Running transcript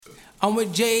I'm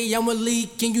with Jay, I'm with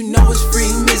Leak, and you know it's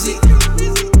free music.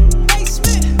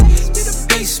 Basement,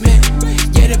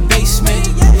 yeah, the basement,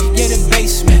 yeah, the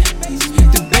basement,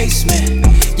 the basement,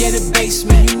 yeah, the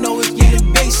basement, you know it, yeah, the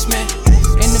basement,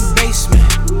 in the basement,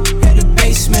 the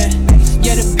basement,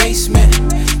 yeah, the basement,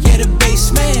 yeah, the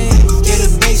basement, yeah,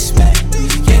 the basement,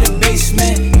 yeah, the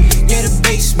basement, yeah, the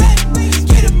basement,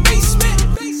 yeah, the basement.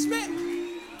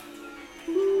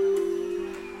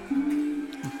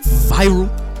 Viral.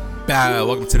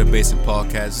 Welcome to the Basement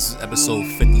Podcast. This is episode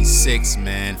 56,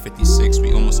 man. 56.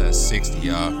 We almost at 60,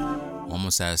 y'all.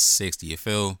 Almost at 60. It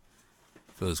feels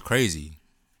crazy.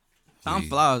 Time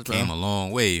flies, bro. Came a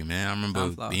long way, man. I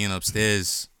remember being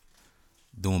upstairs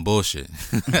doing bullshit.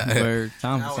 Word.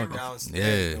 Time Now we're flies.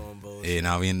 downstairs doing bullshit. Yeah,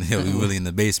 now we really in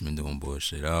the basement doing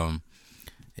bullshit.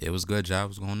 It was good, job.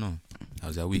 What's going on?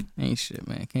 How's that week? Ain't shit,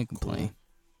 man. Can't complain.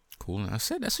 Cooling. That's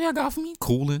it. That's what y'all got for me.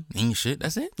 Cooling. Ain't shit.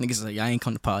 That's it. Niggas like, y'all ain't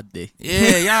come to pod today.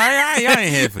 Yeah, y'all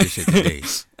ain't here for this shit today.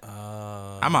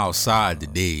 I'm outside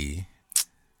today.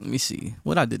 Let me see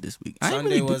what I did this week. I ain't Sunday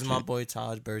really do was my shit. boy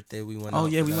Taj's birthday. We went Oh,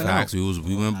 out yeah, for we that. went out. Facts.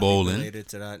 We went bowling. Related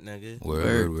to that nigga.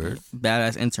 Word.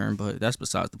 Badass intern, but that's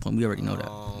besides the point. We already know that.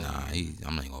 Nah,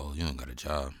 I'm like, oh, you don't got a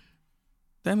job.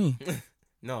 That mean?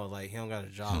 No, like he don't got a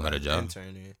job. He don't got a job?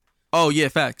 Interning. Oh yeah,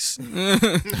 facts. This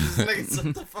nigga,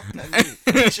 what the fuck that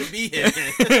mean? He should be here.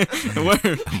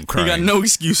 Word. I'm You crying. got no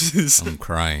excuses. I'm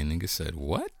crying. Nigga said,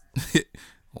 what?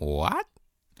 What?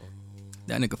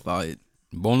 That nigga fired.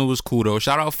 Bowling was cool, though.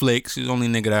 Shout out Flakes. He's the only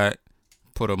nigga that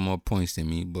put up more points than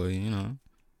me, but, you know.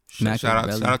 Shout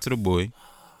out to the boy.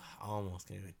 I almost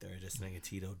gave it third. This nigga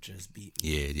Tito just beat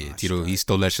me. Yeah. Tito, he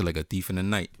stole that shit like a thief in the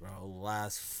night. Bro,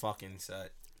 last fucking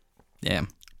set. Damn.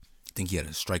 I think he had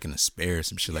a strike and a spare or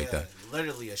some shit like that.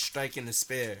 Literally a strike in the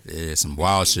spare. Yeah, some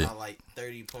wild shit. Got like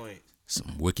 30 points.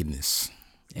 Some wickedness.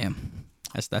 Damn.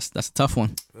 That's a tough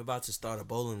one. We're about to start a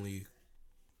bowling league.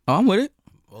 Oh, I'm with it.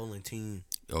 Bowling team.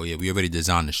 Oh, yeah, we already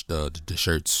designed the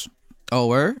shirts. Oh,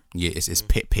 word. Yeah, it's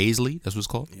Paisley. That's what it's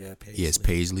called? Yeah, Paisley. Yeah, it's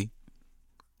Paisley.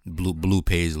 Blue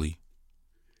Paisley.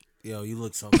 Yo, you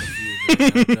look so confused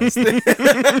right now, Justin.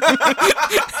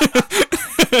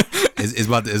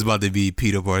 It's about to be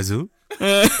Peter Parzu.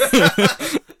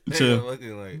 Nigga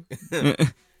looking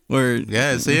like Word.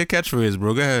 Yeah, say your catchphrase,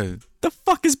 bro. Go ahead. The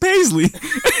fuck is Paisley?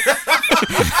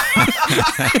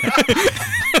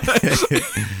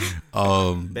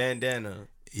 bandana.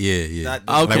 Yeah. That-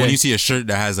 Okay. Like when you see a shirt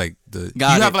that has like the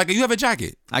Got you it. have like you have a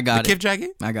jacket. I got the it. Kif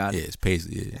jacket. I got Yeah, it. it's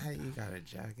Paisley. Yeah, How you got a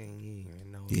jacket and you didn't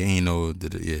even know? you ain't know.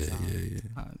 Yeah.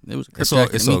 It was a It's Crip all.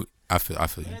 jacket It's to me. all. I feel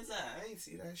you. What is that? I ain't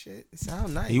see that shit. It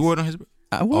sound nice. He wore it on his.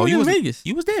 I wore it you in was Vegas.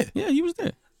 You was there. Yeah, you was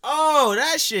there. Oh,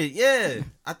 that shit. Yeah.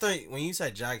 I thought when you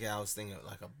said jacket, I was thinking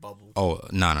like a bubble. Oh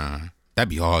no. That'd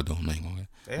be hard though. I'm not gonna.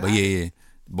 But yeah.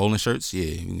 Bowling shirts.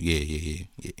 Yeah.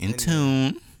 In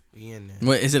tune. We in there.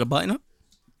 Wait, is it a button up?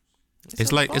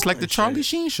 It's like the bowling Charlie shirt.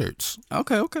 Sheen shirts.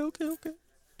 Okay.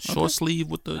 Short sleeve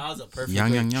with the. That was a perfect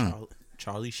Young.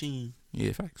 Charlie Sheen.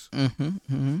 Yeah, facts.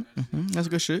 That's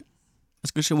good shit.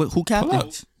 Who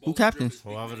captains? Who captains?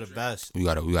 Whoever the best. We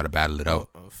gotta battle it out.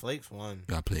 Flakes won.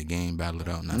 We gotta play a game, battle it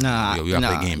out. Nah, we gotta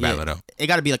play a game, battle it out. It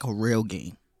got to be like a real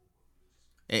game.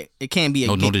 It can't be a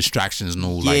No game. distractions,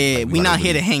 no like. Yeah, like, we gotta not here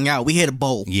really- to hang out. We here to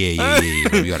bowl. Yeah.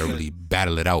 We gotta really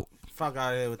battle it out. Fuck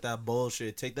out of here with that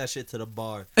bullshit. Take that shit to the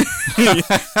bar.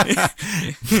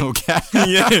 No cap.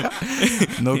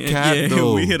 No cap, Yeah,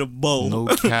 though. we here to bowl. No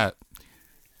cap.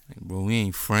 Like, bro, we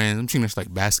ain't friends. I'm treating this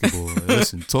like basketball.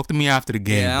 Listen, talk to me after the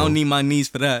game. Yeah, I bro. don't need my knees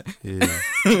for that. Yeah.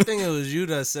 I think it was you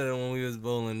that said it when we was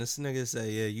bowling. This nigga said,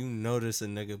 "Yeah, you notice a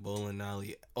nigga bowling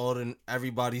alley.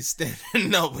 Everybody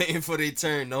standing up waiting for their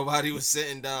turn. Nobody was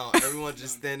sitting down. Everyone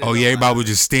just standing. Oh up yeah, everybody like- was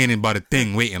just standing by the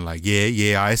thing, waiting. Like,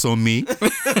 yeah, it's on me.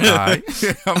 Alright.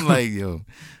 I'm like, yo,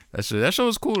 that show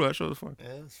was cool. That show was fun.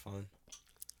 Yeah, it was fun.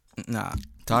 Nah.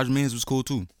 Taj Mans was cool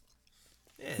too.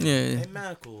 Yeah. They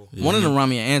mad cool. One of them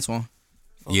remind me of Antoine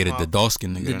Yeah, the dark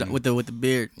skin nigga. with the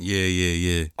beard.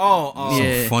 Yeah. Oh,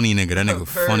 Yeah. Some funny nigga. That nigga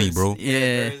funny, bro.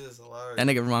 Yeah. Hers is hilarious. That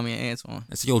nigga remind me of Antoine.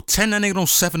 I said, yo, 10 that nigga don't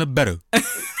 7 or better.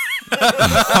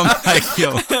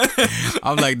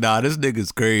 I'm like, nah, this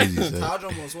nigga's crazy. son. Taj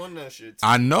almost won that shit. Too.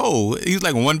 I know. He's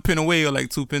like 1 pin away or like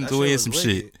 2 pins That away or was some wicked.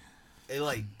 shit. It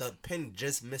like the pin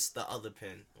just missed the other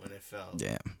pin when it fell.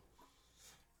 Yeah.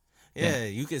 Yeah,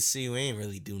 you can see we ain't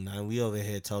really do nothing. We over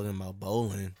here talking about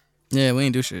bowling. Yeah, we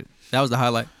ain't do shit. That was the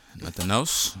highlight. Nothing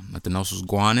else was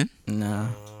guanin'. Nah.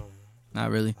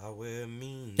 Not really. I wear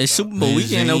mean. It's Super Bowl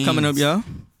weekend though coming up, y'all.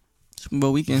 Super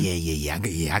Bowl weekend. Yeah.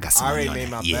 I got some I money already on made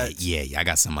that. my bets. Yeah. I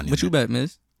got some money. What on you bet,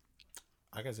 miss?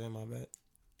 I can say my bet.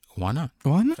 Why not?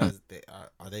 Why not? Because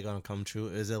are they gonna come true?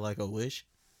 Is it like a wish?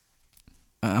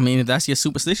 I mean, if that's your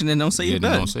superstition, then don't say Yeah, you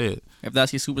then bet. don't say it. If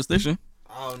that's your superstition,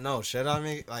 Oh no, should I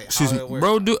make like Excuse how me, it works?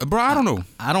 bro. I don't know.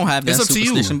 I don't have that It's up to you.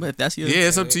 superstition. But if that's your, Yeah,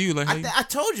 it's up to you. Like, how you- I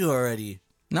told you already.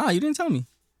 nah, you didn't tell me.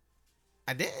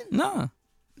 I didn't. Nah.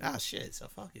 Ah shit. So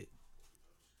fuck it.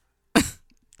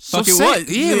 so Fuck it, say- what?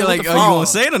 Yeah, You what like, the are you fuck? gonna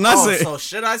say it or not say it? So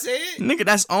should I say it? Nigga,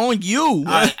 that's on you.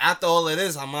 Alright, after all of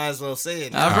this, I might as well say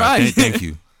it. All All right. right, thank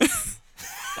you.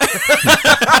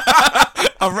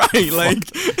 All right, like,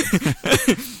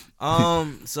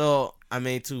 So I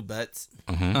made 2 bets.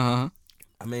 uh-huh.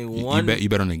 I made You one.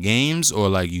 bet on the games or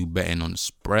like you betting on the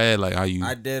spread? Like how you?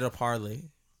 I did a parlay.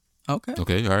 Okay.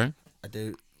 Okay, all right. I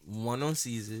did one on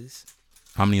Caesars.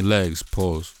 How many legs?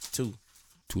 Pause. 2.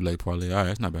 2-leg parlay. All right,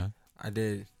 that's not bad. I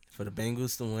did for the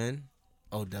Bengals to win.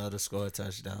 Odell to score a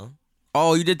touchdown.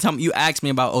 Oh, you did tell me. You asked me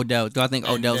about Odell. Do I think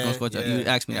And Odell's gonna then- score? You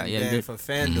asked me that. and Yeah, you then did. for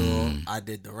FanDuel, I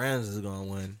did the Rams is gonna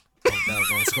win. Odell's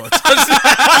gonna score a touchdown.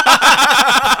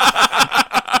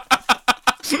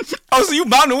 Oh, so you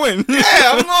bound to win? Yeah,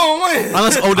 I'm gonna win.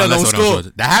 Unless Odell don't Unless score.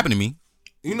 Odell- That happened to me.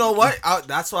 You know what?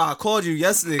 That's why I called you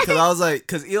yesterday because I was like,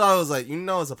 because Eli was like,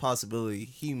 it's a possibility.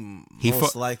 He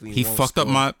most likely he won't fucked up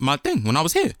score. my thing when I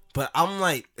was here. But I'm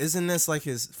like, isn't this like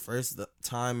his first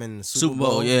time in the Super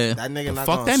Bowl, yeah. That nigga The not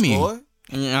fuck gonna that mean? score.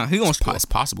 Yeah, he gonna score. It's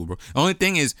possible, bro. The only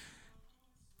thing is,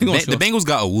 He gonna the score. Bengals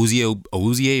got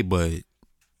Awuzie, but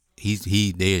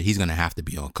he's gonna have to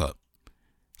be on cup.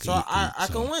 So I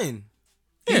can win.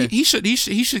 Yeah. He should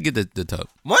get the tub.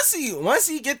 Once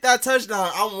he get that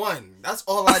touchdown, I'm won. That's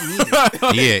all I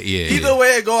need. Yeah. Either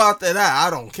way it go after that, I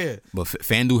don't care. But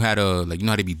FanDuel had a you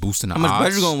know how they be boosting the How much odds.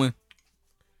 better you gonna win?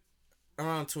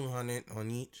 Around 200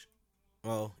 on each.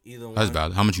 Well, either one. That's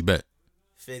valid. How much you bet?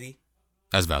 50.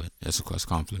 That's valid. That's a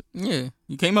conflict. Yeah,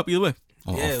 you came up either way.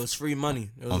 On, Yeah, it was free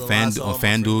money. It was on the last of FanDuel, all my free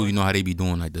FanDuel, money. you know how they be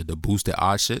doing like the boosted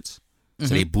odds shits. So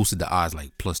they boosted the odds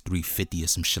like plus 350 or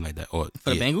some shit like that. Or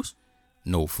For the Bengals?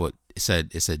 No, it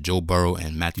said Joe Burrow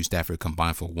and Matthew Stafford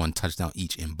combined for 1 touchdown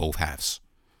each in both halves.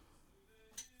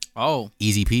 Oh.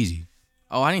 Easy peasy.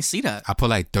 Oh, I didn't see that. I put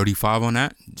like 35 on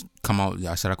that. Come out,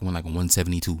 I said I could win like a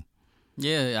 172.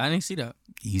 Yeah, I didn't see that.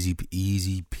 Easy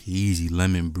peasy,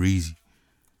 lemon breezy.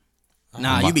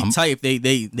 Nah, you be tight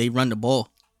if they run the ball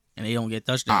and they don't get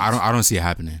touchdowns. I don't see it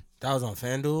happening. That was on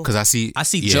FanDuel? Cause I see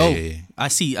Joe. Yeah. I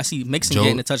see Mixon Joe-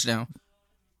 getting a touchdown.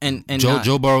 And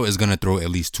Joe Burrow is gonna throw at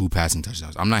least 2 passing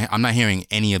touchdowns. I'm not hearing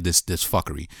any of this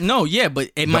fuckery. No, yeah, but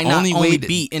it might not only only way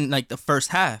be in like the first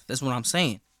half. That's what I'm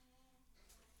saying.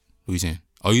 What are you saying?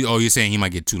 You're saying he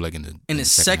might get 2 like in the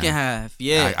second half,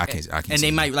 yeah. I can't And say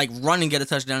they might that. like run and get a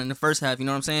touchdown in the first half. You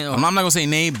know what I'm saying? Or, I'm not gonna say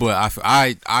name, but I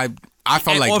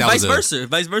felt like or that vice was versa.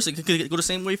 Vice versa could go the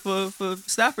same way for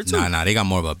Stafford too. Nah, they got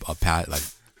more of a pat like.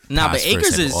 Nah, but pass first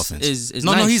Akers type of offense. is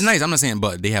no, nice. he's nice. I'm not saying,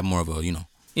 but they have more of a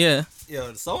Yeah.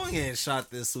 Yo, someone getting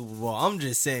shot this Super Bowl. I'm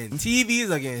just saying, TVs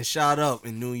are getting shot up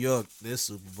in New York this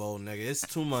Super Bowl, nigga. It's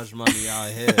too much money out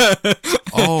here.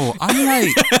 Oh, I'm like,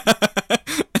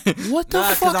 what the Nah,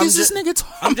 'cause fuck I'm is this just- nigga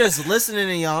talking? I'm just listening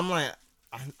to y'all. I'm like,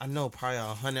 I know probably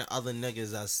 100 other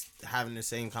niggas that's having the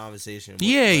same conversation. with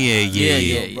Yeah, me.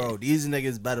 yeah. Bro, these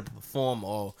niggas better perform,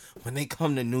 or when they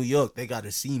come to New York, they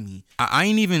gotta see me. I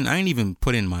ain't even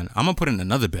put in mine. I'm gonna put in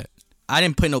another bet. I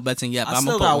didn't put no bets in yet, but I I'm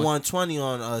still gonna got put one. 120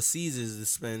 on Caesars to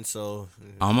spend, so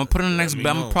I'm gonna put in the next let me bet.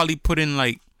 I'm know. gonna probably put in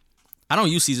like I don't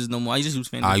use Caesars no more. I just use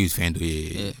FanDuel. I use FanDuel.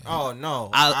 Yeah. Oh no,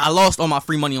 I lost all my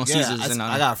free money on yeah, Caesars, and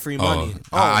I got free money.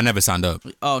 Oh, I never signed up.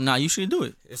 oh nah, you should do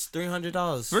it. It's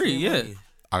 $300 Free, yeah. money.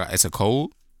 It's a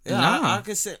code. Yeah, Nah. I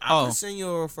can send. Oh. I can send you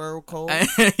a referral code.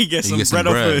 you get some get some bread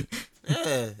off bread. it.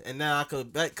 Yeah, and then I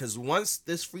could bet because once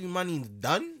this free money's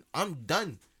done, I'm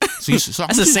done. So, so how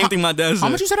That's much the same you- thing my dad said. How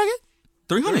much you said I get?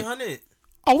 300. 300.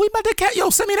 Oh, we about to cat. Yo,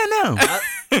 send me that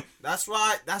now. That's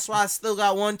why I still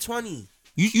got 120.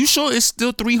 You sure it's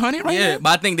still 300 right Yeah, now?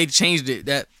 but I think they changed it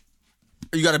that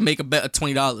you got to make a bet of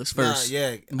 $20 first. Nah,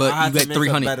 yeah, but I you have to get make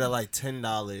 300. a bet of like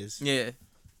 $10. Yeah,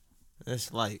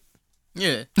 It's like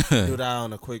yeah. do that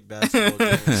on a quick basketball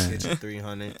game, get you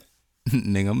 300.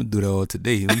 Nigga, I'm gonna do that all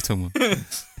today. What you talking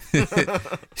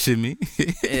about? Shit me?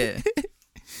 Yeah.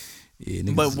 Yeah,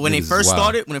 niggas, But when niggas it is first wild.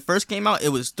 started, when it first came out, it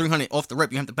was 300 off the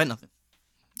rip. You have to bet nothing.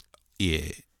 Yeah.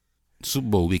 Super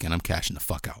Bowl weekend, I'm cashing the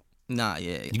fuck out. Nah,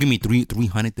 yeah. You give me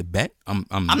 300 to bet? I'm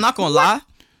not gonna lie.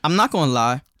 I'm not gonna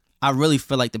lie. I really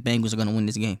feel like the Bengals are gonna win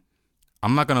this game.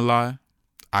 I'm not gonna lie.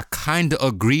 I kind of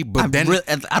agree, but I then don't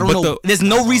but know. There's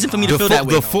no reason for me to feel that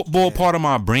way. The football part of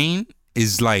my brain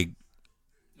is like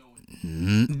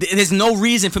There's no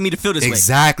reason for me to feel this way.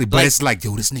 exactly, but Like- it's like,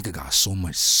 yo, this nigga got so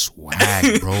much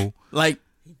swag, bro. Like,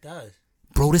 He does.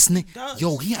 Bro, this nigga, does.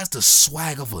 yo, he has the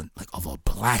swag of a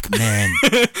black man.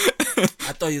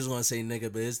 I thought you was gonna say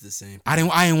nigga, but it's the same. I didn't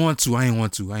want to. I didn't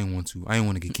want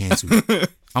to get canceled. I'm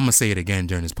gonna say it again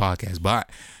during this podcast, but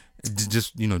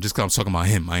just because I'm talking about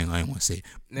him, I ain't want to say it.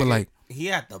 Nigga, but like he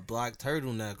had the black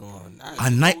turtleneck on. a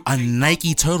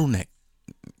Nike turtleneck.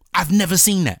 I've never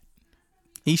seen that.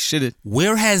 He shitted.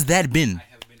 Where has that been? I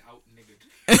have been out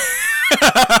nigga.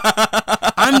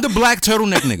 I'm the black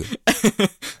turtleneck nigga.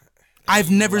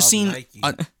 I've never seen.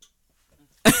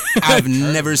 I've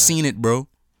never seen it, bro.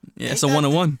 Yeah, it's a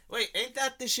 101. Wait, ain't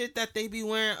that the shit that they be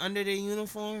wearing under their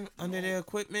uniform, under their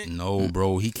equipment? No,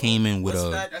 bro. He came in with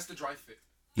That's the dry fit.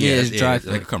 Yeah, it's dry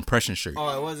fit. like a compression shirt.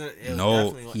 Oh, it wasn't.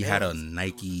 No, he had a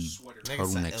Nike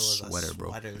turtleneck sweater,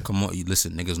 bro. Come on, you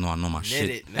listen, niggas know I know my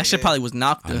shit. That shit probably was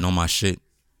Nocta. I know my shit.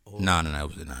 Nah,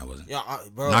 it wasn't. Yeah,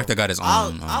 bro. Nocta got his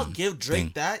own. I'll give Drake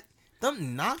thing. that.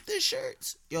 Them Nocta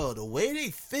shirts, yo, the way they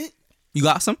fit. You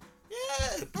got some?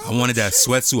 Yeah, bro. I wanted that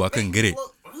sweatsuit. I couldn't get it.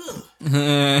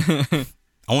 I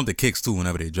want the kicks too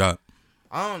whenever they drop.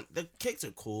 The kicks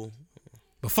are cool.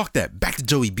 But fuck that. Back to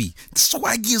Joey B. The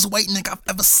swaggiest white nigga I've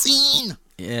ever seen.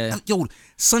 Yeah. Yo,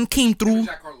 son came through.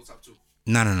 Jack Harlow's up too.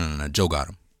 No. Joe got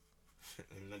him.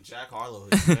 Jack Harlow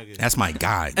is nigga. That's my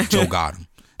guy. Joe got him.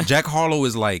 Jack Harlow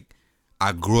is like,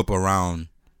 I grew up around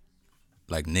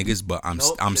like niggas, but I'm the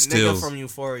still. Nigga from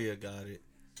Euphoria got it.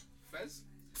 Fez?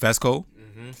 Fesco?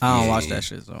 I don't Yeah, watch yeah. that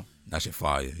shit, though. That shit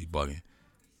fire. You bugging.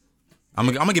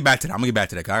 I'm gonna get back to that.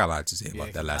 Cause I got a lot to say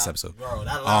about that last episode. Bro,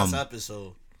 that last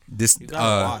episode. This You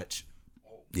gotta watch.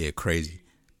 yeah, crazy.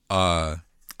 I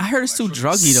heard it's too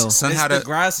druggy, though. Son It's had a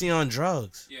Degrassi on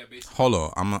drugs. Yeah, basically. hold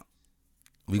on.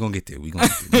 We gonna get there.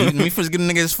 Let me first give the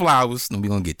nigga his flowers. Then we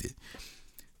gonna get there.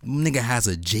 Nigga has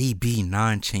a JB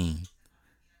 9 chain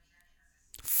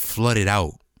flooded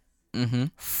out. Mm-hmm.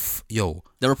 Yo,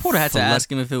 The reporter had to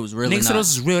ask him if it was real or nigga said not. this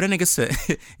is real. That nigga said,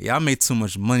 "Yeah, I made too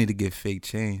much money to get fake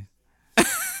chains."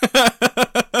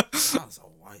 That was a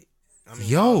white. I mean,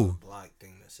 Yo. that was a black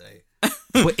thing to say.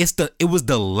 But it was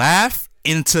the laugh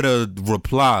into the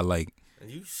reply. Like Are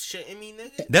you shitting me,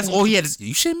 nigga? that's all he had to.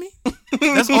 You shit me?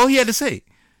 That's all he had to say.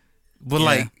 But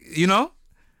like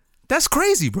that's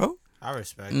crazy, bro. I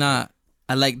respect. Nah,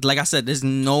 like I said, there's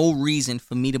no reason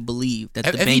for me to believe that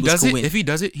the If he Bengals does could it, win. if he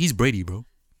does it, he's Brady, bro.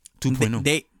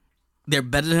 2.0. They're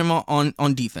better than him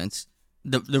on defense.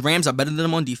 The Rams are better than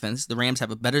them on defense. The Rams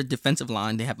have a better defensive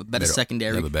line. They have a better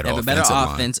secondary. they have a better they have a better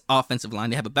offensive line. offensive line.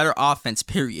 They have a better offense,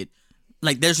 period.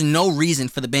 Like, there's no reason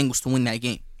for the Bengals to win that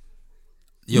game.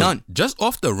 Yo, None. Just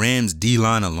off the Rams D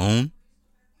line alone,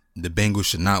 the Bengals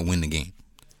should not win the game.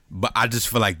 But I just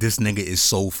feel like this nigga is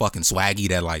so fucking swaggy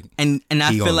that like And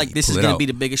I he feel gonna like this is pull it going to out. be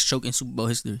the biggest choke in Super Bowl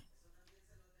history.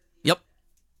 Yep.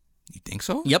 You think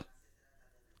so? Yep.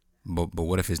 But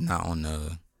what if it's not on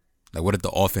the like? What if the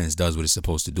offense does what it's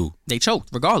supposed to do? They choked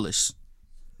regardless.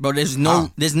 Bro, there's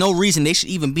How? no reason they should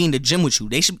even be in the gym with you.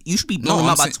 You should be blowing them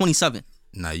I'm out by saying- 27.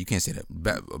 Nah, you can't say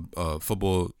that.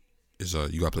 Football is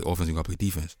you gotta play offense, you gotta play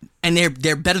defense. And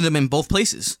they're better than them in both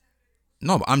places.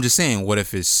 No, but I'm just saying, what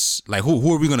if it's like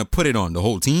who are we gonna put it on? The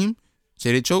whole team?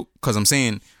 Say they choke? Because I'm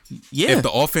saying, Yeah. if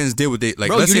the offense did what they like,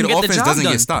 Bro, let's you say the didn't get offense job doesn't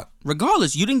done. get stopped,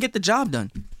 Regardless, you didn't get the job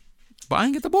done. but I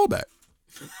didn't get the ball back.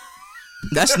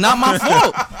 That's not my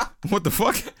fault. What the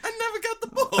fuck? I never got the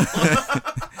ball.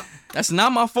 That's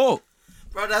not my fault.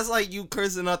 Bro, that's like you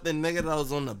cursing out the nigga that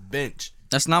was on the bench.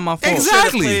 That's not my fault.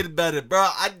 Exactly. Should've played better, bro.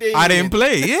 I I didn't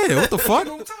play. Yeah, what the fuck?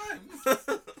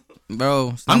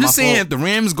 Bro, it's not I'm my just saying, fault. if the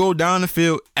Rams go down the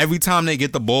field every time they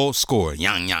get the ball, score,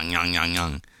 yang,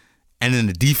 and then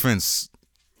the defense,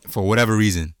 for whatever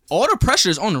reason, All the pressure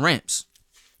is on the Rams.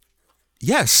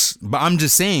 yes, but I'm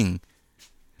just saying,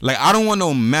 like, I don't want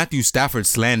no Matthew Stafford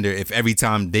slander if every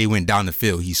time they went down the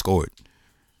field he scored.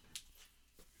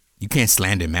 You can't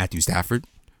slander Matthew Stafford.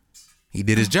 He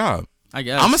did his job. I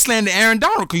guess. I'm gonna slander Aaron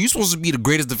Donald because you're supposed to be the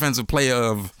greatest defensive player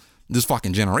of this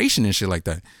fucking generation and shit like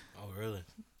that. Oh, really?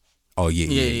 Oh yeah.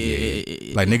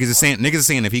 Like niggas are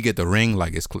saying if he get the ring,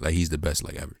 like like he's the best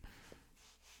like ever.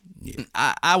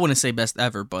 I wouldn't say best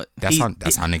ever, but That's how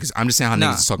niggas. I'm just saying how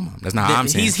Nah. niggas talking about him. That's not how I'm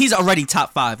saying. He's already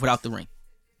top 5 without the ring.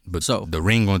 But so- the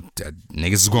ring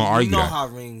niggas is gonna argue You know that. how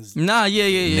rings. Nah, yeah.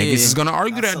 Niggas is gonna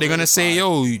argue That's that. They're gonna say,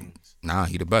 solidified yo, nah,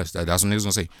 he the best. That's what niggas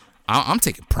gonna say. I'm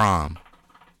taking prime.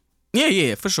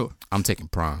 Yeah, for sure. I'm taking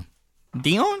prime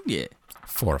Dion? Yeah.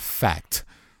 for a fact.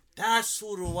 That's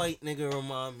who the white nigga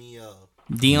remind me of.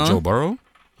 Dion? Joe Burrow.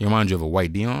 He reminds you of a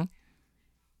white Dion.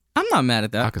 I'm not mad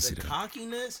at I that. can see The that.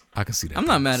 cockiness. I can see that. I'm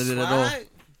not mad at it at all. Swag.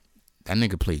 That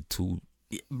nigga played 2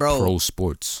 Bro, pro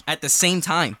sports at the same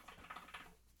time.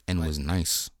 and was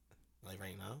nice. Like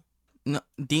right now.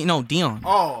 No, Dion.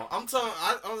 Oh, I'm talking.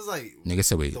 I was like, Nigga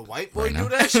said, wait, the white boy right now? do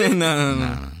that shit. no.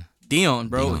 Nah. Dion,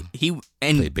 bro. Dion. He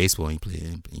played baseball. He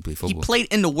played he football. played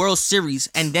in the World Series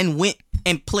and then went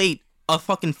and played a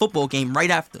fucking football game right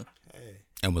after.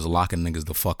 And was locking niggas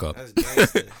the fuck up. That's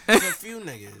gangster. There's a few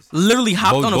niggas. Literally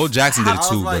hopped on a Bo Jackson did it I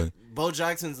too, was like, but Bo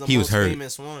Jackson's the he was most hurt.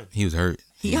 famous one. he was hurt.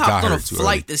 he got hopped on a hurt too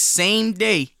flight early. the same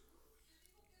day.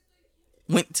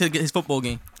 Went to get his football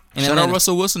game. In Shout out Atlanta.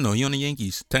 Russell Wilson though. He on the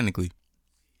Yankees technically.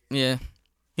 Yeah.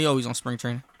 He always on spring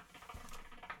training.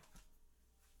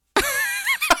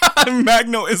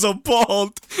 Magno is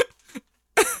appalled.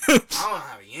 I don't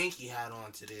have a Yankee hat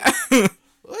on today.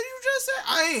 What you just said?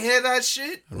 I ain't hear that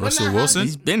shit. When Russell that Wilson?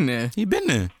 He's been there. He been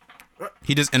there.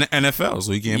 He just in the NFL,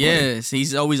 so he can't play. Yes,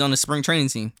 he's always on the spring training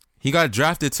team. He got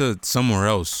drafted to somewhere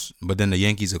else, but then the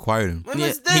Yankees acquired him. When Yeah,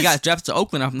 was this? he got drafted to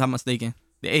Oakland, if I'm not mistaken.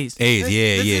 The A's. A's,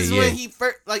 This is yeah. when he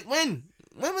first, like, when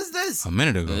was this? A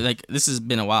minute ago. Like, this has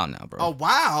been a while now, bro. Oh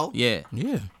wow! Yeah.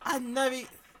 Yeah. I never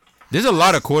There's a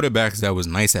lot of quarterbacks that was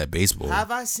nice at baseball.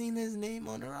 have I seen his name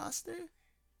on the roster.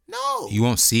 No. You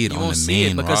won't see it You on won't the see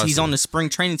main it because roster. he's on the spring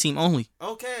training team only.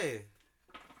 Okay.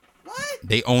 What?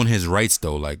 They own his rights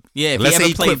though. Like, Yeah, if let's he say ever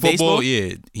he played quit football. baseball,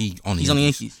 Yeah, he's He's on the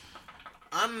Yankees.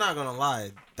 I'm not gonna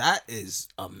lie. That is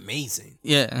amazing.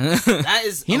 Yeah. That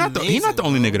is He not amazing, the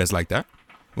only bro. nigga that's like that.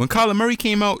 When Kyler Murray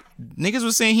came out, niggas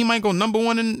was saying he might go number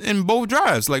one in both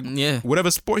drives. Like, Yeah.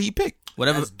 whatever sport he picked.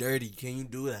 Whatever. That's dirty. Can you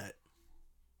do that?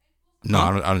 No,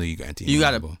 I don't think you can enter. You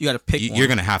gotta pick one. You're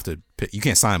gonna have to pick. You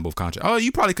can't sign both contracts. Oh,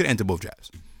 you probably could enter both drafts,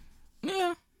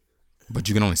 Yeah. but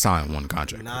you can only sign one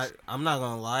contract. I'm not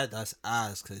gonna lie. That's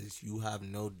ass because you have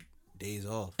no days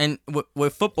off. And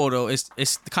with football though, it's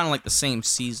kind of like the same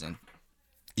season.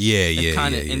 Yeah, It yeah,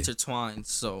 kind yeah, of yeah. intertwined.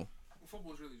 So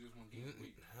Football's really just one game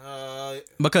a week.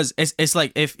 because it's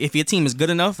like if your team is good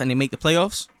enough and they make the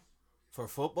playoffs For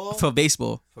football, for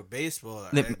baseball, for baseball,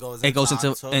 it goes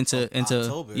into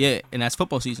October. yeah, and that's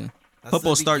football season. That's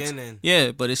Football the starts. beginning.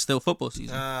 Yeah, but it's still football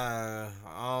season. I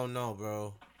don't know,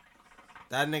 bro.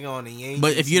 That nigga on the Yankees.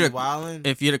 But if you're the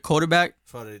wildin' quarterback,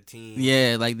 for the team,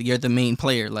 yeah, like you're the main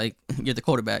player, like you're the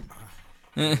quarterback.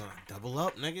 double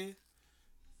up, nigga.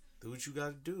 Do what you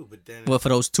gotta do, but then Well, for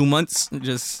those 2 months,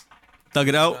 just thug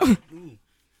it out.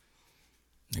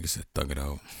 Nigga said thug it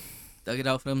out. Thug it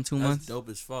out for them 2 That's months. dope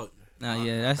as fuck. Nah,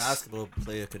 yeah, that's Basketball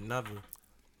player could never.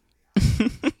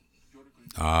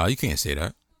 You can't say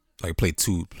that. Like play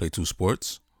two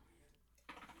sports.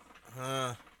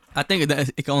 I think that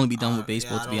it can only be done with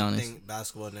baseball, yeah, to be honest. I don't think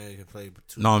basketball nigga can play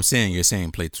two. No, you're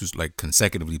saying play two, like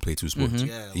consecutively play two sports.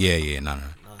 Mm-hmm. Yeah, No.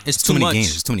 It's too too many much.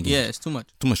 games. It's too many games. Yeah, it's too much.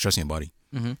 Too much stress in your body.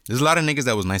 There's a lot of niggas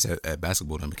that was nice at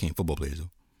basketball that became football players though.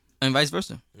 And vice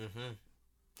versa.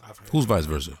 I've heard. Who's vice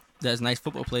versa? There's nice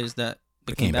football players that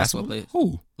became basketball players.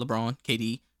 Who? LeBron,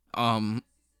 KD.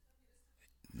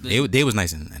 They was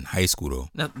nice in high school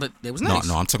though. But they was nice.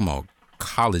 No, I'm talking about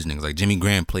college niggas. Like Jimmy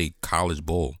Graham played college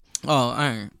ball. Oh, all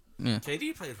right. Yeah.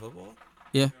 KD played football.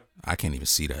 Yeah. I can't even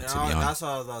see that to be That's honest. what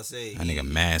I was about to say. That nigga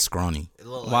mad scrawny. It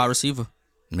looked Wide receiver.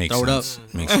 Makes Throw it sense.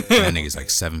 up. Makes sense. That nigga's like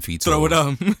 7 feet tall. Throw it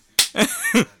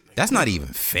up. That's not even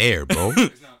fair, bro.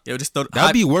 Yo, just throw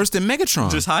That'd be worse than Megatron.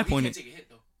 just high point it. Take a hit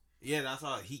though. Yeah, that's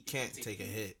all. He can't take a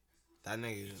hit. That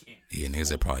nigga. Yeah, niggas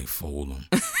that probably fold him.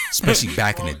 Especially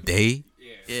back in the day.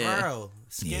 Yeah. Frail.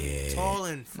 Skin tall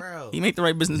and frail. He made the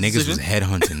right business Niggas decision. was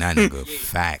headhunting that nigga.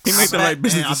 Facts. He made the right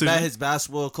business I decision. bet his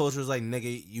basketball coach was like,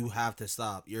 nigga, you have to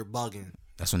stop. You're bugging.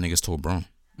 That's what niggas told Braun.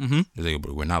 He's like,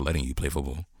 bro, we're not letting you play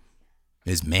football.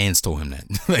 His mans told him that.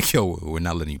 Like, yo, we're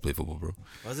not letting you play football, bro.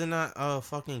 Wasn't that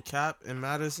fucking Cap in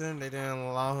Madison? They didn't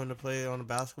allow him to play on the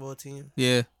basketball team.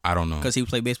 Yeah, I don't know. because he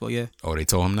played baseball. Yeah. Oh, they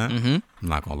told him that? I'm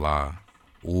not gonna lie.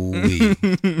 Ooh-wee.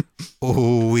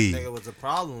 Ooh-wee. Nigga was a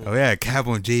problem. Oh, yeah, Cap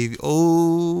on JV.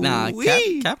 Oh, Nah,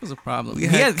 Cap was a problem. We He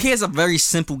had- has a very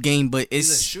simple game, but He's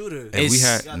a it's shooter. And we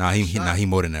It's- had he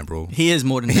more than that, bro. he is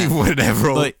more than He that. more than that,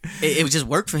 bro. But it just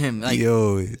worked for him. Like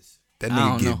Yo, that I nigga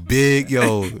don't get know. big,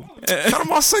 yo. Shout out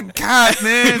my son Cap,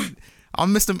 man. I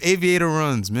miss them aviator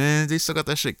runs, man. They still got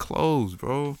that shit closed,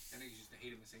 bro. That niggas used to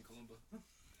hate him in St. Columba.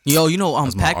 yo, you know,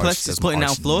 That's my Packplex is that's my putting down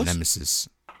arch floors. Nemesis.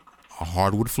 A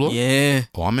hardwood floor? Yeah,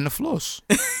 Oh, I'm in the floors.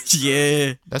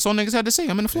 yeah. That's all niggas had to say.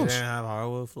 I'm in the They floors. didn't have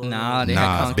hardwood floor. Nah, they Nah,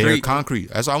 had it's bare concrete. concrete.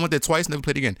 That's why I went there twice, never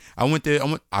played again.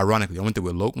 Ironically, I went there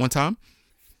with Loke one time,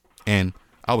 and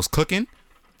I was cooking,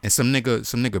 and some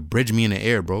nigga bridged me in the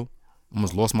air, bro.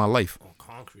 Almost lost my life. On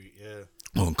concrete,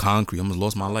 yeah. On concrete, almost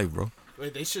lost my life, bro.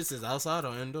 Wait, they shit is outside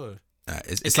or indoor?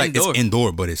 It's like indoor. it's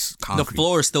indoor, but it's The concrete.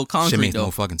 floor is still Shit concrete makes though.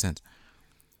 no fucking sense.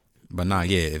 But nah,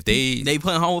 yeah, if they They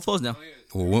putting hardwood floors now.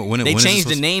 when They is it changed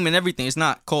the supposed- name and everything. It's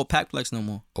not called Packplex no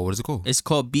more. Oh, what is it called? It's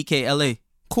called BKLA.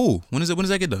 Cool. When does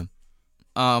that get done?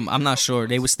 I'm not sure.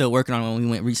 They were still working on it when we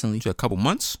went recently. A couple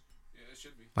months.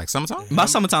 Like summertime? By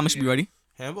summertime, it should be ready.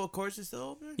 Handball courts is still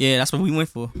open? Yeah, that's what we went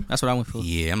for. That's what I went for.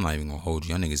 Yeah, I'm not even gonna hold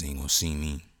you. Y'all niggas ain't gonna see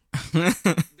me. They got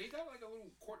like a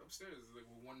little court upstairs, like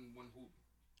with one hoop.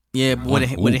 Yeah, but where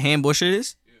the Ooh. handball shit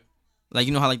is, like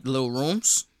you know how like the little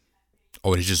rooms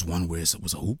Oh, there's just one where it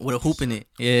was a hoop. with a hoop in it.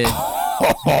 Yeah,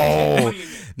 Oh,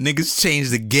 niggas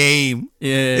changed the game.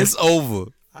 yeah. It's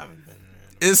over. I haven't been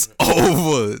there. It's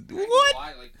over. What?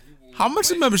 Why? Like, you will How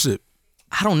much is membership?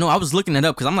 I don't know. I was looking it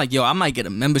up because I'm like, yo, I might get a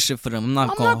membership for them. I'm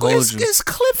not I'm gonna not gonna. hold It's, you. it's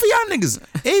clip for y'all niggas.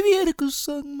 Aviator could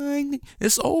suck my dick.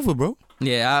 It's over, bro.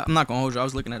 Yeah, I'm not gonna hold you. I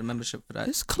was looking at a membership for that.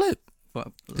 It's clip. For,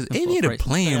 Cause for a Aviator price.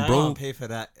 playing, I bro. don't pay for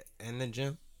that in the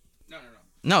gym. No.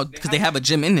 No, because they have a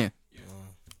gym in there.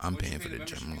 I'm Once you paying pay for the the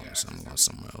gym. I'm membership, going, you got I'm going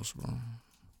somewhere else, bro.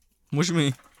 What you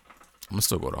mean? I'm gonna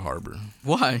still go to Harbor.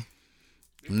 Why?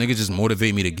 Them niggas just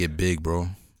motivate me to get big, bro.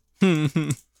 I have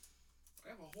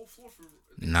a whole floor for.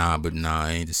 Nah, it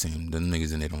ain't the same. Them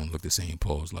niggas in there don't look the same.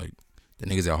 Pause. Like the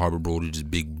niggas at Harbor, bro, they just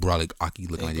big brolic Aki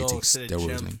looking like they go take to the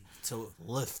steroids. gym Nigga. to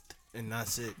lift, and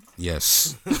that's it.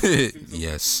 Yes,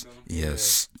 yes,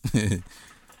 yes.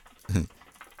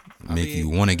 Make you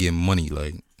mean- want to get money,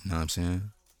 like, you know what I'm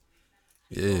saying?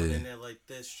 Going in Yeah, there like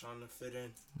this, trying to fit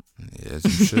in. yeah,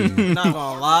 that's some shit. Not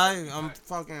gonna lie,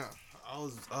 I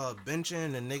was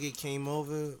benching, the nigga came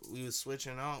over, we was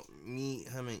switching out, me,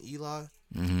 him, and Eli.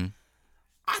 Mm-hmm.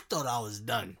 I thought I was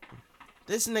done.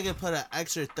 This nigga put an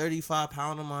extra 35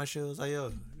 pound on my shit. I was like,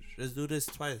 yo, let's do this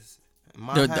twice. In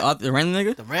my head, The random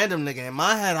nigga? the random nigga, in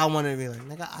my head, I wanted to be like,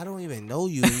 nigga, I don't even know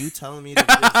you, and you telling me to do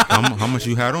this. How much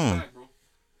you had on? Bro.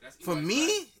 That's For Eli's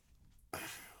me, bag.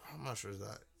 how much was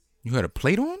that? You had a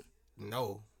plate on?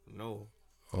 No.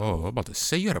 Oh, I'm about to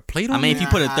say you had a plate on. I mean, if you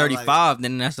I put a had, 35,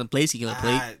 then that's the place you can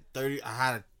play. I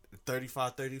had a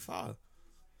 35.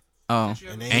 Oh,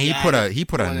 And And he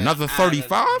put another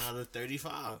 35? Another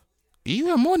 35. You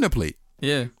had more than a plate.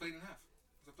 yeah. Plate and a half.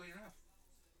 It's a plate and a half.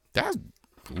 That's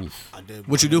oof. I did.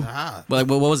 What you one do? and a half. But like,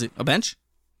 what was it? A bench?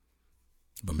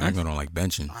 But Magno don't like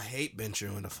benching. I hate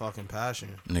benching with a fucking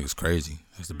passion. Niggas crazy.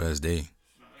 That's the best day.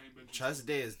 Chest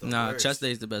day is the Nah, worst. chest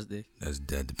day is the best day. That's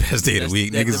dead. The best day of the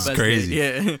week. That's Niggas the is best crazy.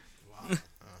 day. Yeah. I like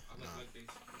leg days.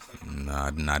 It's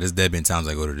like, Nah. There's dead been times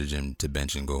I go to the gym to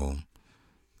bench and go home.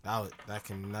 That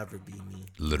can never be me.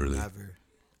 Literally. Never.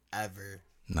 Ever.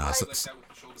 Nah. like that with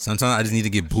the shoulder. Sometimes I just need to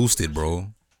get boosted, bro.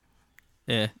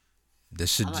 Yeah. That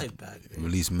shit I just like back day.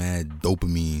 release mad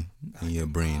dopamine in your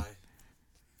brain.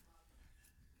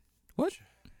 What?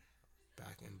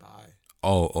 Back and by.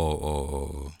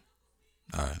 Oh.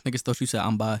 Niggas thought you said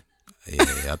I'm bi. Yeah,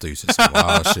 I thought you said some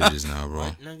wild shit just now,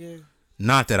 bro. Nigga.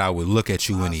 Not that I would look at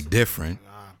you any different. Nah,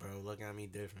 bro. Look at me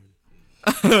different.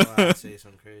 Why I say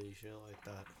some crazy shit like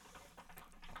that.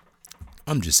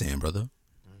 I'm just saying, brother.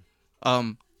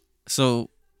 So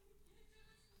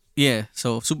yeah,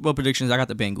 so Super Bowl predictions, I got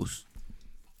the Bengals.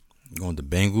 Going to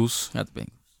Bengals. I got the Bengals.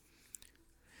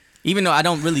 Even though I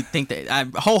don't really think that I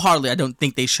don't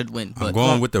think they should win. But I'm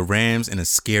going with the Rams in a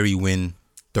scary win,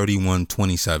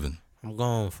 31-27. I'm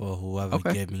going for whoever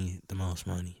Okay. give me the most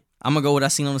money. I'm gonna go with I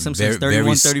seen on the Simpsons, Very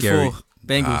 31-34. scary.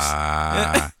 Bengals.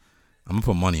 Ah, I'm gonna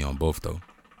put money on both though.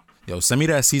 Yo, send me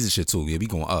that Caesar shit too. Yeah, we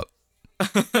going up.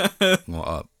 Going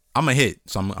up. I'm gonna hit,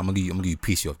 so I'm gonna give you a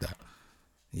piece of that.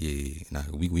 Yeah, nah,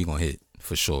 we gonna hit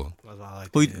for sure. That's what I like.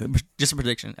 Who, to hear. just a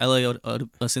prediction. LA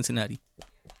or Cincinnati.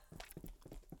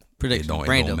 It Prediction. don't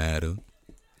Brando. matter.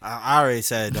 I already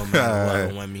said it don't matter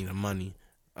whoever win me the money.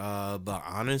 But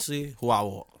honestly,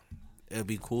 it'd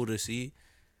be cool to see.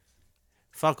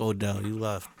 Fuck Odell, you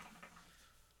left.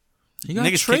 He got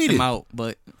Niggas kicked traded. him out,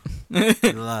 but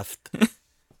You left.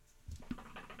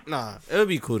 Nah, it would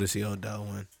be cool to see Odell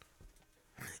win.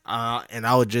 And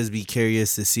I would just be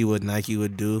curious to see what Nike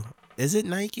would do. Is it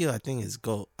Nike? I think it's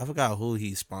GOAT. I forgot who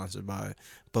he's sponsored by.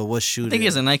 But what shoe? I think he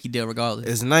has a Nike deal regardless.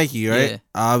 It's Nike, right? Yeah.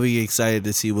 I'll be excited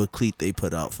to see what cleat they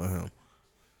put out for him.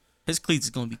 His cleats is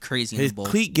gonna be crazy in His the bowl.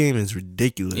 cleat game is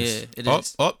ridiculous. Yeah, it Up,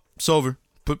 is. it's over.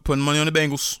 Putting money on the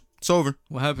Bengals. It's over.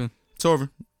 What happened? It's over.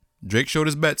 Drake showed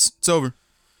his bets. It's over.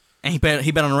 And he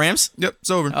bet on the Rams? Yep, it's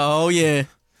over. Oh yeah.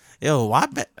 Yo, why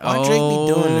Drake be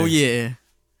doing Oh this? yeah.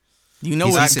 You know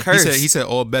he, it's said, cursed. he said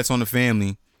all bets on the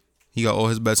family. He got all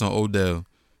his bets on Odell.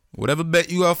 Whatever bet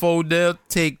you got for Odell,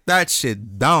 take that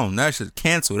shit down. That shit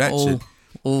cancel that shit.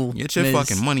 Oh, Get your miss,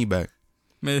 fucking money back.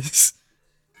 miss.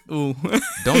 Ooh.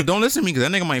 Don't listen to me because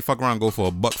that nigga might fuck around and go for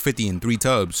 $150 in 3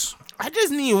 tubs. I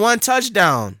just need one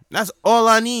touchdown. That's all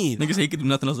I need. Niggas say he could do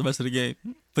nothing else the rest of the game.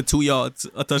 For 2 yards,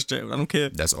 a touchdown. I don't care.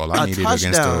 That's all I A needed against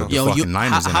touchdown. the Yo, fucking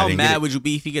Niners, and I how didn't mad get it. would you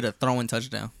be if he get a throwing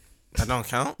touchdown? That don't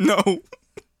count. No,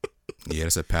 Yeah,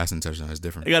 that's a passing touchdown. That's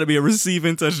different. it got to be a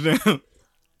receiving touchdown.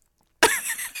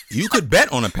 You could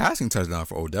bet on a passing touchdown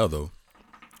for Odell though.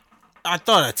 I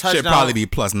thought a touchdown Should probably be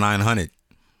plus 900.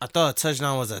 I thought a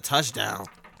touchdown was a touchdown.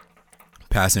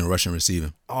 Passing, rushing,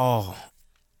 receiving. Oh.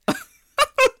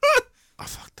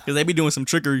 Because they be doing some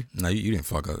trickery. No, you didn't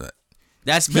fuck up that.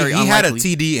 That's very He had a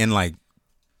unlikely. TD in like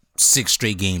 6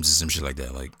 straight games or some shit like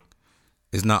that. Like,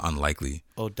 it's not unlikely.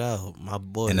 Odell, my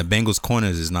boy. And the Bengals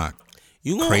corners is not.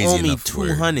 You gonna crazy owe me enough where,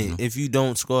 200 you know? if you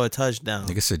don't score a touchdown.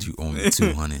 Nigga said you owe me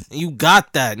 200. You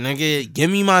got that, nigga. Give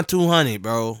me my 200,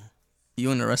 bro. You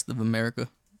and the rest of America.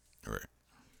 Right.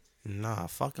 Nah,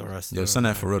 fuck the rest Yo, of send it.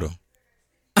 that for real though.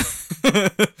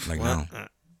 Like now.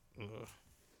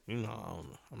 You know, I don't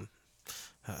know.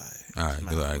 All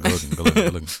right, go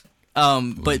looking.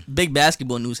 But big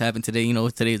basketball news happened today. You know,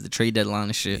 today is the trade deadline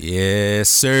and shit. Yes,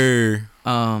 sir.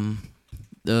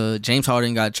 The James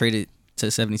Harden got traded to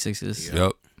the 76ers.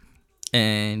 Yep.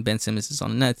 And Ben Simmons is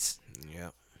on the Nets. Yeah.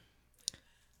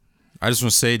 I just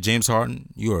want to say, James Harden,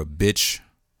 you are a bitch.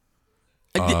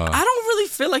 I don't really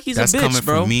feel like he's a That's bitch, coming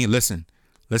bro. from me. Listen,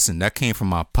 that came from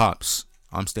my pops.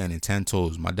 I'm standing 10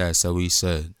 toes. My dad said what he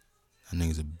said. That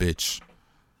nigga's a bitch.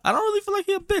 I don't really feel like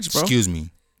he's a bitch, bro. Excuse me,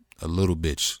 a little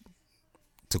bitch,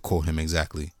 to quote him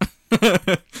exactly.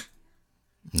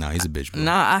 Nah, he's a bitch, bro.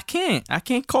 Nah, I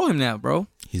can't call him that, bro.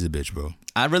 He's a bitch, bro.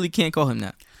 I really can't call him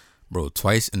that. Bro,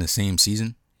 twice in the same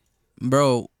season?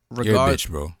 Bro, You're a bitch,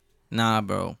 bro. Nah,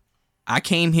 bro. I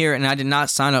came here and I did not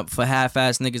sign up for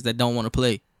half-ass niggas that don't want to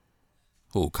play.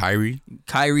 Who, Kyrie?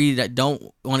 Kyrie that don't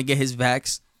want to get his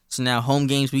vax. So now home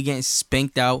games, we getting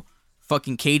spanked out.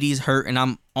 Fucking KD's hurt and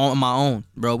I'm on my own,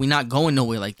 bro. We not going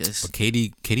nowhere like this. But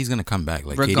KD's gonna come back.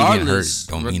 Like, KD getting hurt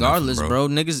don't mean regardless, nothing, bro.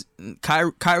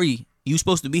 Niggas, Kyrie, you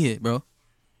supposed to be here, bro.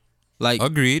 Like,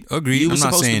 Agreed. you I'm was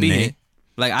not supposed to saying be nay. here.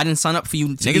 Like, I didn't sign up for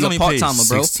you to Niggas be a only played part-timer,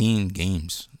 bro. 16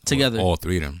 games. Together. All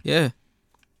 3 of them. Yeah.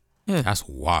 That's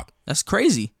whack. That's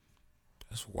crazy.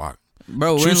 That's whack.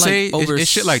 Bro, we're You in say like over...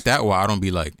 it's shit like that where I don't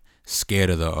be like scared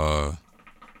of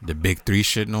the big 3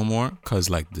 shit no more. Cause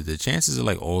like the chances of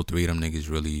like all 3 of them niggas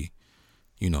really,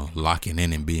 you know, locking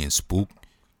in and being spooked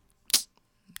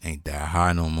ain't that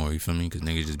high no more. You feel me? Cause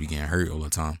niggas just be getting hurt all the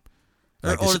time.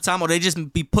 Like the all the time, or they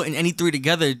just be putting any 3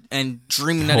 together and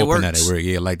dreaming that it hoping works. that it work.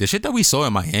 Yeah, like the shit that we saw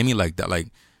in Miami, like that, like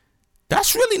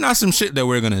that's really not some shit that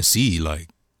we're gonna see. Like,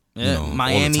 Yeah, you know, all the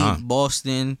Miami, time.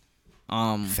 Boston.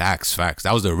 Facts.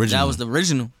 That was the original. That was the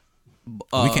original.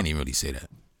 we can't even really say that.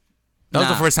 That was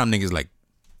nah. the first time niggas like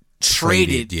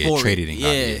Traded Yeah, for it. traded and got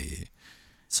Yeah. it. Yeah.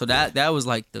 So that was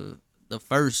like the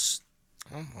first.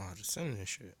 I'm hard to send this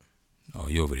shit. Oh,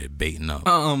 you over there baiting up.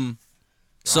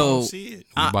 So I don't see it.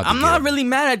 We about to I'm get not him. really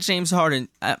mad at James Harden.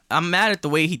 I'm mad at the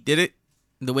way he did it,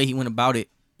 the way he went about it.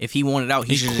 If he wanted out,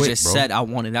 he He should have quit, just bro. said, "I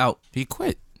want it out." He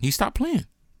quit. He stopped playing.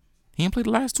 He ain't played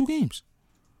the last 2 games.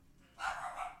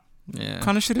 Yeah. What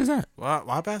kind of shit is that?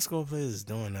 Why basketball players is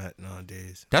doing that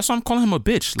nowadays? That's why I'm calling him a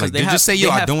bitch. Like, they they have- just say, they yo,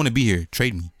 I have- don't want to be here.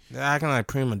 Trade me. They're acting like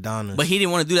prima donnas. But he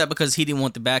didn't want to do that because he didn't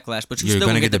want the backlash. But You're still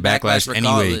going to gonna get the backlash anyway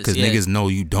regardless. because Yeah. niggas know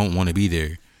you don't want to be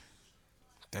there.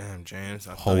 Damn, James.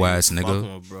 I Hoe thought you ass was nigga.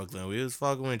 fucking with Brooklyn. We was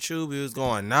fucking with you. We was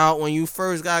going out when you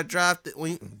first got drafted.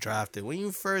 When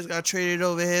you first got traded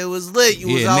over here, it was lit. You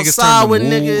was Yeah, niggas outside turned with woo.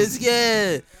 niggas.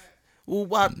 Yeah. Woo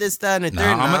wop this, that, and the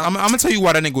third. Nah, I'm going to tell you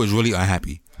why that nigga was really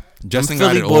unhappy. Justin got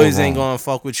Philly it all boys wrong. ain't gonna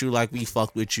fuck with you like we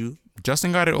fuck with you.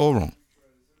 Justin got it all wrong.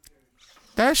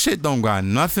 That shit don't got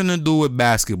nothing to do with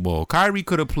basketball. Kyrie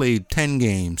could have played 10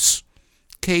 games.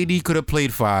 KD could have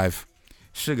played 5.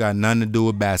 Shit got nothing to do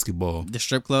with basketball. The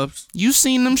strip clubs. You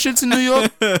seen them shits in New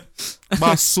York?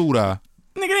 Basura.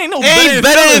 Nigga, ain't no Ain't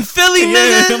better than Philly,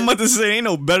 Yeah, nigga. I'm about to say ain't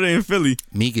no better than Philly.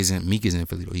 Meek is in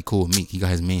Philly though. He cool with Meek. He got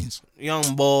his mans.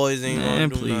 Young boys ain't Man,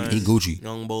 gonna do please. nothing. He Gucci.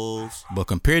 Young boys. But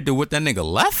compared to what that nigga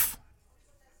left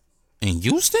in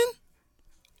Houston,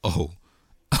 oh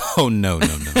no.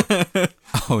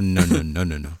 Oh no.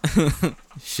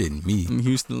 Shitting me. Them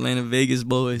Houston, Atlanta, Vegas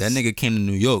boys. That nigga came to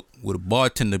New York with a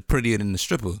bartender prettier than the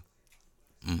stripper.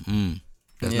 That's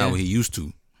Yeah. not what he used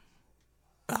to.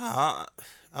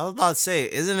 I was about to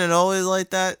say, isn't it always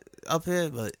like that up here?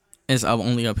 But It's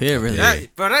only up here, really.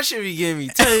 bro, that should be giving me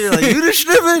tell you like you the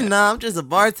stripper? Nah, I'm just a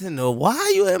bartender. Why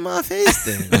are you in my face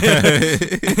then?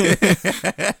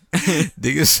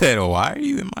 Nigga said, why are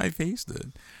you in my face,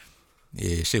 dude?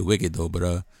 Yeah, shit wicked though.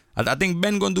 But I think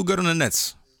Ben gonna do good on the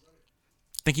Nets.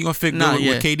 Think he gonna fit Nah, good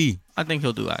yeah. with KD. I think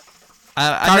he'll do that.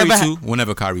 I Kyrie never too.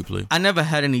 Whenever Kyrie play. I never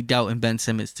had any doubt in Ben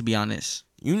Simmons, to be honest.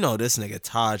 You know this nigga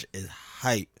Taj is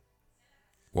hype.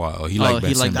 Wow, he like Ben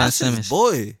he like Simmons. Ben That's Simmons. his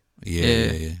boy.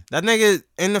 Yeah. That nigga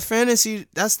in the fantasy,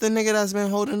 that's the nigga that's been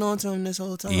holding on to him this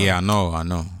whole time. Yeah, I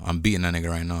know. I'm beating that nigga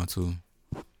right now too.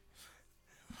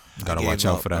 Gotta I watch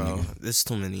gave out up, for that bro. nigga. There's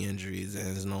too many injuries and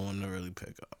there's no one to really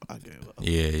pick up. I gave up.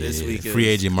 Yeah, This week Free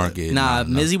is- agent market. Nah,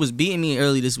 Mizzy was beating me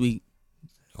early this week.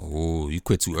 Oh, you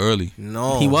quit too early.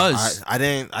 No, He was. I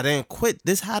didn't quit.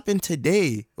 This happened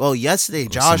today. Well, yesterday. Oh,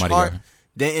 Josh somebody Hart got-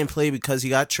 didn't play because he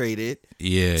got traded.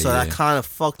 Yeah, So yeah. that kind of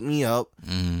fucked me up.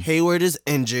 Mhm. Hayward is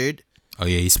injured. Oh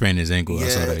yeah, he sprained his ankle. I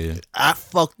saw that. Yeah. That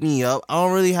fucked me up. I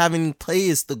don't really have any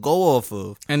players to go off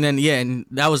of. And then and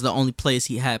that was the only players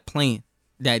he had playing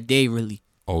that day really.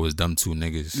 Oh, it's them two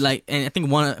niggas. Like, and I think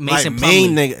one Mason Like,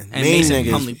 main Plumlee nigga- and main Mason niggas.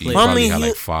 Plumlee He played. probably Plumlee, had he-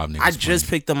 like 5 niggas. I just playing.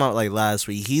 picked him up like last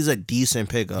week. He's a decent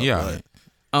pickup. Yeah, but right.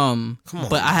 Come on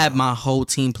But I had my whole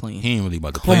team playing. He ain't really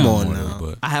about to Come play no on more. now. Though,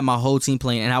 but I had my whole team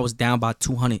playing, and I was down by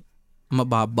 200. I'm up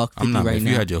by $150 I'm not. right If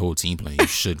now. you had your whole team playing, you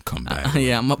should come back.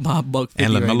 Yeah, I'm up by $150.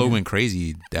 And right LaMelo now. went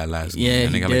crazy that last game. Yeah,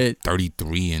 and they he got did. like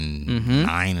 33 and Mhm.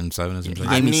 9 and 7 or something. He like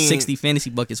gave that. me mean- 60 fantasy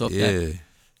buckets off that. Yeah,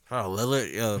 Bro,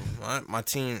 Lillard, yo, my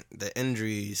team, the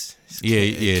injuries. yeah,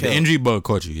 it yeah. The killed. injury bug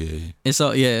caught you. Yeah, It's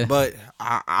all yeah. But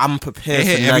I'm prepared it for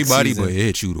hit next everybody, season. but it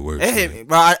hit you the worst. It hit me,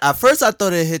 bro. At first, I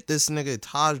thought it hit this nigga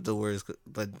Taj the worst,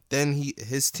 but then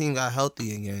his team got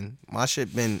healthy again. My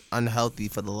shit been unhealthy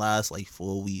for the last like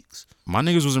 4 weeks. My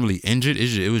niggas wasn't really injured.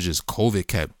 It was just COVID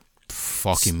kept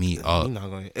fucking me up. You're not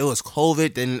gonna- It was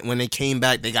COVID. Then when they came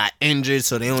back, they got injured,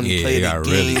 so they only Yeah, played they a got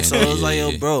game. really So it was injured, like, yeah, yo,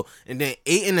 yeah. bro. And then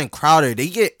Ayton and Crowder, they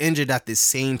get injured at the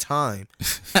same time,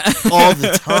 all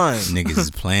the time. Niggas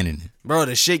is planning it. Bro,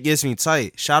 the shit gets me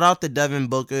tight. Shout out to Devin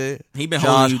Booker. He been Josh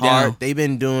holding you Hart. down. They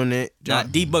been doing it. Nah,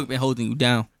 D-Buck been holding you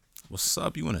down. What's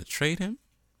up? You want to trade him?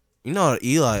 You know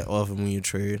Eli offered me a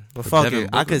trade. But For fuck Devin it.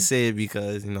 I Booker? could say it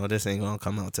because, this ain't gonna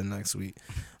come out till next week.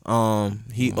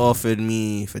 He offered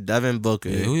me for Devin Booker.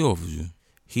 Yeah, who offered you?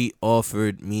 He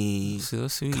offered me Let's see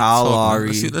what you Kyle talking about.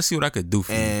 Lowry. Let's see what I could do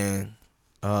for you. and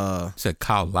You said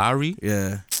Kyle Lowry.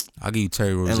 yeah, I'll give you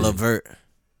Terry Rozier. and LeVert.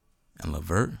 And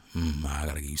LeVert? I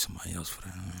gotta give you somebody else for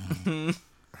that.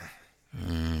 Let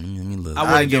me look. I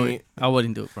I'd wouldn't give do me- it. I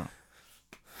wouldn't do it, bro.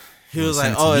 He was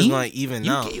Send like, it to "Oh, it's me? gonna even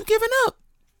You, out." you giving up?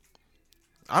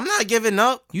 I'm not giving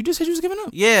up. You just said you was giving up.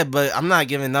 Yeah, but I'm not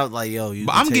giving up. Like, yo, you.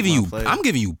 But can I'm take giving my you. player. I'm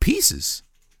giving you pieces.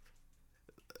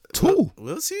 2.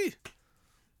 We'll see.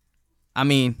 I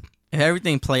mean, if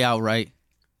everything play out right,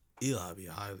 Eli be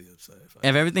highly upset.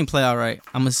 if everything play out right,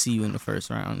 I'm gonna see you in the first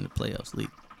round in the playoffs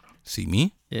league. See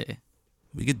me? Yeah.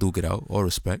 We could duke it out. All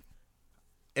respect.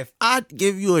 If I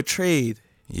give you a trade,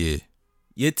 Yeah.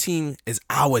 your team is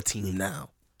our team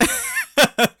now.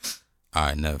 All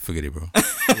right, never forget it, bro.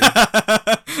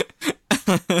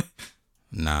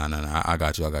 Nah. I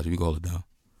got you. We can hold it down.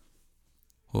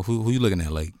 Well, who you looking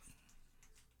at? Like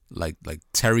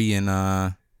Terry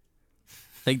and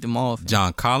Take them off.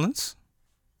 John Collins?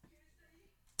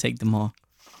 Take them off.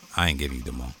 I ain't giving you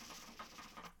them all.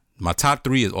 My top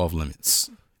 3 is off limits.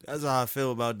 That's how I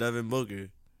feel about Devin Booker.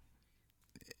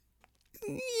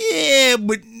 Yeah,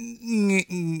 but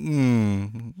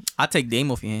I take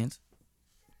Dame off your hands.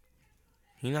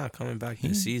 He not coming back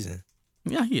this season.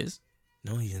 Yeah, he is.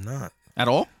 No, he's not. At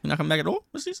all? You're not coming back at all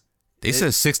this season? they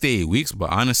said 6 to 8 weeks. But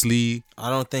honestly, I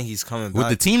don't think he's coming with back.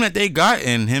 the team that they got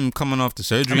and him coming off the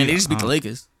surgery, I mean, they just beat the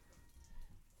Lakers.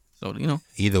 So,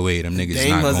 either way, them niggas Dame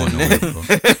not wasn't going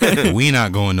nowhere, bro. We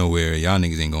not going nowhere. Y'all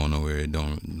niggas ain't going nowhere. It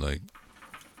don't like.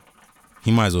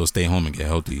 He might as well stay home and get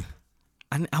healthy.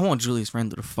 I want Julius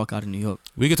Randle the fuck out of New York.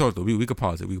 We could talk though. We could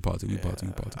pause it. We could pause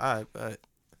it. All right, but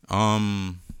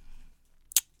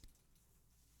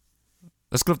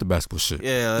Let's get off the basketball shit.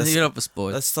 yeah, Let's get up for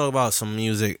sports. let's talk about some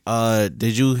music.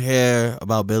 Did you hear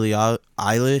about Billie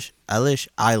Eilish?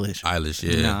 Eilish,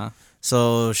 yeah. Nah.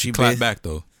 So she Clap back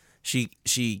though.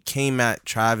 She came at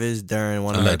Travis during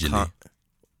one Allegedly. of her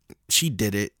she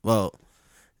did it. Well,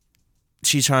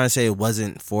 she's trying to say it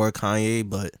wasn't for Kanye,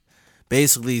 but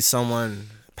basically someone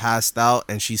passed out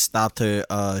and she stopped her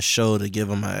show to give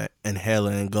him an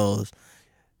inhaler and goes,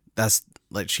 that's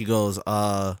like, she goes,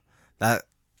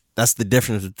 that's the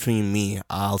difference between me.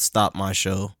 I'll stop my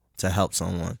show to help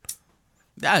someone.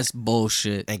 That's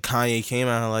bullshit. And Kanye came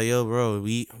out like, yo, bro,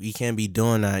 we can't be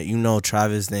doing that. You know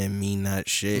Travis didn't mean that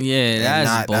shit. Yeah, And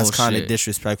that's that's kind of bullshit.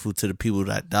 disrespectful to the people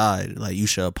that died. Like, you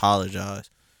should apologize.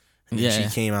 And then Yeah.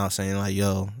 she came out saying like,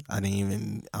 yo, I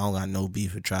don't got no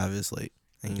beef with Travis. Like,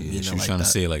 I ain't Yeah, mean she it was like trying that. to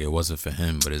say like it wasn't for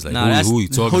him, but it's like Nah, who you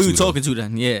talking to? Who you though? talking to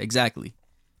then? Yeah, exactly.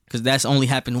 Because that's only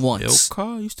happened Yo, once.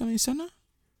 Carl, you still ain't send that?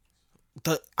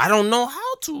 I don't know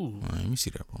how to. All right, let me see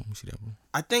that, bro.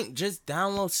 I think just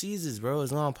download Caesars, bro.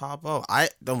 It's gonna pop up.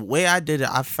 The way I did it,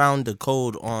 I found the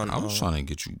code on. I was trying to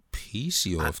get you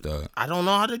PC off that. I don't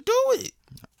know how to do it.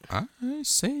 I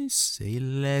say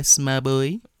less, my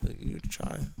boy. You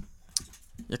try.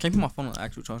 Yeah, can you put my phone on the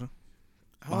actual charger?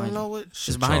 I don't know what.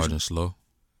 It's behind Charging you. slow.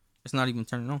 It's not even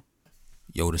turning on.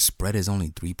 Yo, the spread is only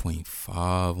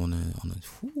 3.5 on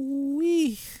the.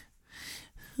 Ooh-wee.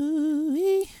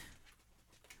 Ooh-wee.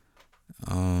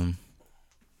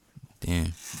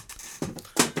 Damn.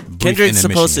 Kendrick's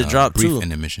supposed to drop brief too.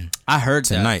 intermission I heard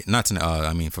that. tonight. Not tonight.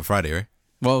 I mean for Friday, right?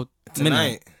 Well,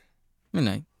 Tonight.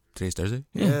 Midnight. Today's Thursday.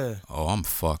 Yeah. Oh, I'm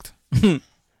fucked. Him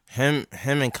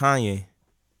and Kanye.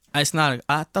 It's not.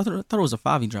 I thought it was a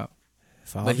Favi drop,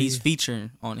 but he's Favi?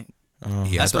 featuring on it.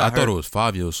 Yeah, That's I what I thought heard. it was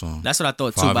Fabio's song. That's what I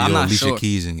thought too, Fabio, but I'm not Alicia sure.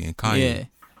 Keys and Kanye. Yeah,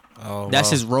 Oh, that's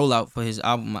wow. his rollout for his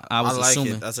album. I was I like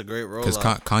assuming. it. That's a great Because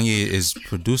rollout. Kanye is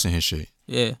producing his shit.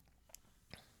 Yeah,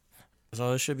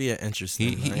 So it should be an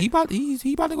interesting. night. He about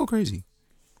to go crazy.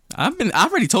 I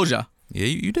already told y'all. Yeah,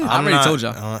 you did. I already told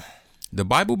y'all. The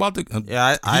Bible about to.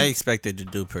 Yeah, I expected to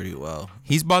do pretty well.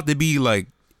 He's about to be like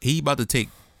he about to take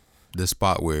the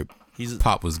spot where He's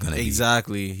Pop was gonna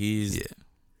exactly. He's be.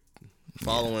 Yeah,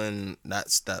 following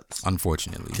that steps,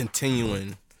 unfortunately.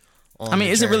 continuing. On I mean,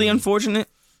 the is it really journey. unfortunate?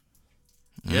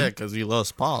 Yeah, because we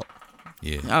lost Pop.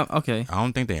 Yeah, Okay. I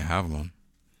don't think they have one.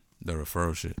 The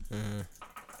referral shit.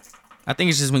 I think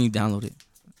it's just when you download it.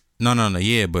 No,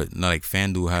 yeah, but like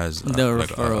FanDuel has The like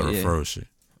referral, a yeah. referral shit.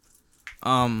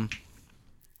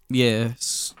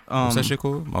 Yes. What's that shit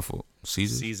called? My fault.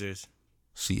 Caesar. Caesars.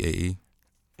 CAE.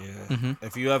 Yeah. Mm-hmm.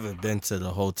 If you ever been to the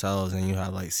hotels and you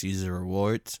have like Caesar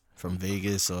rewards from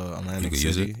Vegas or Atlantic could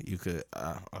use City, you could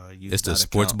use It's the that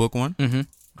sports account. book one. Mm-hmm.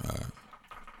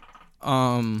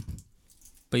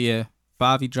 But yeah,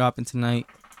 Favi dropping tonight.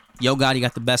 Yo Gotti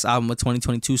got the best album of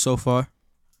 2022 so far.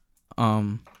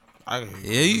 Yeah,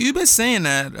 you been saying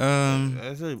that.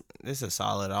 It's a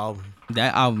solid album.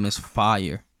 That album is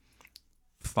fire.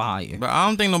 Fire. But I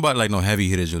don't think nobody like no heavy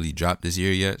hitters really dropped this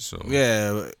year yet. So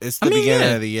Yeah, it's the I mean, beginning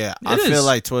yeah, of the year. it I feel is.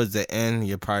 like towards the end,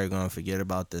 you're probably gonna forget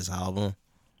about this album.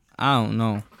 I don't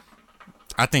know.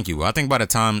 I think you will. I think by the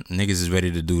time niggas is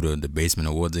ready to do the basement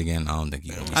awards again, I don't think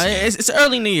you gonna be saying It's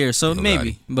early in the year, so Yo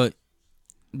maybe. Gotti. But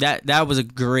that was a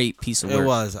great piece of work. It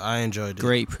was. I enjoyed it.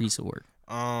 Great piece of work.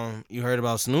 You heard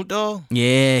about Snoop Dogg?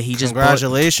 Yeah, he just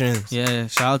Congratulations. yeah,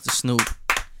 shout out to Snoop.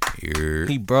 You're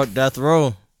He broke Death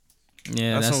Row.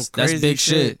 Yeah, That's that's some crazy big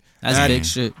shit. shit. That's And big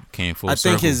shit. came full I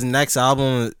think circle. his next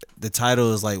album, the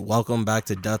title is like "Welcome Back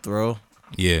to Death Row."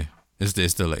 Yeah, it's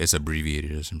still like it's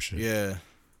abbreviated or some shit. Yeah.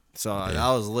 So that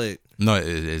was lit. No,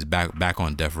 it's back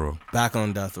on Death Row. Back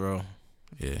on Death Row.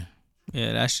 Yeah,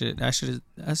 Yeah, that shit is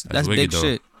that's wicked, big though.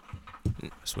 shit.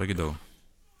 it's wicked though.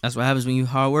 That's what happens when you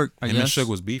hard work. I Him and guess. Suge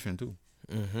was beefing too.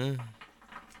 Mm-hmm.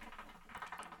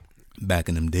 Back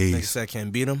in them Nigga days. said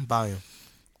can't beat him, buy him.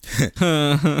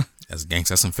 That's gangsta.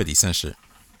 That's some 50 Cent shit.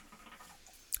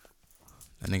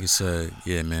 That nigga said,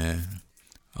 "Yeah, man,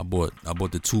 I bought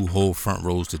the 2 whole front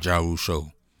rows to Ja Rule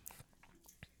show."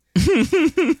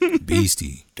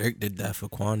 Beastie, Dirk did that for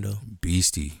Quando.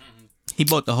 Beastie. He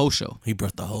bought the whole show. He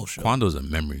brought the whole show. Quando's a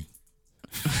memory.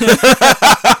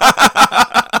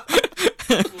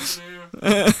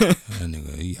 That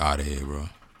nigga, he out of here, bro.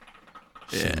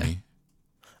 Shit me.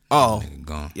 Oh, Nigga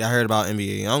gone. y'all heard about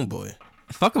NBA YoungBoy?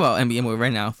 Fuck about NBA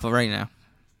right now. For right now,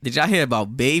 did y'all hear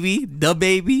about Baby, the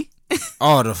Baby,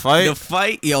 Oh, the fight. the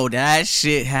fight? Yo, that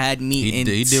shit had me in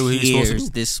he did what he was supposed to tears do.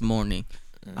 this morning.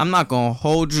 I'm not gonna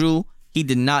hold you. He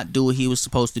did not do what he was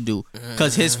supposed to do.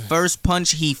 Cause his first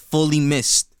punch, he fully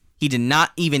missed. He did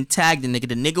not even tag the nigga.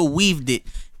 The nigga weaved it.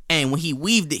 And when he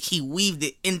weaved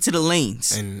it into the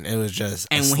lanes. And it was just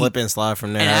And a when slip and slide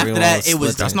from there. and after Everyone that, it was-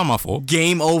 slipping. That's not my fault.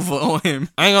 Game over on him.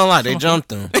 I ain't gonna lie, they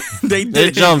jumped him.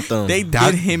 They jumped him. They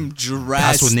That- did him drastic.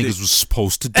 That's what niggas was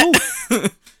supposed to do.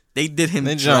 They did him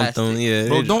They jumped drastic. him. Yeah.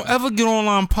 Bro, they don't ever get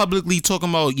online publicly talking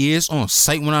about, yeah, it's on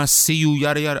site when I see you,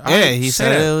 yada, yada. Yeah, I he say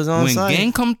said that. it was on when site.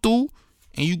 gang come through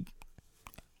and you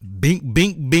bink,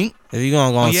 bink, bink. If you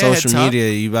gonna go on yeah, social top. media,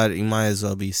 you might as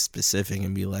well be specific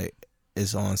and be like,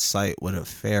 it's on site with a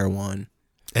fair one.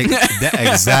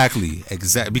 Exactly.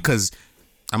 Because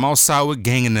I'm outside with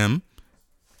gang and them.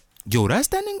 Yo, that's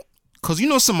that nigga. Because you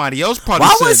know somebody else probably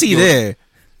Why said, was he yo, there?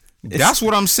 That's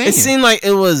what I'm saying. It seemed like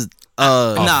it was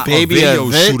Nah, baby a video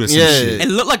event. shoot or some yeah. shit. It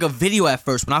looked like a video at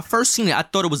first. When I first seen it, I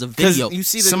thought it was a Because video. you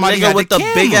see the Somebody nigga had with the the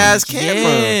big camera. ass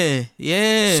camera.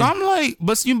 Yeah. So I'm like,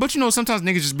 but you know, sometimes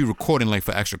niggas just be recording like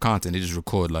for extra content. They just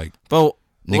record like But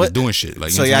niggas what- doing shit. Like,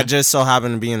 you so know what y'all I'm saying? just so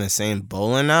happen to be in the same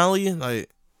bowling alley? Like,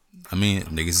 I mean,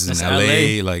 niggas is That's in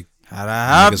LA, like how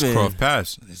that niggas cross happen?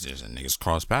 paths. It's just niggas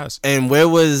cross paths. And where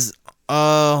was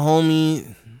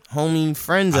homie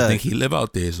friends at? I think he live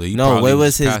out there, so he no, probably where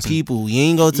was his passing. people? You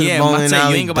ain't go to Yeah, the I'm about to bowling say, you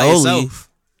alley. ain't go by Dolly. yourself.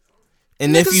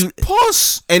 And if you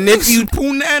puss, and if you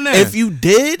punana,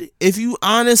 if you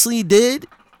honestly did,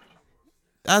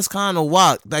 That's kind of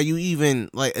whack that you even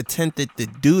like attempted to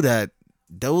do that,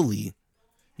 Dolly.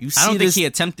 You see I don't think this? he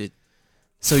attempted.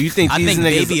 So you think I these think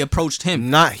niggas Baby approached him.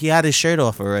 not? He had his shirt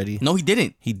off already. No, he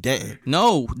didn't. He didn't.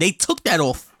 No, they took that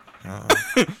off.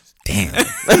 Damn.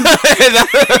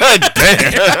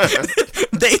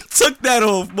 They took that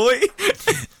off, boy.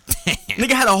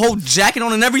 Nigga had a whole jacket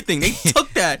on and everything. They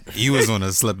took that. He was on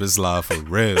a slip and slide for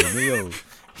real. Yo.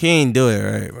 He ain't do it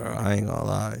right, bro. I ain't gonna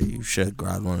lie. You should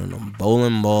grab one of them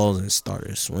bowling balls and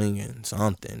started swinging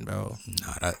something, bro.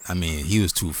 Nah, I mean, he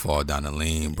was too far down the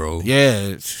lane, bro.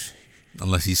 Yeah,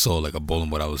 Unless he saw like a bowling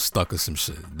ball that was stuck or some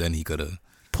shit, then he could have.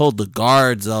 pulled the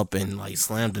guards up and like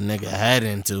slammed the nigga head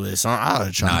into it. So I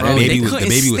was trying. Nah, Bro, the they baby was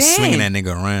couldn't swinging stand. that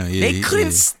nigga around. Yeah, They couldn't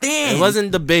yeah. stand. It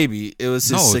wasn't the baby. It was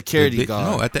his security the,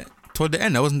 guard. No, toward the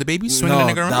end, that wasn't the baby swinging No,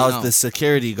 that nigga around. that was No. the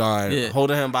security guard Yeah.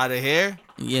 holding him by the hair.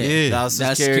 Yeah, Yeah. That was the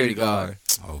That's security security guard.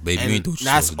 Oh, baby, you And ain't do what you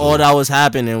that's supposed to all do. that was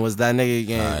happening was that nigga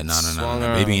getting Alright, swung no.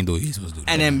 around. Baby ain't do what he's supposed to do.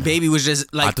 And then Baby was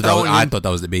just like I throwing him. thought that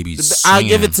was the baby. I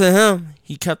give it to him.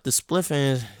 He kept the spliff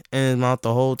in his mouth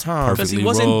the whole time. Perfect. because he perfectly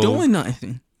wasn't rolled. doing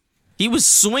nothing. He was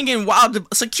swinging while the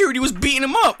security was beating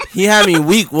him up. He had me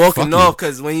weak walking Fuck off you.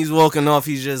 because when he's walking off,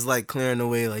 he's just like clearing the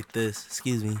way like this.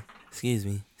 Excuse me. Excuse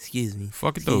me. Excuse me.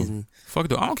 Fuck it though. Excuse me. Fuck it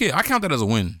though. I don't care. I count that as a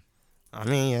win. I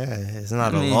mean, yeah, it's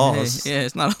not I a mean, loss. Yeah,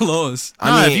 it's not a loss.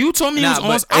 Nah, if you told me it was nah, on,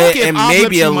 but I don't care It if I may flipped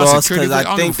be you a my loss security because footage, I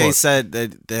don't think give a they fuck. said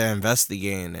that they're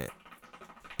investigating it.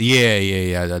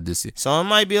 Yeah, I did see. So it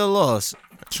might be a loss.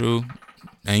 True.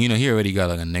 And he already got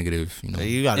like a negative,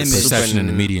 You got a Image. perception in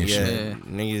the media and yeah, shit. Yeah.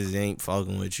 Niggas ain't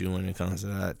fucking with you when it comes to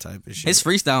that type of shit. His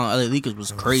freestyle on LA Leakers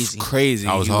was crazy. Crazy.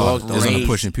 I was He hard. walked It was on the crazy.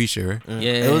 Push and P shit, right?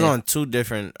 Yeah. It was on two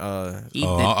different. He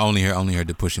Oh, did, I only heard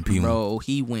the Push and P one. bro,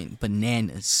 he went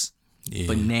bananas. Yeah,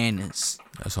 Bananas.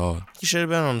 that's hard. He should have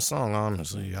been on the song,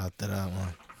 honestly, after that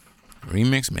one.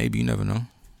 Remix, maybe, you never know.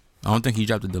 I don't think he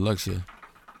dropped the deluxe yet.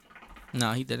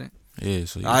 No, he didn't. Yeah,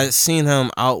 so I seen him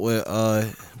out with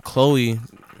Chloe.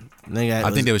 Nigga,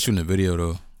 I think they were shooting a video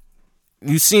though.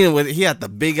 you seen it with he had the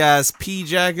big ass P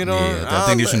jacket on. Yeah, I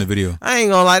think they were shooting a video. I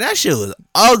ain't gonna lie, that shit was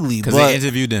ugly. Because But they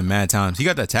interviewed him mad times. He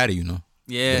got that tatty,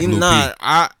 Yeah. Blue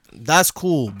P. that's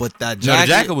cool. But that No, jacket, the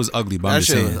jacket was ugly, but I'm that just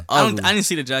shit saying. was I ugly. didn't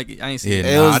see the jacket. I didn't see Yeah, it.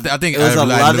 It nah, was- I think it was a I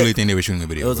leather- literally think they were shooting a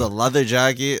video. It was bro. a leather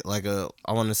jacket,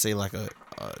 I want to say like a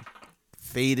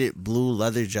faded blue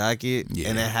leather jacket, Yeah.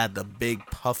 and it had the big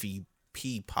puffy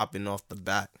P popping off the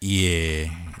back. Yeah.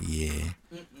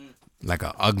 Like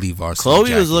an ugly varsity Chloe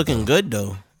jacket, was looking though. good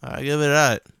though. I give it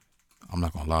that. I'm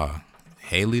not gonna lie.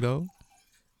 Haley though,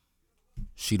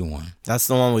 she the one. That's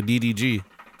the one with DDG.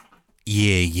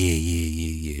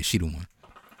 Yeah. She the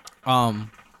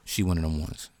one. She one of them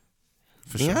ones.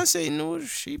 For sure. Beyonce knew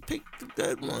she picked the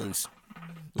good ones.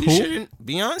 We Who? shouldn't.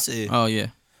 Beyonce. Oh, yeah.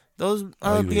 Those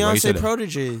Why you say Beyonce that?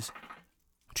 proteges.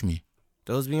 What you mean?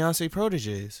 Those Beyonce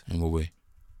proteges. In what way?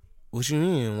 What you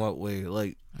mean? In what way?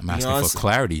 Like I'm asking Beyonce- for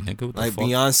clarity, nigga. What the like fuck?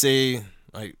 Beyonce,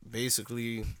 like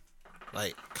basically,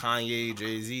 like Kanye,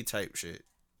 Jay-Z type shit.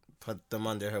 Put them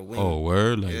under her wing. Oh,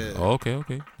 word. Like, Yeah. oh,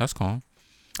 okay. That's calm.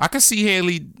 I can see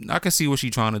Haley. I can see what she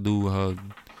trying to do.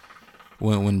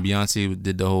 When Beyonce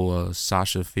did the whole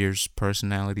Sasha Fierce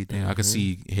personality thing, I could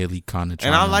see Haley kind of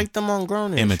trying and I to like them on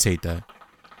Grownish. imitate that.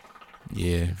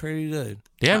 Yeah, Pretty good.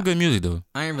 they have good music though.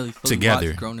 I ain't really fully Together.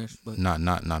 watched Grownish, but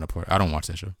Not a part. I don't watch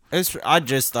that show. I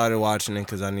just started watching it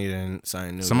because I needed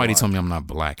something new. Somebody told me I'm not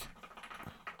black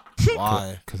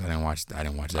why. because I didn't watch that.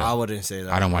 I wouldn't say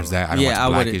that. I don't watch that. I don't yeah,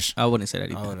 watch Blackish. I wouldn't say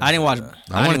that either. wouldn't I didn't say watch. that.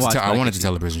 I wanted didn't watch to tell Blackish.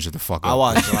 television shut the fuck up. I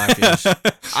watch Blackish.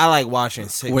 I like watching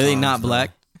sitcoms. Were they not though.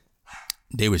 black?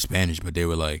 They were Spanish, but they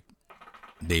were like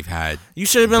they've had You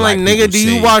should have been Black like, nigga, people do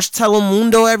you say- watch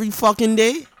Telemundo every fucking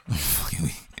day?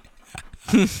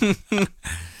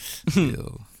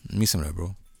 Yo, me some of that,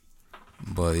 bro.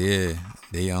 But yeah,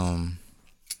 damn,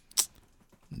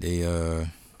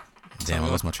 I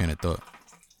lost my train of thought.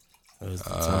 That's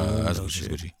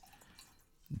Gucci.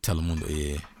 Telemundo,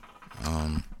 yeah.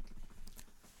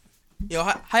 Yo,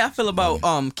 how y'all feel about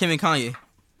Kim and Kanye?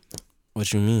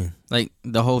 What you mean? Like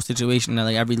the whole situation, that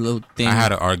like every little thing I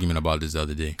had an argument about this the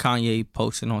other day. Kanye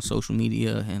posting on social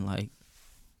media and like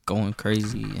going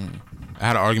crazy and I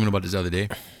had an argument about this the other day,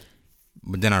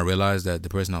 but then I realized that the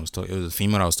person I was talking, it was a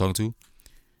female I was talking to,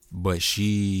 but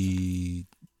she's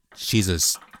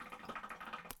a,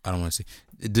 I don't want to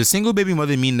say, does single baby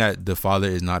mother mean that the father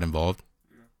is not involved?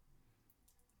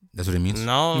 That's what it means?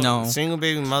 No. Single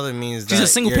baby mother means She's that a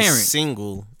single you're parent.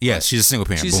 Single. Yes, she's a single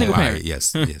parent. She's a Boom. single All parent. right,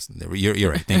 yes.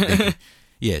 You're right. Thank you.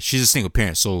 Yeah, she's a single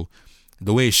parent. So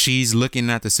the way she's looking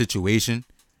at the situation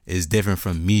is different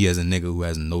from me as a nigga who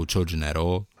has no children at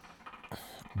all.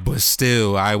 But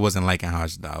still, I wasn't liking how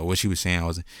what she was saying. I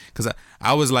wasn't, because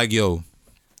I was like, yo,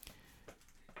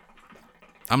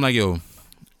 I'm like, yo,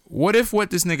 what if what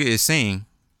this nigga is saying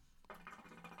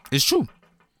is true?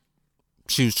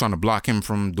 She was trying to block him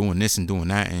from doing this and doing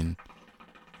that, and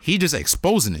he just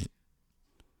exposing it.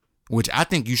 Which I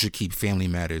think you should keep family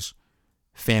matters.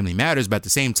 Family matters, but at the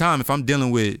same time, if I'm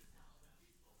dealing with,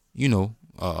 you know,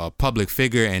 a public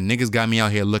figure and niggas got me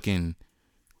out here looking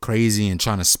crazy and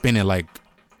trying to spin it like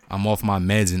I'm off my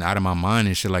meds and out of my mind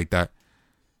and shit like that,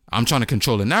 I'm trying to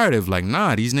control the narrative. Like,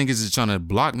 nah, these niggas is trying to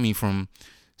block me from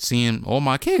seeing all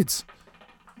my kids.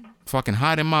 Fucking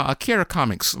hiding my Akira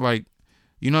comics. Like,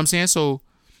 you know what I'm saying? So,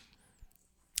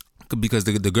 because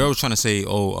the girl was trying to say,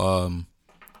 well,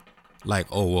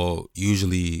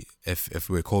 usually if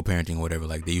we're co-parenting or whatever,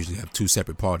 like they usually have two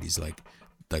separate parties. Like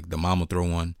the mom will throw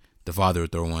one, the father will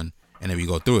throw one, and then we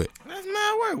go through it. That's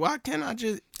mad work. Why can't I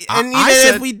just? And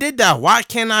even if we did that, why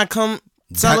can't I come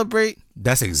celebrate?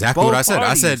 That's exactly what I said.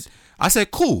 parties? I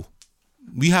said, cool.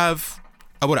 We have.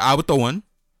 I would throw one.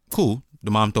 Cool.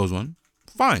 The mom throws one.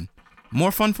 Fine.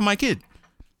 More fun for my kid.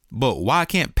 But why I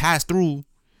can't pass through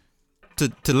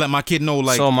to let my kid know,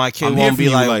 like, so my kid I'm won't here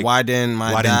be for you, like, why didn't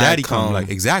daddy come? Like,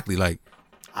 exactly. Like,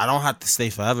 I don't have to stay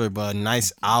forever, but a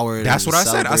nice hour. that's what I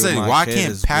said. I said, why I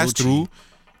can't pass Gucci. through,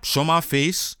 show my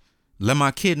face, let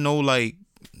my kid know, like,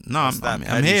 nah,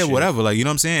 I'm here, shit. whatever. Like, you know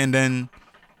what I'm saying? And then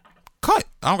cut.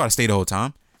 I don't gotta stay the whole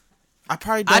time. I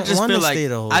probably don't want to stay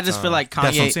the whole time. I just feel like That's what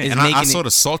I'm Kanye is saying. making And I saw the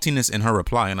saltiness in her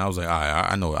reply, and I was like, all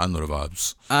right, I know the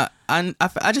vibes.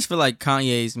 I just feel like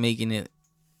Kanye is making it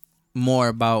more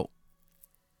about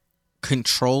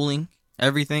controlling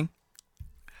everything.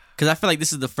 Because I feel like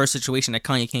this is the first situation that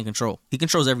Kanye can't control. He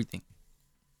controls everything.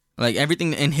 Like,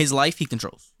 everything in his life, he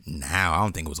controls. Now, I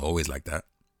don't think it was always like that.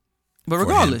 But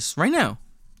regardless, right now.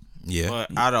 Yeah.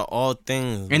 But out of all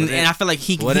things, And I feel like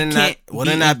he wouldn't can't.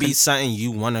 that be something you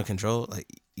want to control? Like,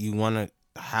 you want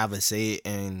to have a say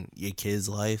in your kid's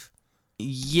life?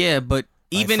 Yeah, but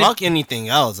Like, even fuck anything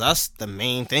else. That's the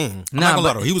main thing. I'm not gonna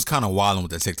lie, though, he was kind of wilding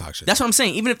with that TikTok shit. That's what I'm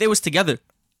saying. Even if they was together,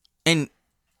 and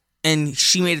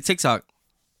she made a TikTok,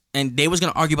 and they was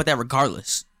gonna argue about that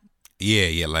regardless.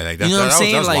 Yeah, like that. You know what I'm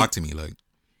saying? That was Like, wild to me. Like,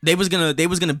 they was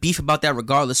gonna beef about that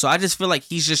regardless. So I just feel like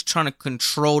he's just trying to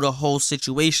control the whole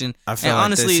situation. I feel and like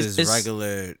honestly, this is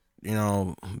regular,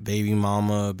 baby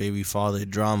mama, baby father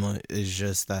drama. It's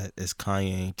just that it's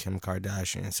Kanye and Kim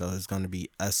Kardashian, so it's gonna be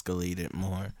escalated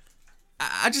more.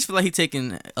 I just feel like he's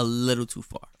taking a little too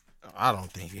far. I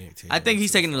don't think he. I think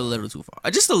he's taking it a little too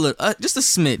far. Just a little, just a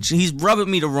smidge. He's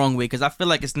rubbing me the wrong way because I feel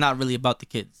like it's not really about the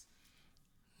kids.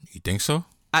 you think so?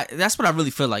 That's what I really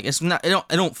feel like. It's not. I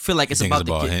don't feel like it's You think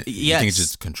about the him? kids. You Yes. think it's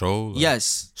just control? Like,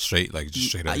 Yes. Straight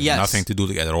up. yes. Nothing to do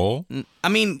with it at all? I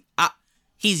mean,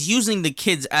 he's using the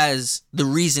kids as the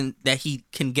reason that he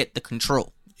can get the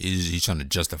control. He's trying to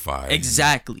justify.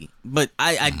 Exactly. But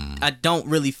I don't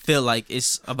really feel like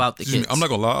it's about the kids. I'm not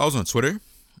gonna lie. I was on Twitter,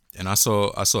 and I saw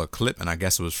a clip, and I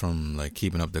guess it was from like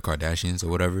Keeping Up the Kardashians or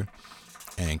whatever.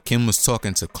 And Kim was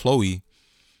talking to Khloe,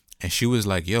 and she was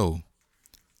like, "Yo,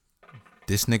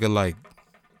 this nigga like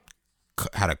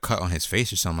had a cut on his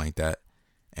face or something like that."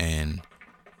 And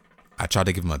I tried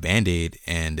to give him a Band-Aid,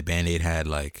 and the Band-Aid had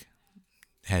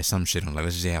some shit on, like,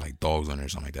 let's just say it had like dogs on it or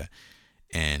something like that.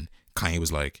 And Kanye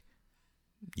was like,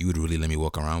 "You would really let me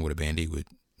walk around with a Band-Aid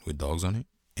with dogs on it?"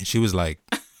 And she was like,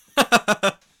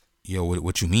 "Yo,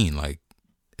 what you mean? Like,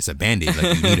 it's a Band-Aid.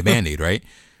 Like, you need a Band-Aid, right?"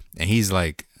 And he's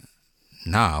like,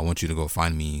 "Nah, I want you to go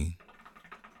find me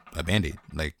a Band-Aid,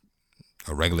 like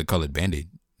a regular colored Band-Aid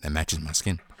that matches my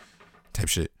skin," type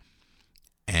shit.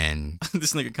 And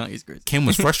This nigga Kanye's crazy. Kim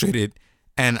was frustrated.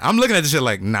 And I'm looking at this shit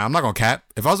like, nah, I'm not gonna cap.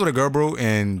 If I was with a girl, bro,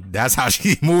 and that's how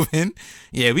she moving,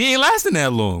 yeah, we ain't lasting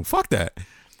that long. Fuck that.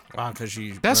 Wow, because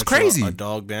she. That's crazy. A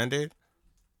dog Band-Aid?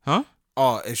 Huh?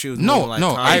 Oh, if she was. No, moving like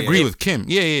no, Kanye, I agree with Kim.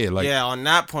 Yeah. Like, yeah, on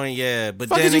that point, yeah. But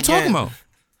fuck then is you again, talking about?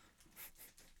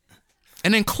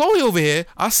 And then Khloe over here,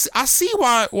 I see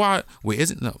why. Wait,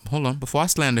 isn't no? Hold on. Before I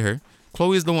slander her,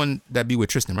 Khloe is the one that be with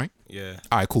Tristan, right? Yeah.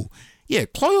 All right, cool. Yeah,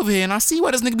 Khloe over here, and I see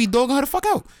why this nigga be dogging her the fuck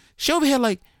out. She over here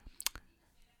like,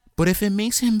 but if it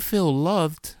makes him feel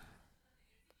loved,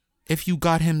 if you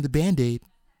got him the Band-Aid,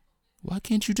 why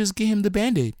can't you just get him the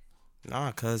Band-Aid?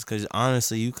 Nah, cause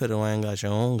honestly, you could have went and got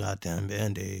your own goddamn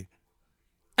Band-Aid.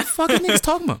 Fucking niggas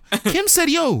talking about. Kim said,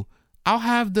 "Yo, I'll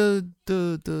have the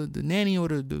nanny or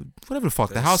the whatever the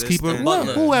fuck, the housekeeper,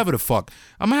 assistant. whoever the fuck.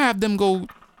 I'm gonna have them go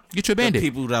get your The Band-Aid."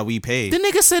 people that we pay. The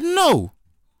nigga said, "No,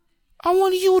 I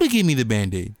want you to give me the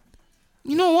Band-Aid."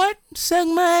 You know what?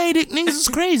 Segmatic niggas is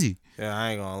crazy. Yeah,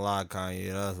 I ain't gonna lie,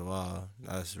 Kanye. That's wild.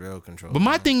 That's real control. But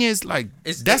my thing is like,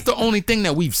 that's the only thing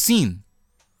that we've seen.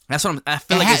 That's what I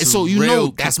feel It like. has- It's so you real, know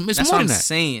that's- it's that's more what I'm than that.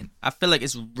 saying. I feel like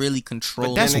it's really but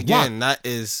controlled. that's then again, that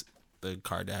is the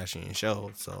Kardashian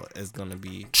show, so it's gonna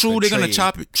be True, they're gonna portrayed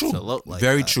chop it. True, to look like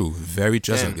very that. true, very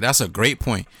true. Damn. That's a great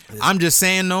point. I'm just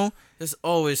saying though, There's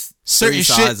always certain three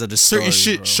shit, sides of the story, certain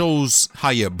shit bro. shows how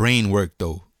your brain work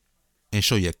though, and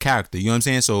show your character. You know what I'm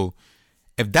saying? So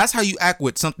if that's how you act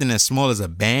with something as small as a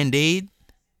Band-Aid,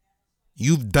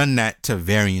 you've done that to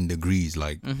varying degrees,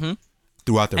 like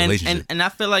throughout the relationship. and I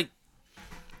feel like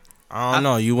I don't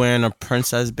know. You wearing a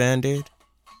princess Band-Aid?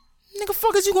 Nigga,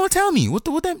 fuck is you gonna tell me? What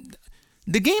that?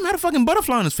 The game had a fucking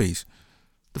butterfly on his face.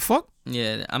 The fuck?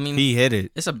 yeah, I mean He hit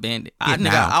it. it's a Band-Aid. Yeah,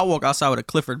 now. I'll walk outside with a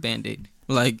Clifford Band-Aid.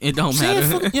 Like it don't Saying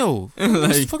matter. fucking, yo, what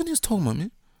the fuck are they talking about,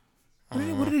 man?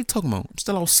 What are they talking about? I'm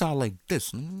still outside like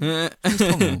this. What are they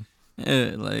talking about?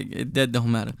 Yeah, like that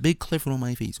don't matter. Big Clifford on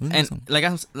my face. What are they talking And like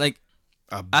I'm like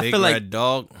A I big feel like- red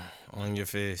dog on your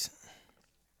face.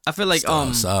 I feel like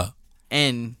about? Stop.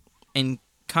 and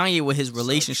Kanye with his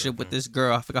relationship with this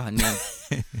girl, I forgot her name.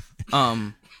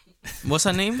 What's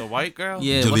her name? The white girl?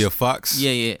 Yeah, Julia what's- Fox.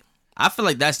 yeah. I feel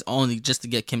like that's only just to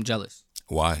get Kim jealous.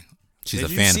 Why? She's Did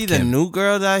a you fan see of the Kim. new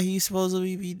girl that he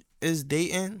supposedly is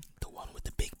dating? The one with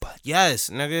the big butt. Yes,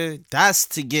 nigga. That's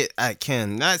to get at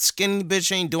Kim. That skinny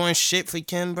bitch ain't doing shit for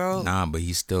Kim, bro. Nah, but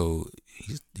he's still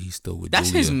with That's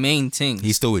Julia. his main thing.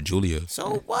 He's still with Julia.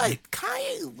 So what?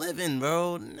 Kanye living,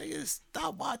 bro. Nigga,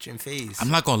 stop watching face. I'm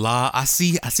not gonna lie. I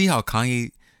see how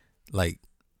Kanye, like,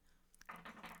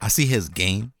 I see his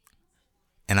game,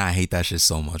 and I hate that shit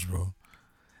so much, bro.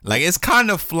 Like, it's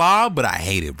kind of flawed, but I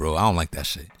hate it, bro. I don't like that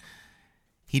shit.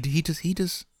 He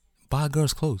just buy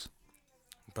girls clothes.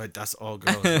 But that's all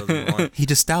girls really want. He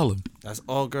just style them. That's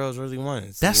all girls really want.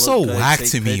 is to That's look so good, whack take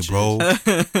to me, pictures, bro.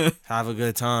 Have a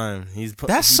good time.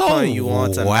 That's he's so putting you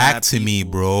on to whack mad to me,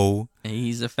 people. bro. And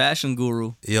he's a fashion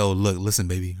guru. Yo, look, listen,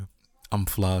 baby. I'm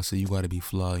fly, so you gotta be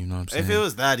fly. You know what I'm saying? If it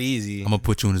was that easy, I'm gonna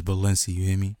put you in this Balenci. You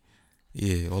hear me?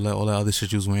 Yeah, all that other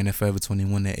shit you was wearing, that Forever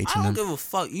 21, that I H&M. don't give a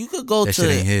fuck. You could go That shit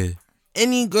ain't to here.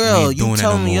 any girl. ain't doing You that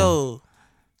tell no me, more. yo,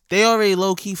 they already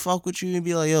low key fuck with you and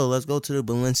be like, yo, let's go to the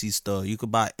Balenci store. You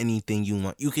could buy anything you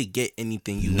want. You could get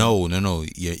anything you want. No.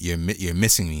 You're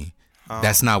missing me.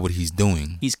 That's not what he's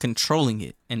doing. He's controlling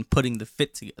it and putting the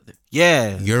fit together.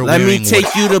 Yeah. You're Let me wearing take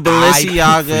what you to I pick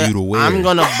for you to Balenciaga. wear. I'm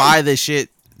gonna buy the shit.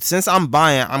 Since I'm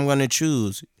buying, I'm gonna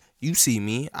choose. You see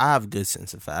me. I have a good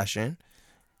sense of fashion.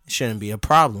 It shouldn't be a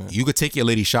problem. You could take your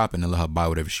lady shopping and let her buy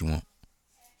whatever she want,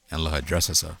 and let her dress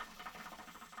herself.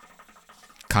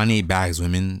 Kanye bags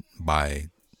women by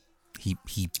he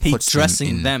He's puts dressing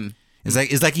in, them. It's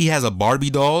like he has a Barbie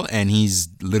doll and he's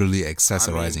literally I mean,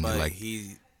 accessorizing but it. Like,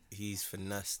 he's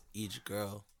finessed each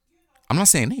girl. I'm not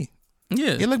saying hey,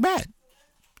 Yeah. it look bad,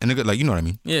 and they like, you know what I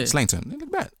mean? Yeah. Slang term, they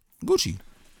look bad. Gucci,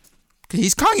 'cause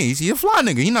he's Kanye. He's a fly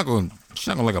nigga. She's not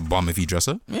gonna like a bum if he dress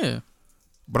her. Yeah.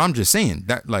 But I'm just saying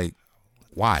that, like,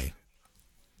 why?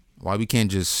 Why we can't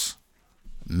just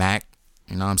Mac,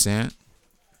 you know what I'm saying?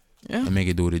 Yeah. And make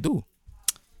it do what it do.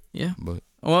 Yeah. But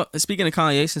Well, speaking of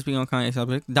Kanye, since we're on Kanye's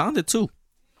subject, down to 2.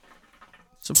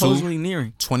 Supposedly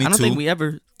nearing. 22. I don't think we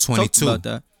ever 22. talked about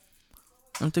that.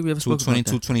 I don't think we ever spoke about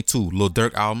 222, that. 22. Lil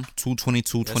Durk album,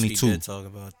 222, Yes, we 22. did talk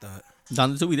about that.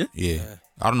 Down to 2 we did? Yeah.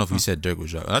 I don't know if we said Dirk was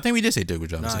dropping. I think we did say Dirk was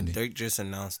dropping Nah, same day. Dirk just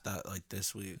announced that like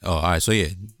this week. Oh, all right. So, yeah.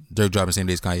 Dirk dropping same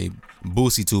day as Kanye.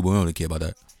 Boosie, too, but we don't really care about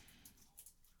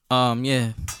that.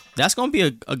 Yeah. That's going to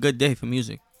be a good day for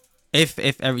music. If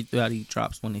everybody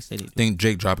drops when they say they I do. think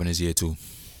Drake dropping this year, too.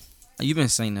 You've been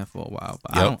saying that for a while,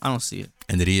 but Yep. I don't see it.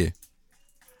 End of the year.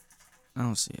 I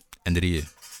don't see it. End of the year.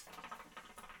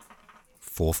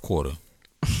 Fourth quarter.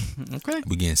 Okay.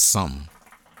 We getting something.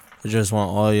 I just want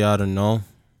all y'all to know,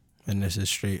 and this is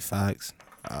straight facts.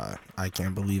 I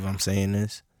can't believe I'm saying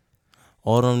this.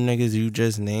 All them niggas you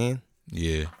just named,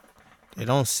 Yeah. they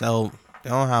don't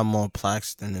have more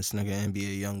plaques than this nigga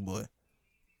NBA Youngboy.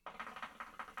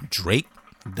 Drake?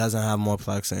 Doesn't have more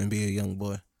plaques than NBA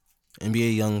Youngboy.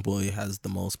 NBA Youngboy has the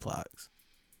most plaques.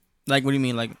 Like, what do you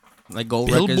mean? Like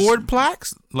gold records? Billboard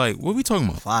plaques? Like, what are we talking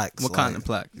about? Plaques. What kind of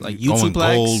plaque? Like Going YouTube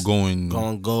plaques? gold, going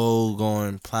Gold,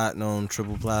 going platinum,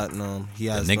 triple platinum. He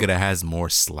a has nigga that has more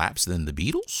slaps than the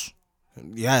Beatles?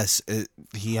 Yes,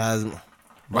 he has.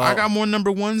 Bro, I got more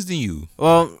number ones than you.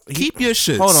 Well, Keep your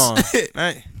shit. hold on.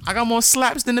 Right. I got more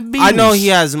slaps than the Beatles. I know he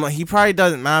has. He probably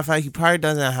doesn't. Matter of fact, he probably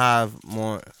doesn't have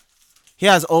more. He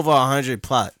has over 100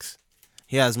 plaques.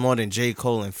 He has more than J.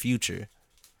 Cole and Future.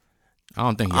 I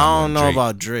don't think. He I got more don't than know Drake.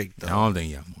 about Drake I though, don't think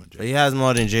he got more than but Drake. he has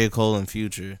more than J. Cole and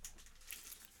Future.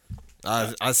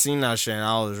 I seen that shit and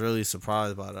I was really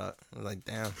surprised by that. I was like,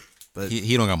 damn. But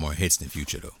He don't got more hits than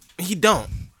Future though. he don't.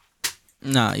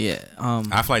 Nah, yeah.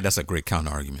 I feel like that's a great counter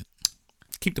argument.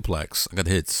 Keep the plaques. I got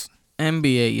the hits.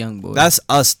 NBA YoungBoy. That's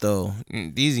us though.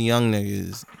 These young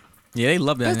niggas yeah, they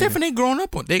love that. That's nigga. different. They growing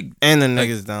up on they. and the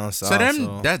niggas down south. So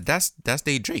them So that's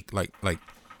they Drake. Like you know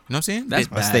what I'm saying? That's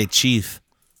that's bad. they chief.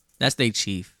 That's they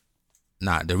chief.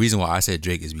 Nah, the reason why I said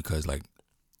Drake is because like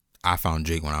I found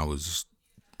Drake when I was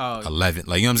Oh, 11.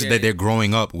 Like you know what I'm saying? Yeah, They're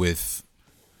growing up with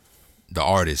the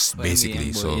artist Like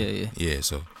basically. NBA, So yeah.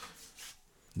 so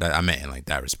that I meant in like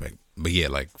that respect. But yeah,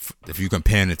 like if you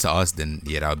comparing it to us, then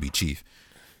yeah, that would be Chief.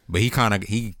 But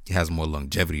he has more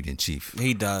longevity than Chief.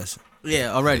 He does.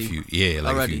 yeah, already. If you,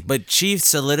 like Already. if you, But Chief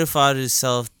solidified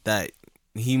himself that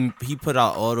he put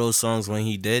out all those songs when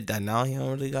he did that. Now he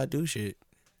don't really got to do shit.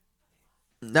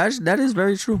 That is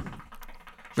very true.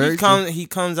 Very He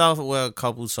comes out with a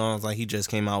couple songs. Like he just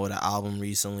came out with an album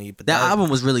recently. But That album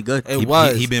was really good. it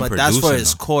was. he been but that's for producing,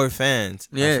 his though. core fans.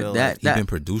 I Yeah, feel that- he been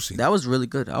producing That was really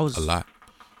good. I was a lot.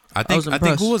 I was think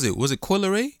impressed. who was it? Was it Coi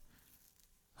Leray?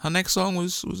 Her next song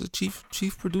was a Chief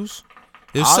produced.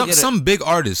 It was I'll get some big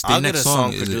artist. Their I'll get next a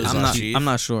song is produced I'm by Chief.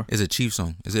 not sure. a Chief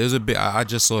song. It was a big. I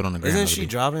just saw it on the ground. Isn't she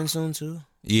dropping soon too?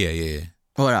 Yeah.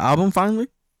 Oh, the album finally?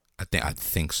 I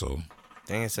think so. I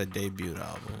think it's a debut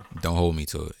album. Don't hold me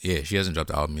to it. Yeah, she hasn't dropped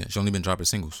the album yet. She only been dropping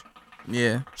singles.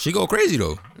 Yeah. She go crazy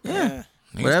though. Yeah.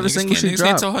 Niggas- Whatever niggas single can't- she niggas can't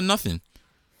dropped. tell her nothing.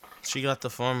 She got the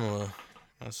formula.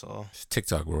 That's all. It's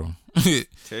TikTok, bro. That's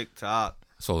TikTok.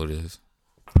 all it is.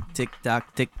 Tick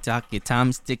tock, your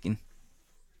time's ticking.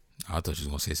 I thought you was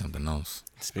gonna say something else.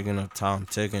 Speaking of time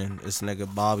ticking, this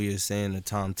nigga Bobby is saying the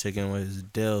time ticking with his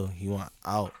deal. He want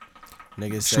out.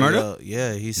 Nigga said, Schmurda? yo,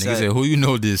 yeah, he Nigga said, said, "Who you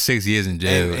know did 6 years in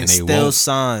jail and and they still won't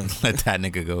signed. let that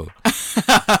nigga go."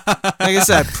 Nigga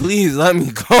said, please let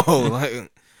me go.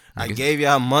 Like, I gave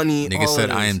y'all money. Nigga all said,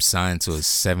 of "I this." am signed to a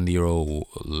 70-year-old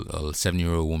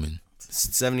woman."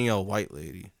 70-year-old white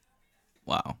lady.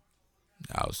 Wow.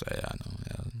 I was like, I know.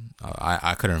 Yeah.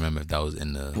 I couldn't remember if that was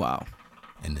in the Wow.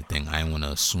 thing. I didn't want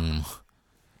to assume.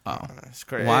 Wow. That's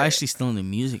crazy. Why is she still in the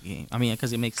music game? I mean,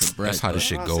 because it makes it bread. That's how this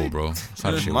shit go, bro. That's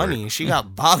how this shit money? work. She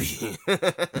got Bobby.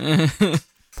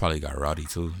 Probably got Roddy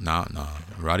too. Nah.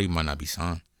 Roddy might not be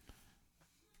signed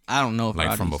I don't know if like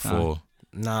Roddy's from before. signed.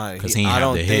 Nah, 'Cause he ain't I have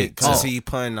don't the think hit, because so- he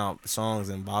putting out songs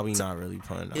and Bobby not really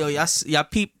putting out. Yo, y'all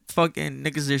peep fucking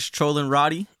niggas just trolling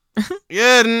Roddy.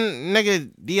 Yeah, nigga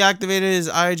deactivated his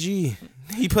IG.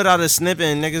 He put out a snippet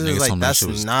and niggas was Niggas like, told me that that's shit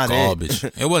was not garbage.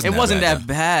 it. It wasn't. It wasn't bad, that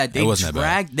though. bad. They It wasn't that bad.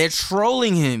 dragged. They're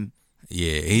trolling him.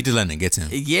 Yeah, he just letting it get to him.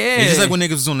 Yeah. It's just like when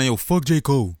niggas was on there, yo, fuck J.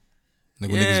 Cole.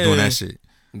 Like when niggas doing Yeah. that shit.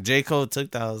 J. Cole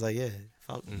took that. I was like, yeah,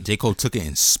 fuck him. J. Cole took it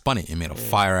and spun it and made a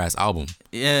fire ass album.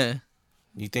 Yeah.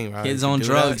 You think Roddy Kids could on do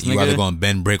drugs, that? You nigga. either gonna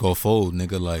bend, break, or fold,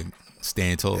 nigga. Like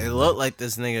stand tall. It looked like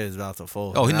this nigga is about to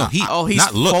fold. Oh, And no, I- he. Oh, he's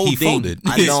not look. He folding.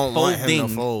 folded. I don't want him to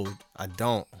folding. fold. I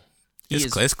don't. He is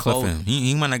It's cliffing. folding.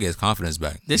 He might not get his confidence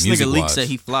back. This music nigga Leak wise. said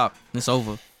he flopped. It's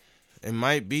over. It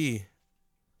might be.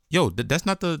 Yo, that's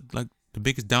not the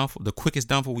biggest downfall, the quickest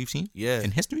downfall we've seen. Yeah.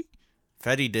 In history.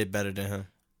 Fetty did better than him.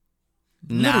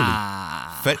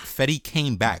 Nah. Fetty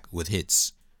came back with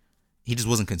hits. He just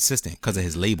wasn't consistent because of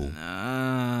his label.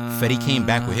 Fetty came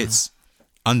back with hits.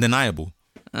 Undeniable.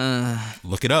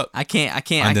 Look it up. I can't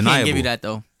give Undeniable. you that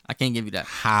though. I can't give you that.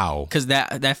 How? Cause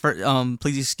that first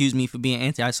please excuse me for being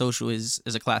antisocial is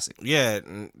a classic. Yeah.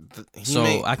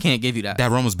 So I can't give you that.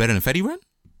 That run was better than Fetty run?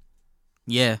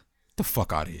 Yeah. The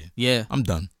fuck out of here. Yeah. I'm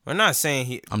done. we're not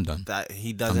saying I'm done. that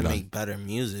he doesn't I'm done. make better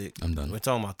music. I'm done. We're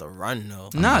talking about the run though.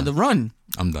 Nah, the run.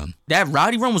 I'm done. That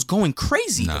Roddy run was going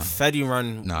crazy. Nah. Fetty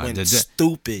run Nah, went just-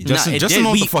 stupid. Justin, it Justin did know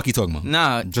what the beat- fuck he talking about.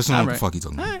 Nah. Justin know what the alright. fuck he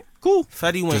talking about. Alright, cool.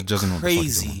 Fetty went Justin know what the fuck he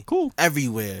crazy. doing. Cool.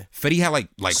 Everywhere. Fetty had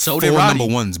like So four did Roddy.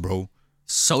 number ones, bro.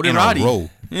 So did In Roddy. a row.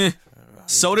 Yeah.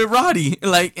 So did Roddy.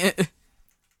 Like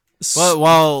But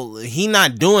while he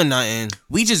not doing nothing,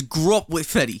 we just grew up with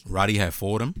Fetty. Roddy had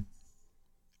 4 of them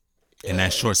in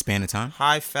that short span of time.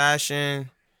 high fashion.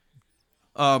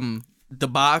 The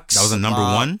box. That was a number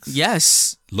Box. one.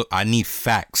 Yes. Look, I need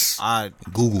facts.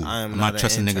 Google. I am I'm not not an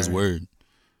trusting niggas' intern. word.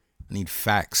 I need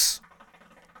facts.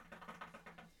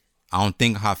 I don't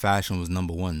think Hot Fashion was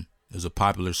number one. It was a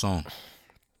popular song.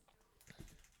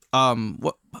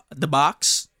 What the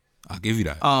box? I'll give you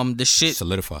that. The shit.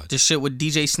 Solidified. The shit with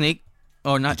DJ Snake,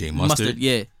 or not DJ Mustard. Mustard?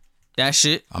 Yeah, that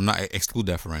shit. I'm not exclude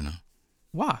that for right now.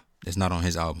 Why? It's not on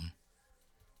his album.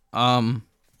 I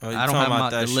don't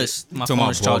have the list. My Talking phone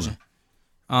about is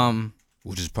charging.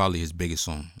 Which is probably his biggest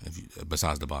song,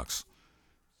 besides the box.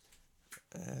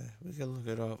 We can look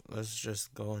it up. Let's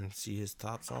just go and see his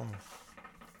top songs.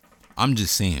 I'm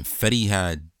just saying, Fetty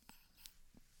had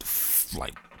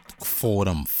like 4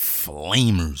 of them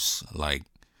flamers, like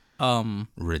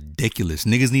ridiculous.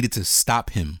 Niggas needed to stop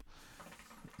him.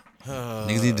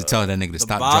 Niggas need to tell that nigga to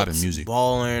stop dropping music.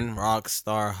 Ballin',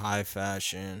 Rockstar, High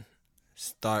Fashion,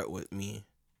 Start With Me.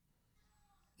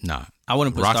 Nah, I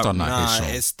wouldn't put Rockstar Start With Me. not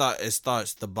his song. It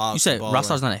starts the box. You said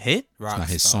Rockstar's not a hit? It's not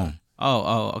his song.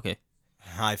 Oh, okay.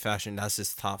 High Fashion, that's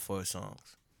his top 4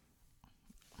 songs.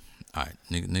 All right,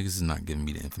 niggas is not giving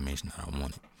me the information that I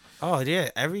wanted. Oh yeah,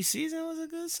 Every Season was a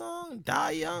good song.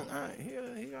 Die Young, all right,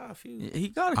 he got a few. He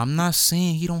got it. I'm not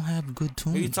saying he don't have good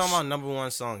tunes. Are you talking about number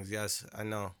 1 songs? Yes, I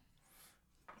know.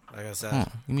 Like I said,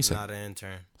 give me a not an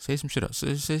intern. Say some shit up.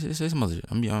 Say some other shit.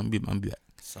 I'm be back.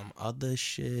 Some other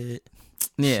shit.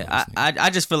 Yeah, I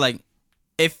just feel like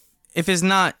if it's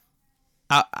not,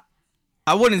 I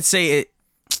wouldn't say it.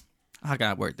 How can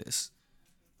I word this?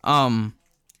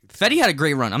 Fetty had a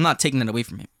great run. I'm not taking that away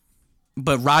from him,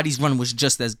 but Roddy's run was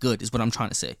just as good. Is what I'm trying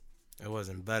to say. It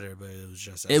wasn't better, but it was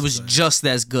just. It was just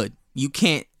as good. You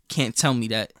can't tell me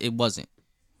that it wasn't,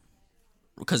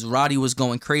 because Roddy was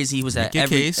going crazy. He was at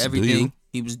everything.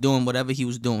 He was doing whatever he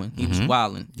was doing. He was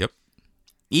wilding. Yep.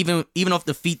 Even off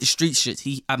the Feed the Streets shit,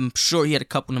 I'm sure he had a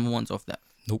couple number 1s off that.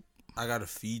 Nope. I gotta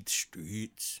feed the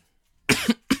streets.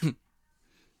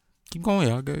 Keep going,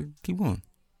 y'all. Keep going.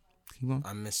 Keep going.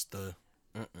 I missed the.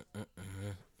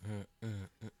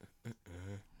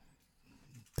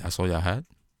 That's all y'all had?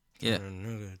 Yeah.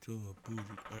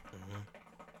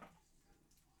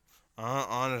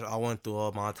 Honest, I went through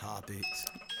all my topics.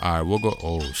 All right, we'll go.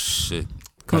 Oh shit.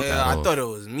 Cut that I off. thought it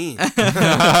was me.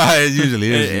 It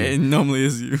usually is you. It normally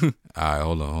is you. All right,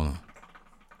 hold on.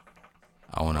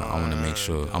 I wanna make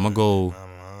sure. I'm gonna go.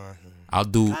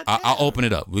 I'll open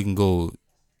it up. We can go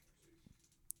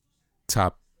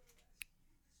top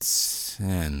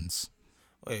 10s.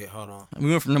 Wait, hold on.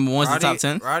 We went from number 1s to top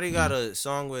 10. Roddy got a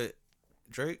song with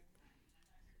Drake.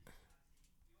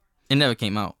 It never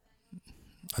came out.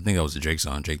 I think that was a Drake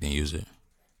song. Drake didn't use it.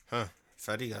 Huh.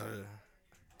 Fetty got a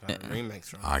remix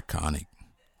from Iconic.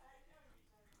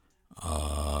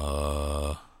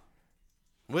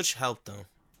 Which helped them.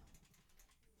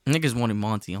 Niggas wanted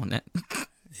Monty on that.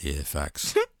 Yeah,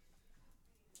 facts.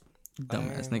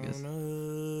 Dumbass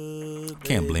niggas.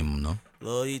 Can't blame him though.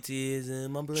 Loyalty is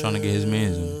in my blood. Trying to get his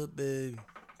mans in. Baby.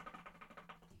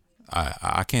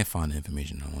 I can't find the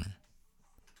information I want.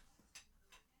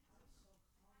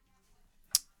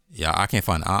 Yeah, I can't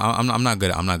find. I'm not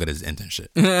good. I'm not good at this intern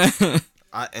shit.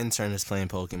 Our intern is playing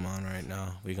Pokemon right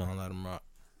now. We gonna let him rock.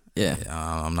 Yeah.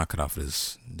 I'm not cut off for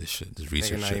this shit. This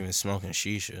research Nigga not shit. even smoking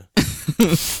shisha.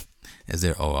 Is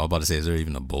there? Oh, I was about to say, is there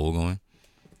even a bowl going?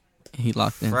 He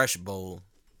locked in. Fresh bowl.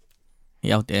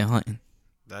 He out there hunting.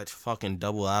 That fucking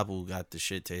double apple got the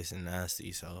shit tasting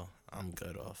nasty, so I'm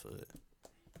good off of it.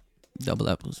 Double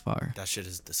apple's fire. That shit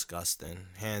is disgusting.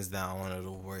 Hands down, one of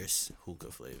the worst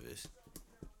hookah flavors.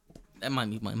 That might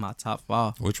be my top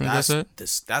 5. Which one is that?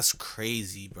 That's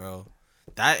crazy, bro.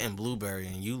 That and blueberry,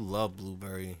 and you love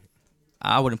blueberry.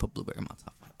 I wouldn't put blueberry in my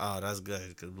top 5. Oh, that's good,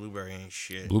 because blueberry ain't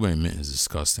shit. Blueberry mint is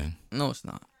disgusting. No, it's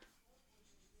not.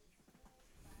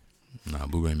 Nah,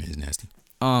 blueberry mint is nasty.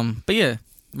 But yeah,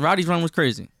 Roddy's run was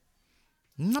crazy.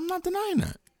 I'm not denying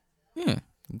that. Yeah.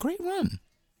 Great run.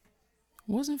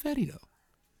 Wasn't Fetty though.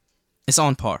 It's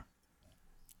on par.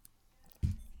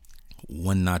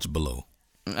 One notch below.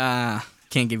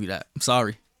 Can't give you that. I'm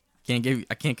sorry.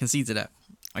 I can't concede to that.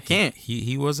 I can't.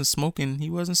 He wasn't smoking. He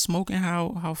wasn't smoking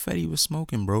how Fetty was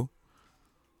smoking, bro.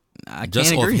 I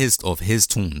Just can't agree. off his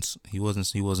tunes. He wasn't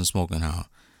smoking how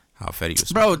Fetty was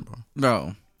smoking,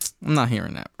 bro. I'm not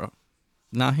hearing that, bro.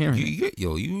 Not hearing it.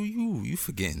 You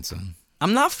forgetting, son.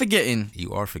 I'm not forgetting.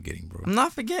 You are forgetting, bro. I'm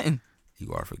not forgetting.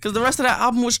 You are forgetting. Because the rest of that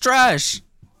album was trash.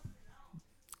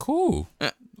 Cool.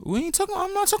 I'm not talking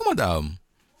about the album.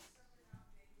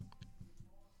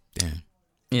 Damn.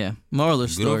 Yeah. Moral of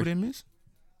the You good over story. there, miss?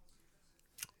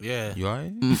 Yeah. You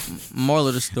alright? Moral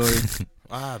of the story.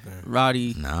 What happened?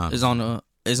 Roddy Nah. is on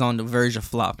the verge of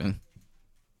flopping.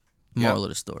 Moral of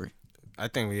the story. I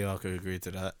think we all could agree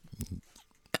to that.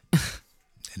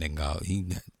 And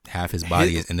then half his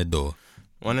body is in the door.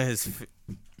 One of his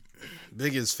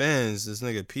biggest fans, this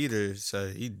nigga Peter,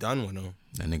 said he done with him.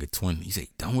 That nigga Twin. He said,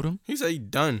 done with him? He said he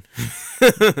done.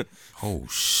 Oh,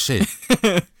 shit.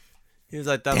 He was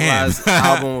like, that Damn. last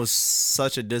album was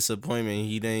such a disappointment.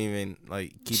 He didn't even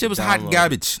keep Shit it was hot downloaded.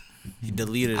 garbage. He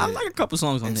deleted I it. like a couple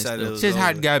songs on And this said it still. was Shit's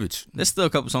hot over. garbage. There's still a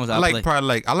couple songs I I play.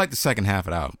 like the second half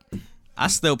of the album. I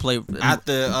still play.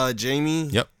 After Jamie.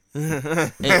 Yep.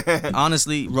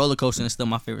 Honestly, Roller Coaster is still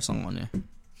my favorite song on there.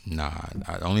 Nah,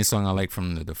 the only song I like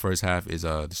from the first half is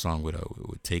the song with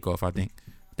Takeoff. I think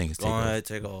it's Go Takeoff. ahead,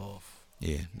 take off.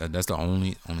 Yeah, that's the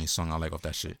only song I like off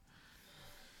that shit.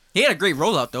 He had a great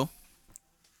rollout though.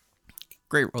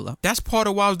 Great rollout. That's part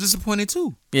of why I was disappointed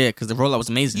too. Yeah, because the rollout was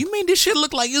amazing. You made this shit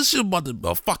look like this shit about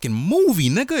a fucking movie,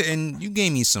 nigga, and you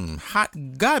gave me some hot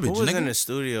garbage, Who was nigga. in the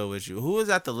studio with you? Who was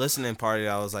at the listening party?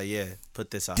 I was like, yeah,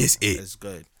 put this out. This it. It's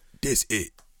good. This it.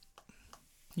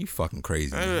 You fucking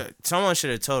crazy. Man. Someone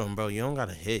should have told him, bro, you don't got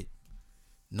a hit.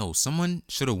 No, someone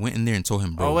should have went in there and told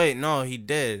him, bro. Oh wait, no, he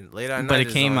did. Late at night. but it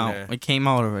is came on out. there. It came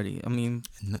out already. I mean,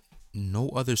 No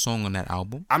other song on that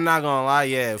album. I'm not gonna lie,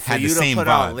 yeah. For Had the you to same put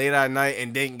vibe. out Late at Night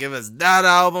and didn't give us that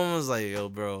album, I was like, yo,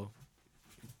 bro,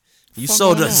 you Fuck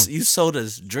sold going us. on? You sold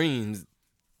us dreams.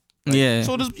 yeah,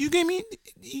 So you gave me,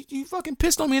 you fucking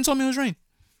pissed on me and told me it was rain.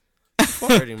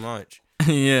 Pretty much.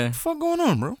 yeah. What the fuck going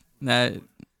on, bro? That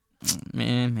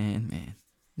man.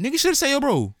 Nigga should have said, yo,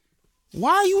 bro,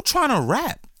 why are you trying to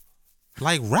rap?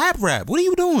 Like rap. What are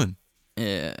you doing?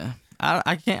 Yeah.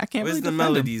 I can't Where's really the defend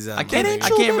melodies him. at, I my can't nigga? I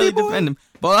True, can't really baby boy. defend him.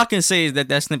 But all I can say is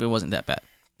that snippet wasn't that bad.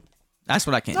 That's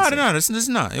what I can say. No, it's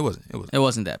not. It wasn't. It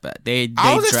wasn't that bad. They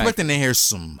I was dragged- expecting to hear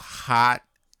some hot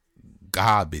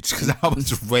garbage because I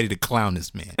was ready to clown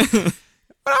this man.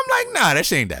 But I'm like, nah, that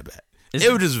shit ain't that bad. It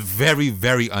was just very,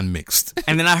 very unmixed.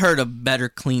 And then I heard a better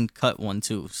clean cut one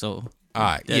too. So All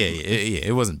right, yeah,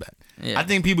 it wasn't bad. Yeah. I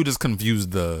think people just confused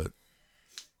the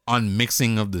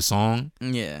unmixing of the song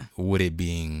yeah. with it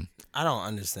being. I don't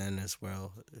understand this,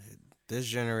 bro. This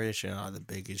generation are the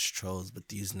biggest trolls, but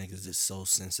these niggas is so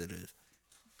sensitive.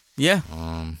 Yeah.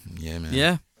 Yeah, man.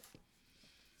 Yeah.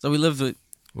 So we live with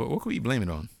What could we blame it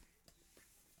on?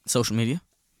 social media.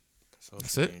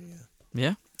 That's it? Media.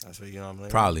 Yeah. That's what you know what I'm saying.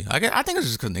 Probably. I think it's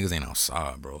just because niggas ain't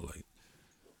outside, bro. Like,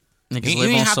 Niggas you live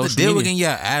ain't on have to social deal with media. getting your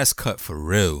ass cut for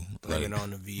real. Blame Like, it on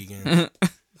the vegan.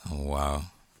 oh, wow.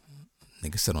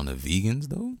 Nigga said on the vegans,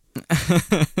 though?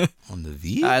 On the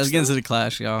vegans? All right, let's get into the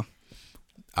clash, y'all.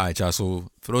 All right, y'all. So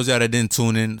for those of y'all that didn't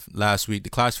tune in last week, the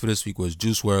clash for this week was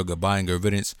Juice WRLD, Goodbye and Good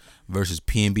Riddance versus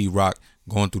PNB Rock,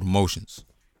 Going Through the Motions.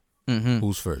 Mm-hmm.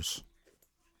 Who's first?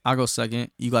 I'll go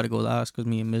second. You got to go last because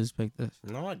me and Miz picked this.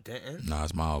 No, I didn't. Nah,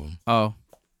 it's my album. Oh,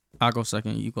 I'll go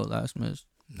second. You go last, Miz.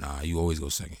 Nah, you always go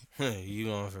second. You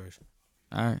going first.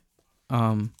 All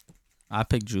right. I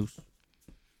picked Juice.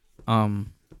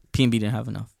 PNB didn't have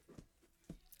enough.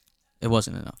 It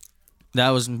wasn't enough. That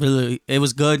was really. It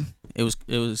was good. It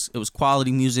was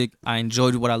quality music. I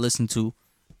enjoyed what I listened to.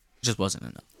 It just wasn't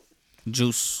enough.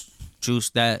 Juice.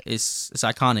 That it's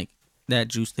iconic. That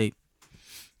Juice tape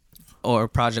or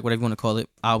project, whatever you want to call it,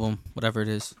 album, whatever it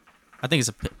is. I think it's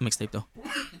a mixtape though.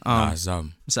 Nah, it's his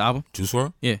album. It's an album. Juice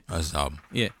WRLD? Yeah. That's his album.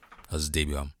 Yeah. That's his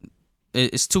debut album.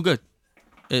 It's too good.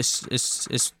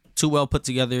 It's too well put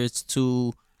together.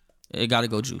 It gotta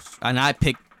go Juice. And I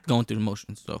picked Going Through the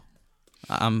Motions, so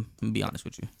I'm gonna be honest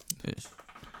with you.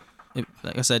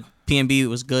 Like I said, PNB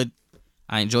was good.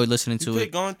 I enjoyed listening to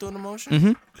it. Going through the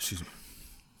motion. Excuse me.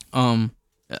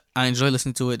 I enjoyed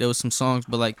listening to it. There was some songs,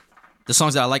 but like the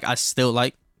songs that I like, I still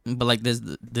like. But like there's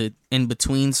the in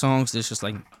between songs, there's just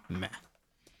like meh.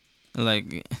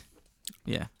 Like,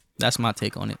 yeah, that's my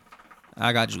take on it.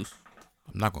 I got Juice.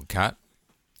 I'm not gonna cap.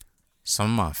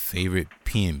 Some of my favorite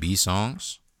P&B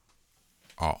songs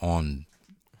are on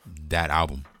that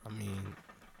album. I mean,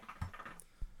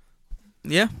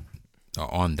 Yeah. Are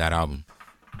on that album.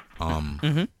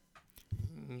 you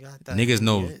got that Niggas many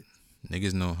know. hits.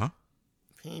 Niggas know, huh?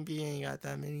 PNB ain't got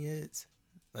that many hits.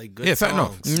 Like good Yeah, fact, no.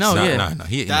 songs. No, Nah, yeah. Nah.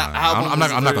 That Nah, album I'm not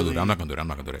was gonna do that. literally- I'm not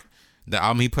gonna do that. The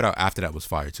album he put out after that was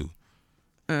fire too.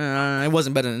 It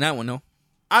wasn't better than that one though.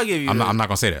 I'll give you. I'm not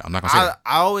gonna say that. I'm not gonna say that.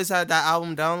 I always had that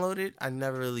album downloaded. I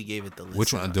never really gave it the listen.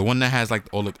 Which one? The one that has like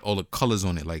all the colors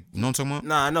on it. Like, you know what I'm talking about?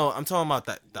 Nah, I know. I'm talking about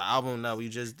the album that we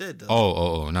just did. Though.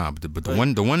 Oh, nah. But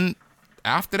the one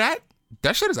after that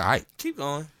shit is alright. Keep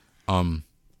going.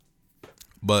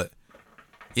 But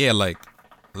yeah, like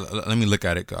let me look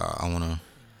at it.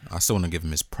 I still wanna give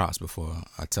him his props before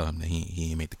I tell him that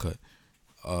he ain't make the cut.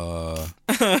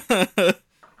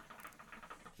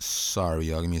 Sorry,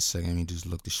 y'all. Give me a second. Let me just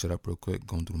look this shit up real quick.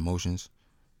 Going through the motions.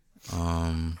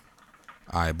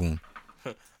 Alright, boom.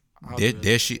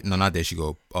 There she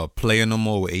go. Player No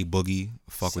More with A Boogie.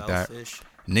 Fuck with that. Selfish.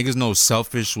 Niggas know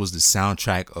Selfish was the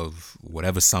soundtrack of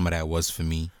whatever some of that was for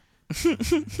me.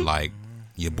 Like,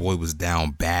 your boy was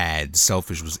down bad.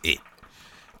 Selfish was it.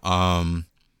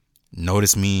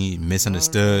 Notice Me,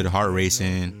 Misunderstood, Heart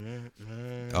Racing,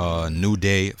 New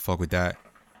Day. Fuck with that.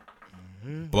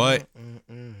 But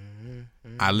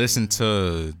I listened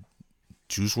to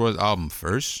Juice WRLD's album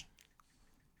first.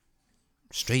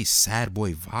 straight sad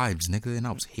boy vibes, nigga, and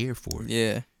I was here for it.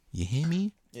 Yeah. You hear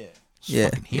me? Yeah. Was Yeah.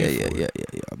 fucking here for it.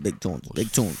 Yeah. Big tunes. Big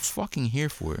Was tunes. fucking here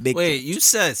for it. Big Wait, you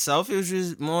said Selfish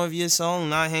was more of your song,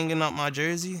 not Hanging Up My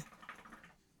Jersey?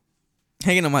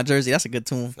 Hanging on my jersey. That's a good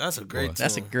tune. That's a great What? tune.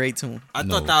 That's a great tune. I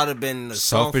No. thought that would have been the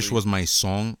song Selfish for you. was my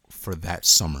song for that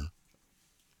summer.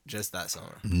 Just that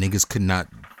summer. Niggas could not.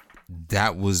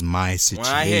 That was my When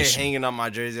situation. I hear Hanging Up My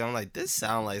Jersey, I'm like, this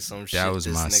sound like some shit. That was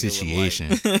this my nigga would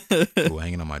situation. like. Ooh,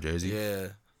 hanging on my jersey. Yeah.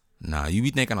 Nah, you be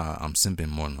thinking I'm simping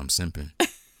more than I'm simping.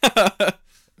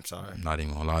 I'm sorry. I'm not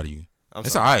even gonna lie to you. I'm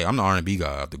It's sorry. alright. I'm the R&B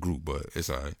guy of the group, but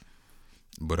it's alright.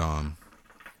 But hold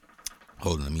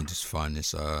on. Let me just find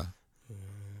this.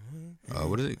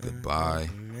 What is it? Goodbye.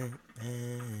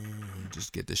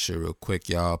 Just get this shit real quick,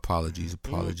 y'all. Apologies.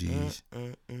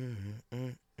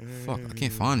 Fuck, I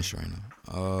can't find this shit right now.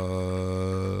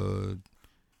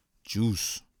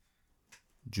 Juice.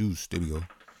 There we go.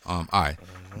 Alright.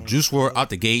 Juice WRLD out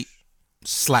the gate,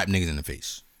 slap niggas in the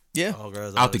face. Yeah. All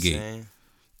girls Out are the gate. same.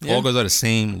 Yeah. All girls are the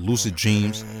same. Lucid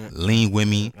Dreams, Lean With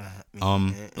Me. I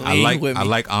Lean With Me.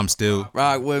 like I'm Still.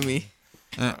 Rock with me.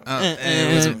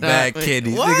 It was a bad kid.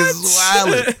 These What? niggas is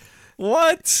wildin'.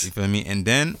 What? You feel me? And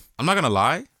then I'm not gonna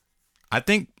lie, I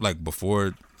think like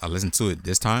before I listened to it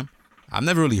this time, I've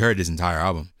never really heard this entire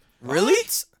album. Really?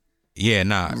 Yeah,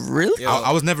 nah. Really?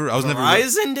 I was never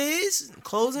Horizon Days,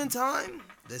 Closing Time.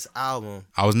 This album.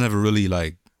 I was never really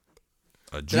like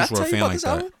a Did I Juice tell WRLD you fan about like this that.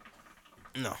 album?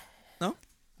 No. No.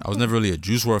 I was never really a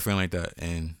Juice WRLD fan like that,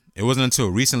 and it wasn't until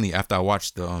recently after I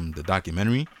watched the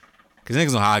documentary. Cause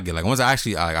niggas know how I get. Like once I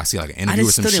actually I see like an I interview with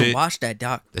just some still shit, didn't watch that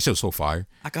doc. that shit was so fire.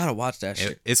 I gotta watch that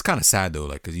shit. It's kind of sad though,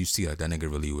 like cause you see like that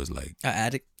nigga really was like An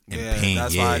addict. in Yeah, pain.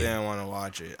 that's yeah, why I didn't want to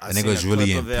watch it. I That nigga seen was a really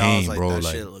clip in of it, I pain, was like, bro, That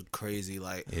like- shit looked crazy.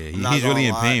 Like, yeah, I'm not he's really gonna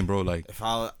in lie. pain, bro. Like If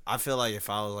I feel like if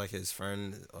I was like his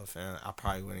friend or fan, I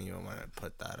probably wouldn't even want to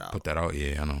put that out. put that out.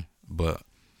 Yeah, I know, but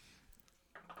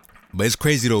it's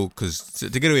crazy though, cause to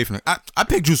get away from it, I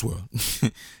picked Juice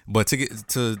WRLD, but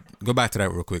to go back to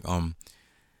that real quick,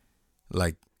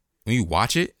 like when you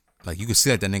watch it, like you can see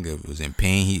that nigga was in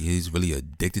pain. He's really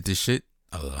addicted to shit,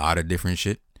 a lot of different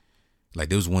shit. Like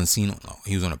there was one scene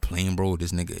he was on a plane, bro.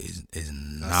 This nigga is That's the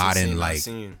nodding scene I like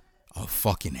seen. a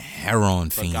fucking heroin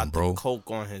But fiend, got bro. the coke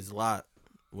on his lot,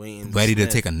 waiting, Ready to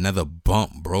sniff. take another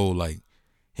bump, bro. Like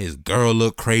his girl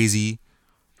looked crazy,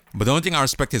 but the only thing I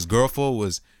respect his girl for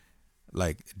was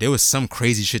like there was some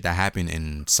crazy shit that happened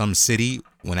in some city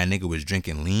when that nigga was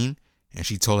drinking lean, and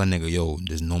she told that nigga, "Yo,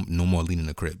 there's no more lean in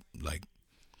the crib." Like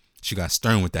she got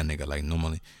stern with that nigga, like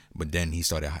normally, but then he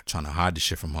started trying to hide the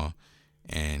shit from her,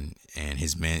 and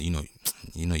his man, you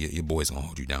know your boy's gonna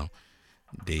hold you down.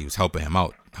 They was helping him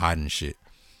out, hiding the shit,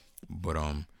 but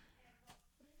I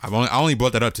only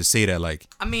brought that up to say that like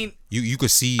I mean, you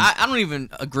could see. I don't even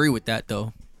agree with that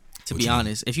though. To What be you mean?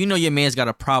 honest, if you know your man's got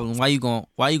a problem, why you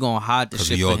gonna hide the Because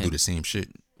shit we for all him? do the same shit.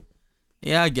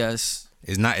 Yeah, I guess.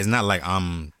 It's not like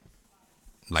I'm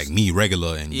like me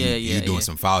regular and Yeah, you yeah, doing yeah.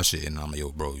 some foul shit and I'm like,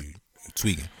 yo, bro, you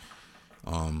tweaking.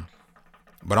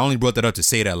 But I only brought that up to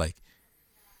say that like,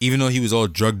 even though he was all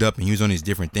drugged up and he was on these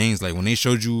different things, like when they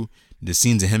showed you the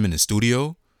scenes of him in the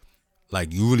studio,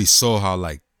 like you really saw how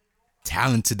like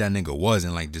talented that nigga was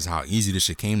and like just how easy this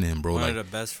shit came to him, bro. One Like, of the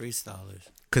best freestylers.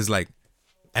 cause like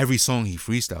every song he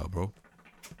freestyled, bro.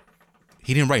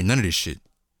 He didn't write none of this shit,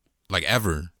 like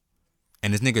ever.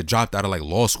 And this nigga dropped out of like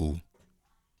law school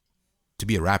to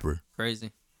be a rapper.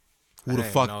 Crazy. Who I the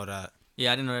didn't fuck? know that.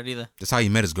 Yeah, I didn't know that either. That's how he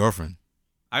met his girlfriend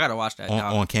I gotta watch that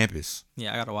doc. on campus.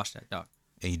 Yeah, I gotta watch that doc.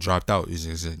 And he dropped out. He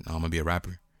just said, I'm gonna be a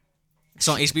rapper. It's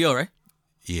on HBO, right?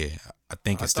 Yeah, I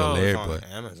think I it's still thought it there, was on but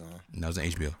Amazon. that was on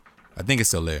HBO. I think it's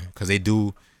still there because they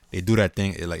do that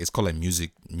thing. It's called like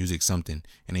music something,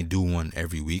 and they do one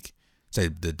every week. So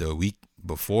the week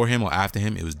before him or after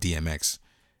him, it was DMX,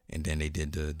 and then they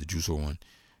did the Juice WRLD one.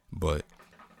 But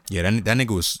yeah, that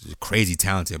nigga was crazy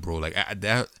talented, bro. Like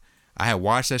I had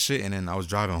watched that shit, and then I was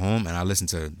driving home, and I listened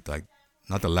to like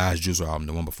not the last Juice WRLD album,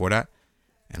 the one before that,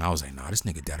 and I was like, nah, this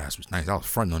nigga deadass was nice. I was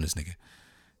fronting on this nigga,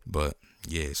 but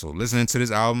yeah. So listening to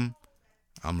this album,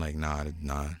 I'm like, nah,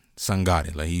 son got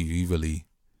it. Like he really,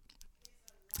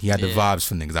 he had the Yeah. vibes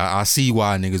for niggas. I see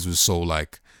why niggas was so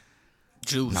like,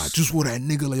 Juice. nah, Juice WRLD that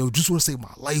nigga, like yo, Juice WRLD saved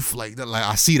my life, like that. Like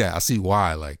I see that. I see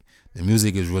why. Like the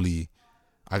music is really,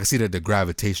 I can see that the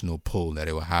gravitational pull that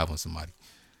it will have on somebody.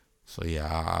 So yeah,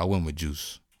 I went with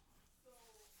Juice.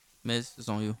 Miz, it's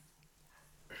on you.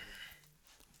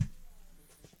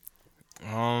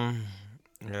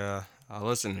 Yeah, I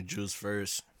listened to Juice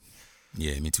first.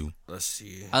 Yeah, me too. Let's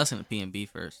see. I listened to P&B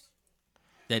first.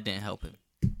 That didn't help him.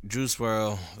 Juice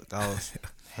WRLD, that was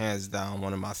hands down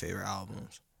one of my favorite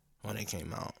albums. when it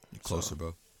came out. Closer,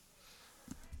 bro.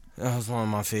 That was one of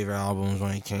my favorite albums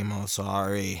when it came out. So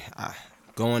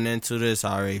going into this,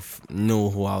 I already knew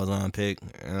who I was gonna pick,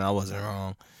 and I wasn't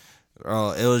wrong.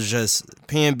 Bro, it was just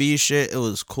P&B shit. It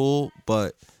was cool,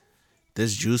 but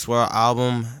this Juice WRLD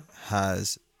album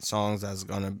has songs that's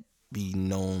gonna be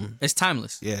known. It's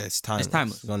timeless. Yeah, it's timeless. It's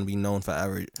timeless. It's gonna be known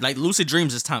forever. Like Lucid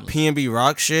Dreams is timeless. P&B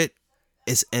Rock shit.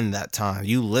 It's in that time.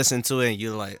 You listen to it and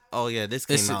you're like, oh yeah, this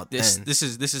came out then. This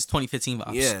is 2015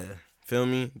 vibes. Yeah. Feel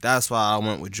me? That's why I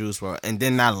went with Juice WRLD. And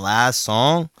then that last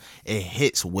song, it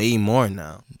hits way more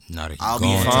now. Now that I'll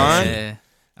he's be gone. fine. Yeah.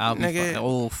 I'll be Nigga. fine.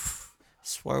 Oh,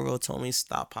 Swervo told me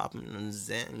stop popping them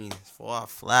Xannies for a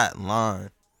flat line.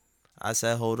 I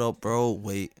said, hold up, bro.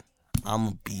 Wait.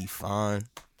 I'ma be fine.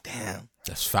 Damn.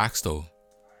 That's facts though.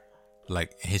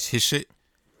 Like his shit,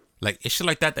 like it's shit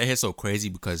like that hits so crazy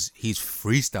because he's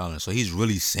freestyling, so he's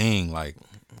really saying like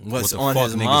What's what the on fuck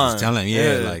his niggas mind. was telling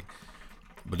him. Yeah, like,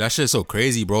 but that shit's so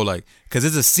crazy, bro. Like, cause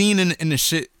there's a scene in the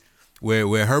shit where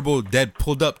Herbo Dead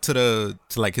pulled up to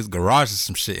like his garage or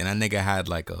some shit, and that nigga had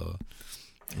like a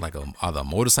either a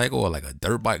motorcycle or like a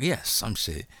dirt bike. Yeah, some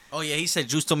shit. oh yeah. He said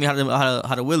Juice told me how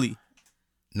to willy.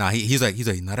 Nah, he's like,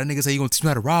 nah, that nigga say he gonna teach me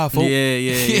how to ride, folks.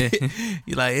 Yeah.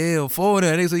 He like, yeah, forward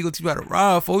that nigga say he gonna teach me how to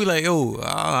ride, folks. He like, yo,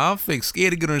 I'm fake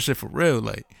scared to get on this shit for real.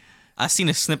 Like, I seen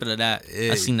a snippet of that.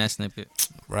 Yeah. I seen that snippet.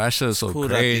 bro, that shit is so Cool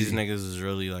crazy. that these niggas is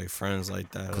really like friends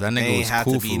like that. Cause that They nigga ain't was have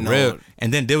cool to for be real. no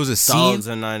And then there was a scene. dogs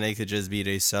or nothing. They could just be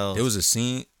themselves. There was a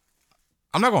scene.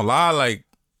 I'm not gonna lie, like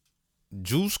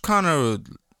Juice kind of.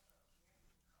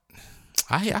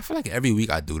 I feel like every week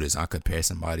I do this. I compare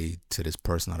somebody to this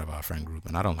person out of our friend group,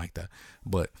 and I don't like that.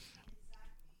 But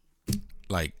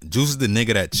like Juice is the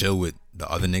nigga that chill with the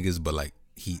other niggas, but like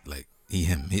he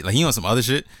on some other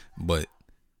shit, but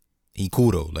he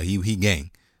cool though. Like he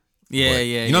gang. Yeah, But,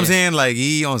 yeah. You know what I'm saying? Like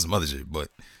he on some other shit, but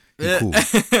he cool.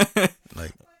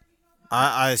 Like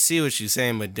I see what you're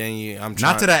saying, but then I'm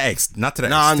trying. not to that extent.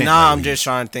 Nah, like, I'm just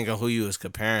trying to think of who you was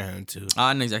comparing him to.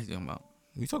 I know exactly what you're talking about.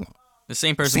 What you talking about? The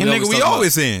same person. Same nigga we talk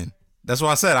always saying. That's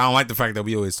why I said I don't like the fact that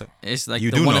we always talk. about. It's like You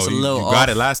the do one know. that's a You little off. got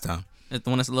it last time. It's the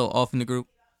one that's a little off in the group.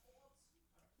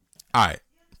 All right,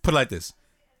 put it like this.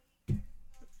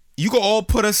 You can all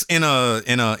put us in a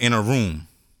room.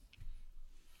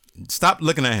 Stop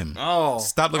looking at him. Oh,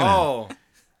 Stop looking at him.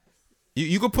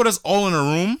 You could put us all in a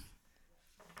room,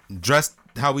 dressed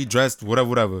how we dressed,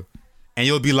 whatever, and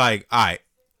you'll be like, all right,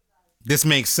 this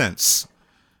makes sense,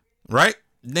 right?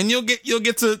 Then you'll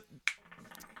get to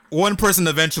one person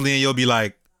eventually, and you'll be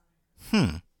like,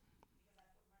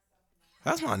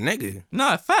 That's my nigga.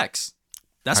 Nah, facts.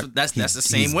 That's the he's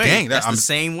same way. gang. That's I'm- the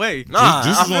same way. Nah,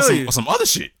 Juice I is feel you. on some other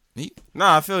shit.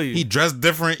 Nah, I feel you. He dressed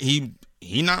different. He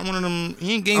not one of them.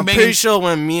 He ain't gang I'm banging. pretty sure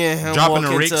when me and him dropping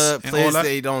walk the rakes into a and all place, that.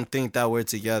 they don't think that we're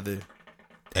together.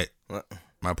 Hey,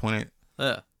 my point ain't.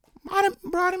 Yeah. I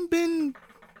done been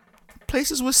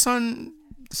places where son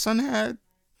had.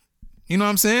 You know what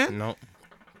I'm saying? Nope,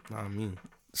 not me.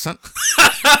 Son.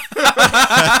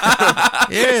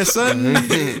 Yeah, son.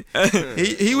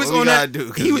 He was What we on gotta that. do?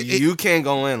 'Cause you can't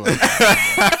go in like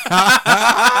that.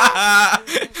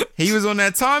 He was on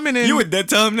that timing and You would that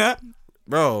tell him that?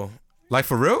 Bro. like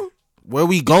for real. Where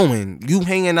we going? You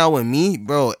hanging out with me,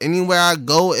 bro? Anywhere I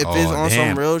go, if it's on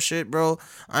damn. some real shit, bro,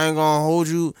 I ain't gonna hold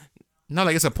you. No,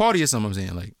 like it's a party or something. I'm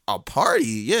saying like A party,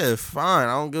 yeah, fine.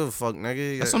 I don't give a fuck,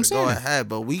 nigga. That's what I'm Go saying. ahead,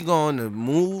 but we going to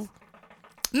move.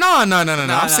 no.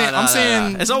 I'm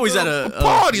saying It's always at a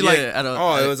party. yeah, like at a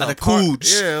Oh, it was at a a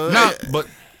cooch. Yeah, nah, but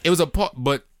it was a part.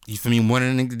 But you feel me? One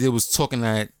of the niggas did was talking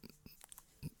that.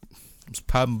 Was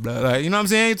popping, blah, like, you know what I'm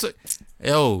saying? It's like,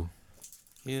 yo,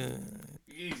 yeah.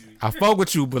 I fuck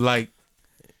with you, but like,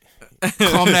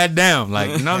 calm that down. Like,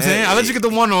 you know what I'm saying? I let you get the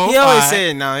one off. He always alright.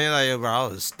 say it now. He's like, yo, bro, I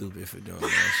was stupid for doing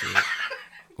that shit.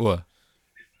 What?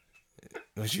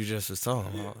 What you just was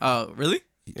talking about. Oh, really?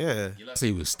 Yeah. Say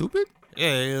he was stupid?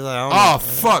 Yeah, he was like, I don't Oh know.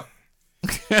 fuck!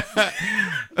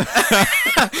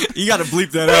 You gotta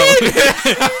bleep that out.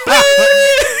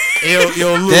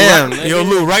 Yo, Lou, Damn, yo,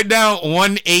 Lou, write down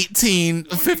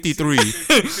 11853.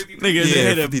 Nigga, Yeah, they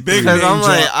had a 53. big Cause name I'm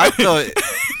like, drop.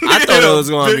 I thought it was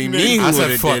gonna be me who I would said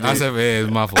have fuck. did I it. said, yeah,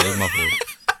 it's my fault. It's my fault.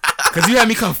 Cause you had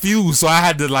me confused, so I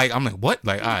had to like. I'm like, what?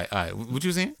 Like, all right. What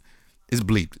you saying? It's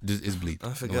bleeped. It's bleeped.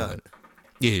 I forgot.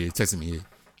 Yeah, texted me. Yeah.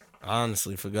 I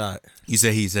honestly forgot. He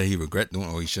said he regret doing,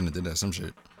 or he shouldn't have did that. Some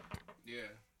shit. Yeah.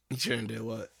 You shouldn't did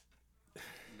what?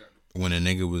 When a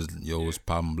nigga was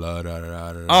popping blood, da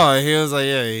da da. Oh, he was like,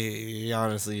 yeah, he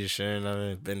honestly shouldn't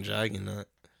have been dragging that.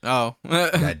 Oh.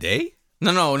 That day?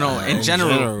 No. In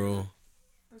general.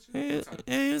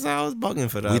 He was like, I was bugging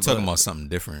for that. We talking but- about something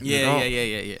different.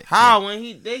 Yeah. How when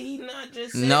he not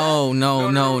just say No.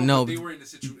 They were in a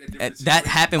different That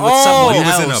happened with Oh, someone he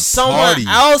was in a else. Someone party.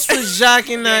 else was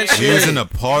jacking that We was shit. in a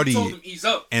party, told him ease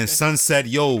up. and son said,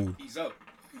 "Yo, Ease up.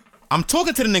 I'm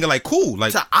talking to the nigga like cool,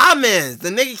 like To Ahmed, the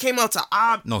nigga came out to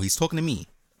Ahmed. no, he's talking to me.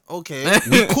 Okay,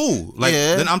 We cool, like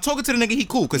Yeah. then I'm talking to the nigga. He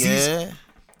cool because yeah,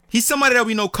 he's somebody that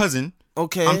we know, cousin.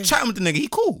 okay, I'm chatting with the nigga. He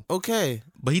cool, okay,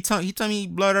 but he tell me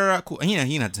blood. Cool.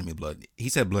 He not tell me blood. He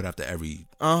said blood after every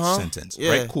sentence.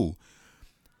 Yeah. Right, cool.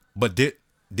 But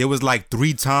there was like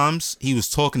 3 times he was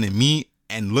talking to me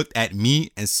and looked at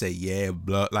me and say, "Yeah,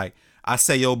 blood." Like I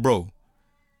say, "Yo, bro,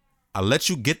 I let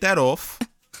you get that off."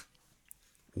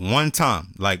 One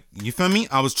time, like, you feel me?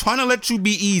 I was trying to let you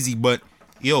be easy, but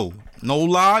yo, no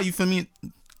lie, you feel me?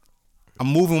 I'm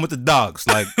moving with the dogs,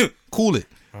 like, cool it.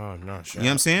 Oh no, You know what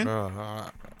I'm saying? Bro,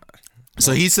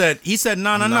 So he said,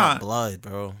 nah, not blood,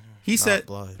 bro. He Not said,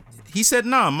 blood.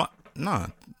 nah,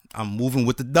 I'm moving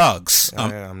with the dogs.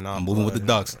 I'm not I'm moving with the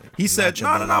blood. dogs. He said, your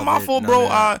nah, my beloved, fault, none bro. of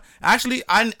that. Actually,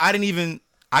 I didn't even.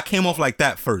 I came off like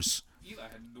that first. Eli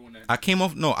had doing that. I came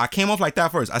off like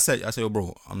that first. I said, yo,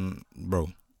 bro,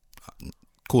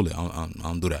 cool it. I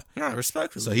don't do that. Nah,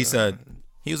 respectfully. So he said,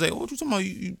 he was like, what you talking about?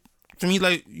 You to me,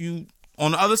 like, you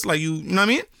on the others, like, you know what I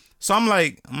mean? So I'm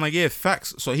like, yeah,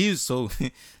 facts. So so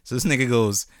this nigga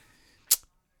goes,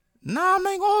 nah, I'm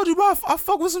not gonna hold you, bro. I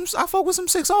fuck with some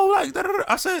 6-0, like, da-da-da.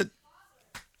 I said,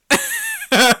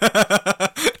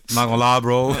 I'm not gonna lie,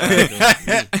 bro.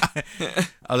 I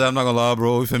was like, I'm not gonna lie,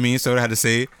 bro. You feel me? So I had to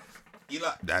say,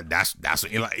 Eli, that's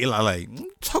what Eli like,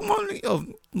 talking about, yo,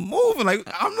 moving, like,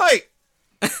 I'm like,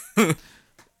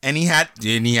 and he had to,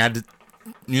 you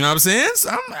know what I'm saying? So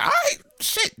I'm like, all right,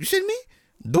 shit, you shitting me?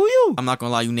 Do you? I'm not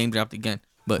gonna lie, you name dropped again.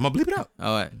 But I'm gonna bleep it out.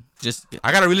 all right, just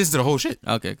I gotta re-listen to the whole shit.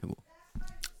 okay, cool.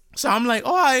 So I'm like,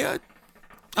 all right.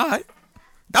 That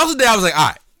was the day I was like,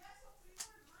 all right.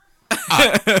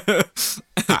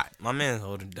 my man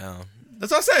hold it down.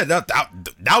 That's what I said.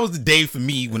 That was the day for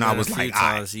me when I was a few like, all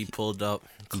right. times he pulled up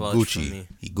clutch for Gucci. me.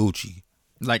 He Gucci.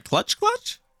 Like clutch.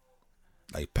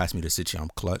 Like, pass me the city, I'm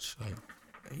clutch. Like,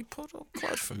 He pulled up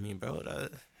clutch for me, bro.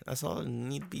 That's all that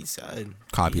need to be said.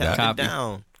 Copy He that. held it Copy.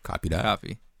 down. Copy that.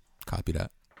 Copy. Copy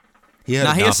that. He had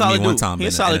Nah, it he down a for me solid one dude. time He a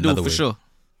in solid dude another for way. sure.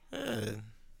 Yeah.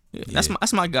 Yeah,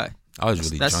 That's my guy. I was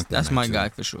really drunk that That's night, my too. guy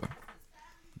for sure.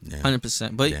 Yeah.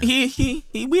 100%. But Yeah.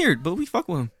 he weird, but we fuck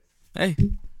with him. Hey,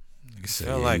 Like I said,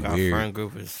 I feel yeah, like he our weird. friend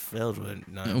group is filled with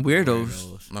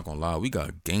Weirdos. I'm not gonna lie, we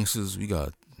got gangsters, we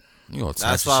got That's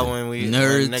types of why shit. when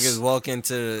Nerds. niggas walk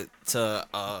into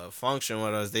function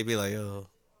with us, they be like, yo.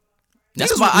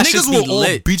 that's niggas, why I should niggas be will all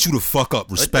lit. beat you the fuck up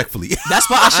respectfully. That's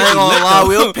why I should I ain't be gonna lit. lie, though.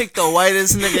 we'll pick the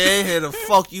whitest nigga in here to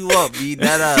fuck you up, beat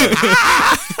that up.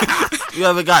 You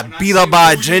ever got beat up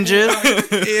by a ginger?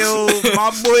 Ew,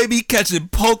 my boy be catching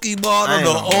Pokemon I on ain't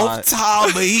the gonna lie. off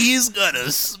time, but he's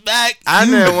gonna smack I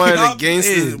you. met one of the Stop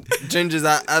gangsters it. gingers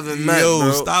I ever met, Yo,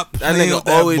 bro. stop That playing nigga with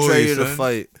that always boy, ready to son.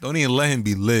 fight. Don't even let him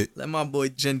be lit. Let my boy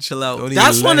Jen chill out. Don't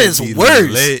That's even when let him it's be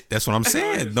worse. Lit. That's what I'm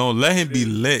saying. Don't let him be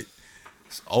lit.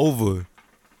 It's over.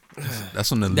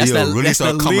 That's when the Leo really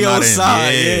start coming Leo out of him.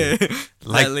 side, Yeah.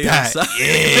 Like Leo that. side.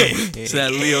 Yeah. It's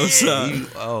that Leo side.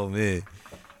 Oh man.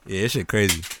 Yeah, that shit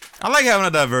crazy. I like having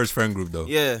a diverse friend group though.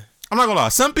 Yeah. I'm not gonna lie.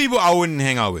 Some people I wouldn't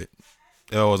hang out with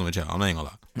if I wasn't with y'all. I'm not even gonna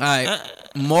lie. All right.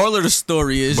 Moral of the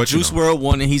story is But you Juice know. World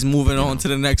won and he's moving on to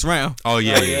the next round. Oh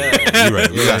yeah. You right.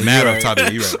 We got mad off top of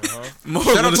it. You right.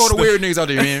 Moral Shout of out the to all the story- weird niggas out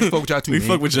there, man. Fuck with y'all too. We man.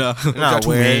 fuck with y'all. Not too,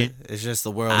 weird. man. It's just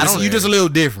the world. You just a little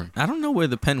different. I don't know where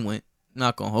the pen went.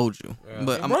 Not gonna hold you,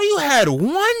 but I'm, Bro, you had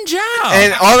one job.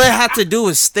 And all they had to do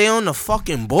is stay on the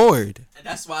fucking board.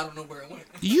 that's why I don't know where it went.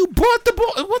 You bought the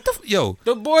board. What the? Yo.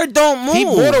 The board don't move. He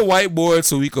bought a whiteboard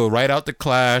so we could write out the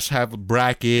clash, have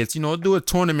brackets, do a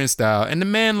tournament style. And the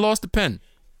man lost the pen.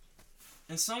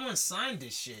 And someone signed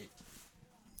this shit.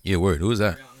 Yeah, word. Who was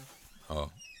that? Oh.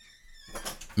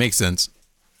 Makes sense.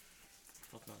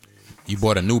 You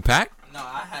bought a new pack? No,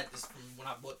 I had this from when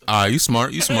I bought the. You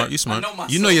smart. You smart. You smart. know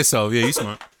myself. You know yourself. Yeah, you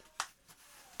smart.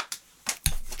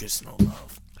 Just no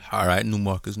love. All right, new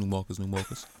markers.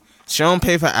 She don't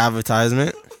pay for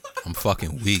advertisement. I'm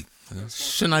fucking weak.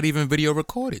 Should not even video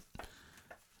recorded.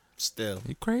 Still.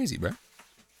 You crazy, bro.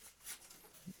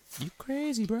 You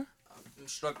crazy, bro.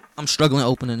 I'm struggling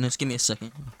opening this. Give me a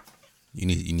second. You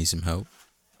need some help.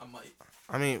 I might.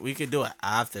 I mean, we could do it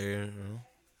after. You know?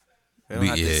 We don't We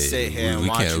have to sit here and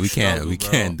watch you struggle, we bro.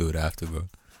 can't do it after, bro.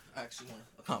 I actually want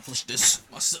to accomplish this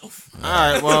myself. All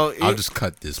right, well, I'll just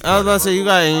cut this. I was part about to out. say, you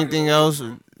got anything else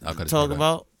to I'll cut this talk part out.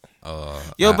 about?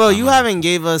 Yo, bro, you haven't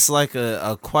gave us like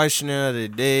a question of the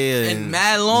day And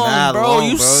mad long, bro.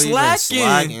 You been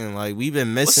slacking. Like we've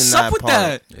been missing What's that up with part.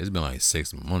 that? It's been like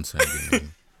 6 months. I ain't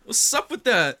getting- What's up with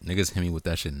that? Niggas hit me with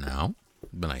that shit now.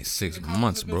 It's been like 6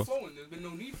 months, bro. There's been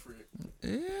no need for it.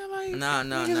 Yeah, like Nah.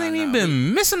 niggas ain't even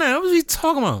been missing that. What was we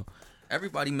talking about?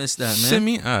 Everybody missed that, man. Send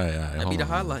me. All right. That'd be the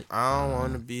highlight. I don't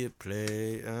want to be a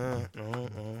player.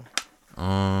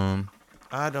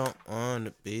 I don't want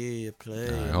to be a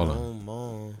player Alright, hold no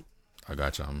more. I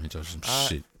got y'all. I'm gonna hit y'all with some I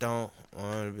shit. don't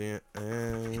want to be.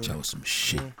 Hit y'all with some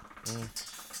shit.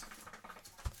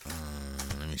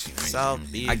 Let me see.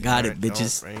 South Beach. I got it, don't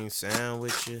bitches. Bring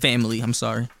sandwiches. Family, I'm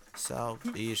sorry. South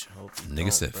Beach. Hope you Nigga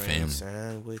don't said bring family.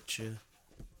 sandwiches.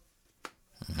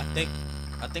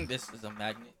 I think this is a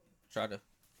magnet. Try to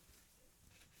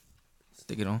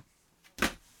stick it on.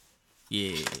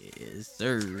 Yes,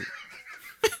 sir.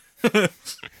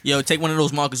 Yo, take one of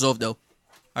those markers off though.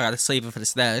 I gotta save it for the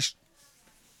stash.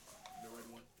 The red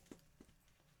one.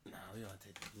 Nah, we gotta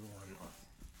take the blue one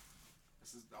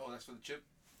off. That's for the chip.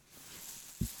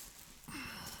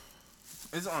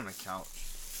 It's on the couch.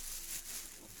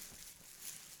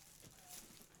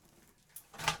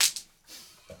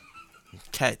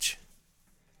 Catch.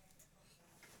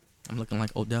 I'm looking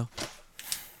like Odell.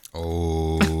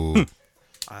 Oh.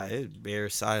 It's bare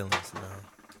silence now.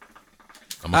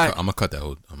 I'm Alright. gonna cut that.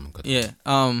 I'm gonna cut that. Yeah.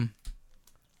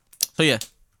 So yeah,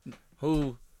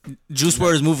 Who? Juice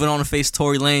WRLD is moving on to face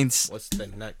Tory Lanez. What's the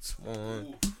next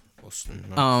one? What's the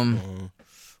next Um, one?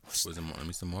 Was it? Let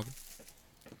me see the market.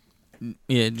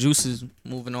 Yeah, Juice is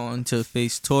moving on to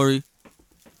face Tory.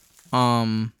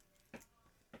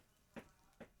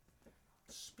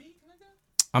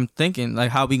 I'm thinking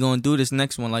like how we gonna do this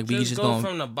next one? Like we just go gonna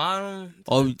from the bottom.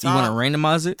 oh to you the wanna top,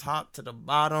 randomize it? top to the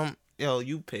bottom. Yo,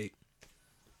 you pick.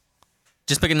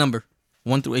 Just pick a number,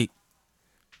 1 through 8.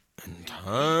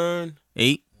 Turn.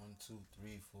 8. 1, 2,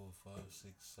 3, 4, 5,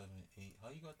 6, 7, 8. How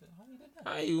you got that? How you did that?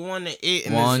 How you want to 8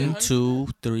 in 1, this? 2,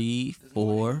 3,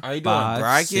 4, Are you doing 5,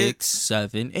 brackets? 6,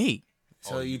 7, 8.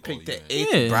 So you pick the yeah.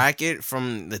 8th Yeah. bracket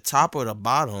from the top or the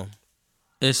bottom.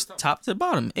 It's top to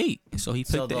bottom 8. So he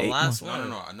picked So the the 8 last one.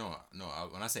 one. No.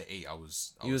 When I said 8, I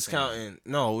was. You was saying- counting.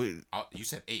 No, You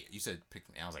said 8. You said pick.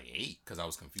 I was like 8 because I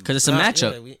was confused. Cause it's a Nah,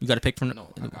 matchup. yeah, we- You gotta pick from.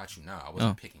 No, I got you now. I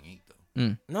wasn't picking 8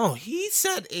 though. no, he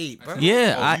said 8, bro.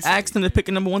 Yeah, Oh, I you said asked him to pick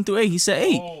a number 1 through 8. He said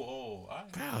 8. Oh,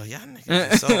 alright. Bro, y'all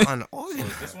niggas are so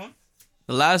unorganized. This one.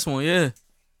 The last one, yeah.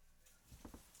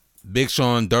 Big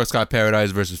Sean, Dark Sky Paradise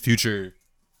versus Future,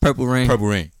 Purple Rain. Purple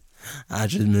Rain. I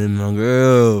just met my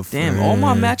girlfriend. Damn, all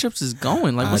my matchups is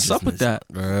going. Like, I what's just up with miss that?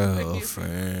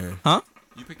 Girlfriend.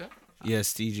 You picked that?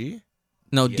 Yes, TG.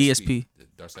 No, DSP. DSP. The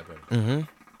Dark Sky Paradise. Mm-hmm.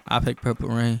 I picked Purple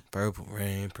Rain. Purple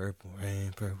rain, purple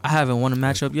rain, purple. I haven't won a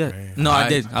matchup yet. Rain. No, I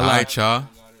did. I lied. Alright, y'all.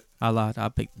 I lied. I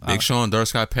picked. Big Sean, Dark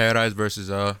Sky Paradise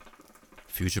versus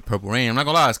Future, Purple Rain. I'm not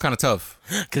gonna lie, it's kind of tough.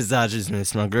 Cause I just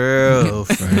missed my Yeah,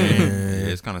 girlfriend.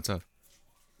 it's kind of tough.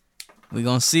 We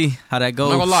gonna see how that I'm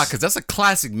goes. not gonna lie, cause that's a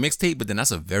classic mixtape, but then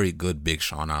that's a very good Big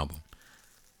Sean album.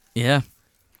 Yeah,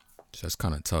 So that's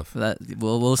kind of tough. that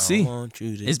we'll see.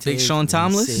 Is Big Sean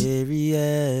timeless?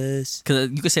 Serious. Cause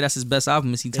you could say that's his best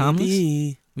album. Is he timeless?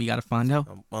 Baby, We gotta find out.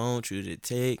 I want you to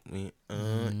take me.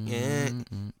 Yeah.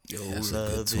 Your That's a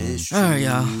good love tune. is All right,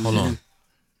 y'all. Hold on.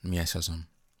 Let me ask you something.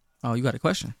 Oh, you got a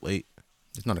question? Wait.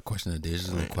 It's not a question of the day. It's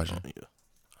just a question.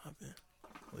 Yeah.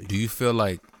 Do you feel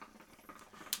like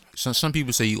some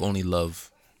people say you'll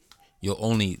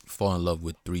only fall in love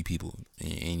with 3 people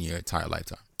in your entire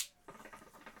lifetime?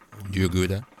 Do you agree with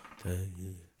that?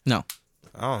 No.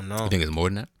 I don't know. You think it's more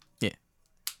than that? Yeah.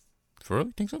 For real?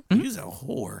 You think so? You's a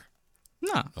whore.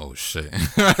 Nah. Oh shit.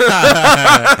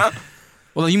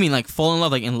 Well, you mean like fall in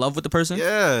love, like in love with the person?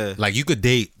 Yeah. Like you could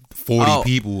date 40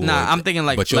 people. Nah, or- I'm thinking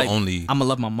like, but you're like, only. I'm gonna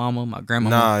love my mama, my grandma.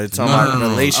 Nah, it's talking No, about no, no.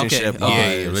 relationship.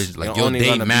 Okay. yeah, wise. like You're you'll only date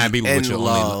gonna mad be people, but in you're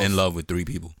love. only in love with 3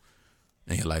 people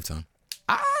in your lifetime.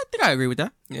 I think I agree with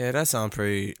that. Yeah, that sounds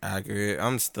pretty accurate.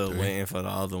 I'm still waiting for the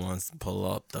other ones to pull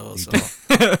up though. So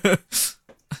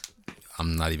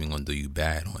I'm not even gonna do you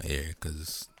bad on air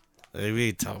because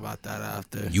we can talk about that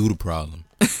after. you the problem.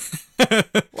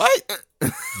 What? Yeah,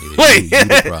 Wait. you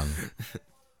the problem.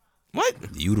 What?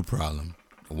 You the problem.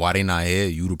 Why they not here?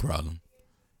 You the problem.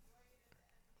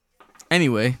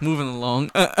 Anyway, moving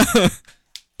along.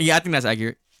 Yeah, I think that's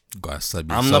accurate. You gotta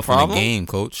sub I'm the yourself in the problem? game,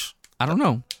 coach. I don't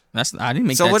know. I didn't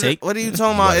make So that what? take. What are you talking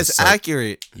You about? gotta It's suck.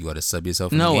 accurate. You gotta sub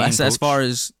yourself in the No, game, that's as coach. far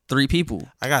as 3 people.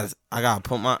 I gotta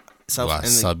put You myself gotta in the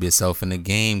sub yourself in the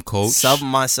game, coach. sub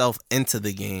myself into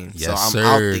the game. Yes, so I'm sir.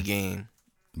 out the game.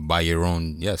 By your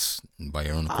own, yes, by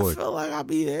your own I accord. feel like I'll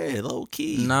be there, low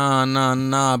key.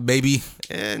 Nah, baby.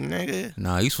 Yeah, nigga.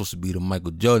 Nah, you supposed to be the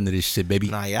Michael Jordan of this shit, baby.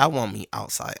 Nah, y'all want me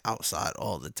outside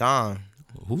all the time.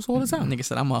 Who's all the time? Nigga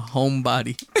said I'm a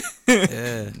homebody.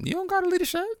 Yeah. You don't gotta lead the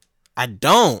shit. I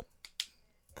don't.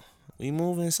 We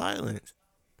move in silence.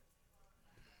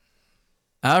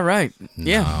 All right.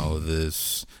 Yeah. Now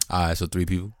this. All right, so 3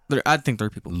 people. I think 3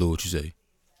 people. Lou, what you say?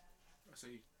 I say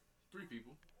 3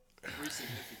 people. 3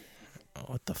 significant people.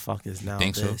 What the fuck is now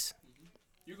Think so? this?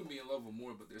 You can be in love with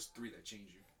more, but there's 3 that change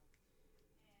you.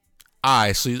 All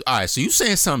right, so you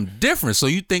saying something different. So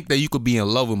you think that you could be in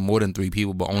love with more than 3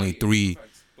 people, but only Yeah, 3. facts.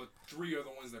 But 3 are the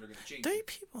ones that are gonna change 3 you.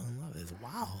 people in love is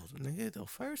wild, nigga. The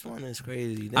first one is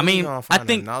crazy. Then I mean, you gonna I find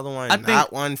think- another one. I think-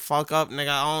 That one fuck up, nigga.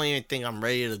 I don't even think I'm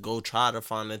ready to go try to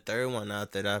find the 3rd one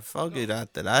after that. Fuck it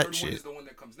after The that 3rd one shit. is the one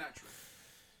that comes natural.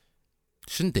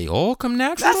 Shouldn't they all come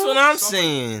natural? That's what I'm Some-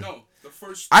 saying. No, the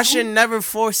first. I 2, should never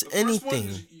force the first one anything.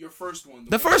 is your first one.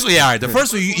 The first one, yeah, all right. The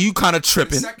first one, you kind of The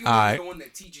tripping. second All one is right, the one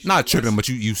that teaches you not the tripping, lesson. but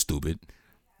you stupid.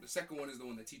 The second one is the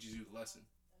one that teaches you the lesson.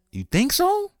 You think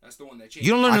so? That's the one that changes.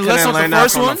 You don't I learn the couldn't lesson off learn the that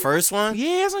first from one. the first one.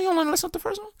 Yeah, so you don't learn the lesson off the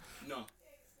first one. No.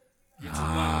 You're too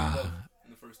blind in love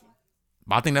in the first one.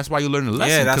 But I think that's why you learn the lesson.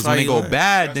 Yeah, that's Because why when they you go learn.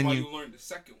 bad, That's then why you. you learn the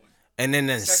second one. And then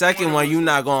the Second second one one, was you the-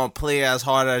 not gonna play as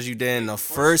hard as you did in the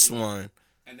first one.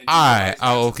 And then you Alright, realize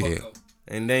oh, that's a okay. fuck up.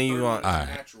 And then you Third want. one is Alright.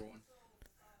 a natural one.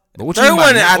 But what you Third mean by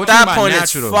one na- at what you that mean by point is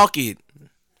natural? fuck it.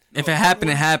 If it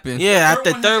happened, it happened. Yeah, at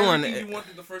the has third one. everything you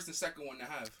wanted the first and second one to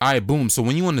have. All right, boom. So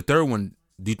when you on the 3rd one,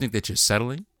 do you think that you're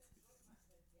settling?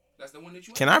 That's the one that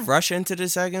you Can I rush into the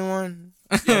second one?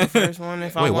 Yeah, the first one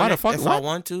if I Wait, want why the it, fuck- if I what?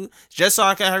 want to, just so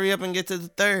I can hurry up and get to the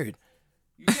 3rd.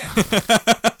 You can't. You can't.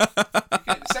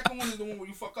 The second one is the one where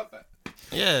you fuck up at.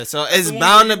 Yeah, so it's the one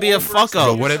bound where to you be a fuck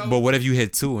overextend up. What if you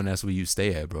hit 2 and that's where you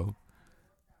stay at, bro?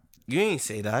 You ain't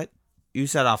say that. You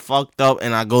said I fucked up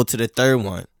and I go to the 3rd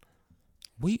one.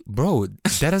 Bro,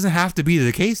 that doesn't have to be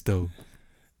the case though.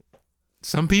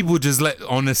 Some people just let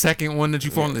on the second one that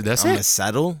you fall. That's I'm gonna it.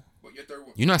 settle. But your third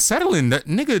one. You're not settling, that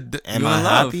nigga. Am You I in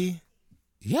love. happy?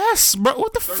 Yes, bro.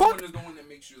 What the Third fuck? one is the one that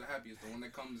makes you the happiest. The one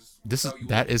that comes. This is without you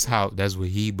that wanting is to. how that's what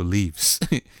he believes.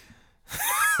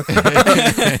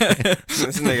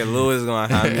 This nigga Lewis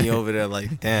gonna have me over there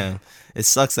like, damn. It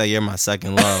sucks that you're my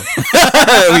second love.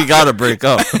 We gotta break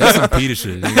up. That's some Peter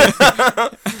shit.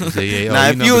 Nigga. Say, yeah, Now,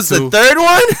 if number you was 2. the 3rd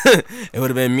one, it would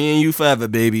have been me and you forever,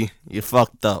 baby. You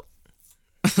fucked up.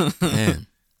 Man.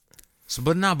 So,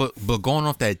 but going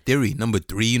off that theory, number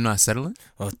 3, you're not settling.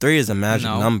 Well, 3 is a magic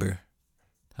No. number.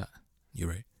 You're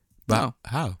right. But No.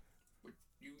 how?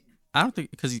 I don't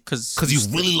think because Because you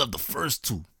really love the first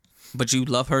 2. but you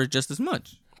love her just as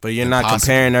much. But you're not Impossible.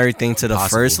 comparing everything to the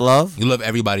Impossible. first love. You love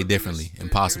everybody But there differently. is- there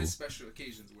Impossible. is special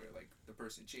occasions where like the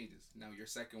person changes. Now your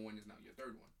second one is now your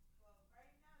third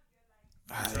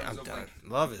one. I'm done.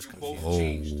 Love is You both Oh,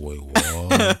 changed. wait,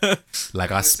 what? Like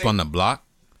I spun the block.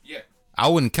 Yeah. I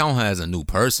wouldn't count her as a new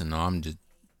person. No, I'm just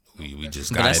we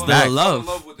just But got that's it still back. a love.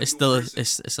 Fell in love with the It's new still person.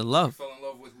 it's a You love. fell in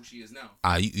love with who she is now.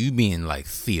 You being like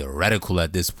theoretical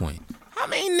at this point.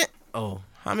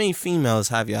 How many females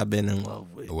have y'all been in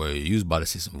love with? Where you was about to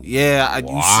say some Yeah, you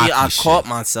see, I wacky caught shit.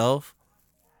 myself.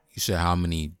 You said how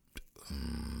many?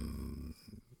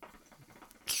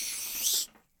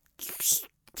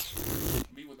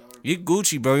 Be without her. You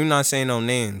Gucci, bro. You're not saying no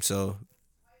names, so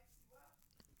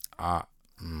I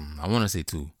want to say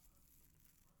 2.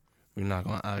 we're not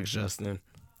gonna ask Justin.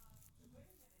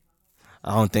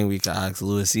 I don't think we can ask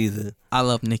Lewis either. I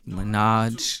love Nicki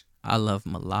Minaj. I love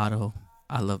Mulatto.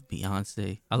 I love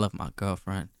Beyonce. I love my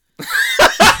girlfriend.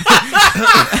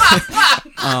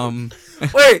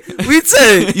 Wait, we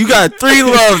said you got 3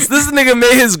 loves. This nigga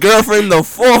made his girlfriend the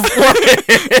 4th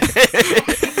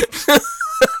one.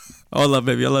 Oh, love,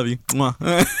 baby. I love you. Mwah.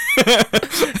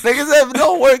 Niggas have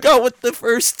no work out with the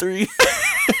first 3.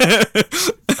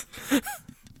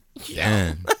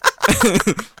 Damn.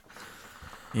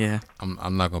 Yeah.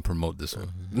 I'm not gonna promote this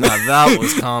one. Nah, that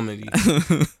was comedy.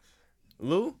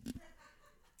 Lou?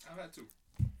 I've had 2.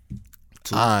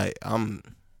 Alright,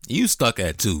 You stuck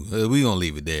at 2. We gonna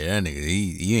leave it there. That nigga,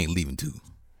 he ain't leaving 2.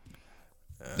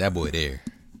 That boy there.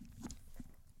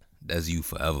 That's you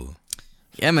forever.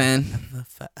 Yeah, man.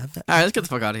 All right, let's get the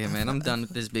fuck out of here, man. I'm done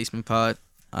with this basement pod.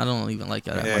 I don't even like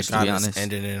y'all that much, to be honest.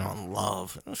 ended it on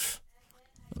love.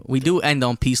 We do end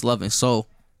on peace, love, and soul.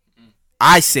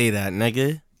 I say that,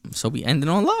 nigga. So we ended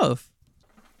on love.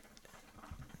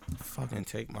 Fucking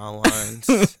take my lines.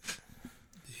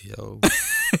 Yo.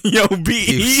 Yo, be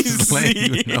Keep playing,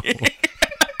 easy. you know.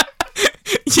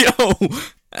 Yo.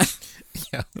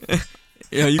 Yo.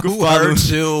 Yeah, you can Who follow hurt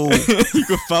you? You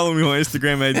can follow me on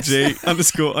Instagram at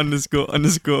J___NESS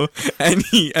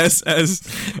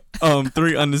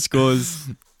 3 underscores.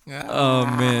 Oh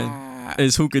man,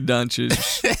 it's Hookah Doncic.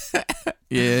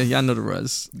 Yeah, y'all know the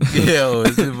rest. Yo,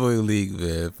 it's your boy League,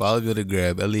 man. Follow me on the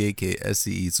gram,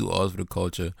 LEAKSCE, 2 R's for the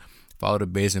culture. Follow the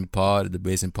Basement Pod,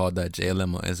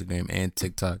 thebasementpod.jlm on Instagram and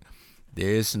TikTok.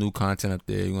 There is some new content up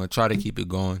there. We're gonna try to keep it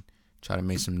going. Try to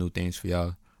make some new things for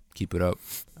y'all. Keep it up.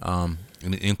 And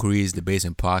the inquiry is the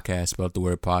Basement Podcast. Spell out the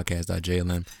word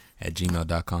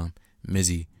podcast.jlm@gmail.com.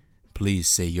 Mizzy, please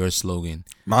say your slogan.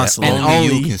 My that slogan.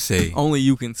 only you can say. Only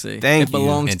you can say. Thank it you.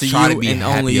 belongs And to try you to be and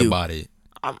only happy you. about it.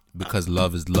 Because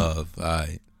love is love. All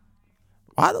right.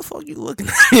 Why the fuck you looking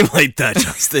at me like that,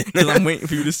 Justin? Because I'm waiting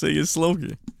for you to say your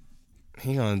slogan.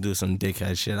 He gonna do some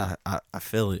dickhead shit. I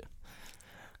feel it.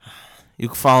 You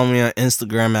can follow me on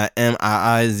Instagram at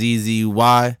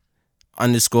MIIZZY__.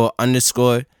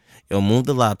 Yo, move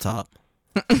the laptop.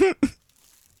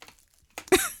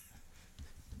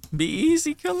 Be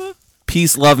easy, killer.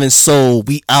 Peace, love, and soul.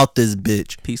 We out this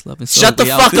bitch. Peace, love, and soul. Shut the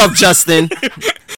We out fuck this- up, Justin.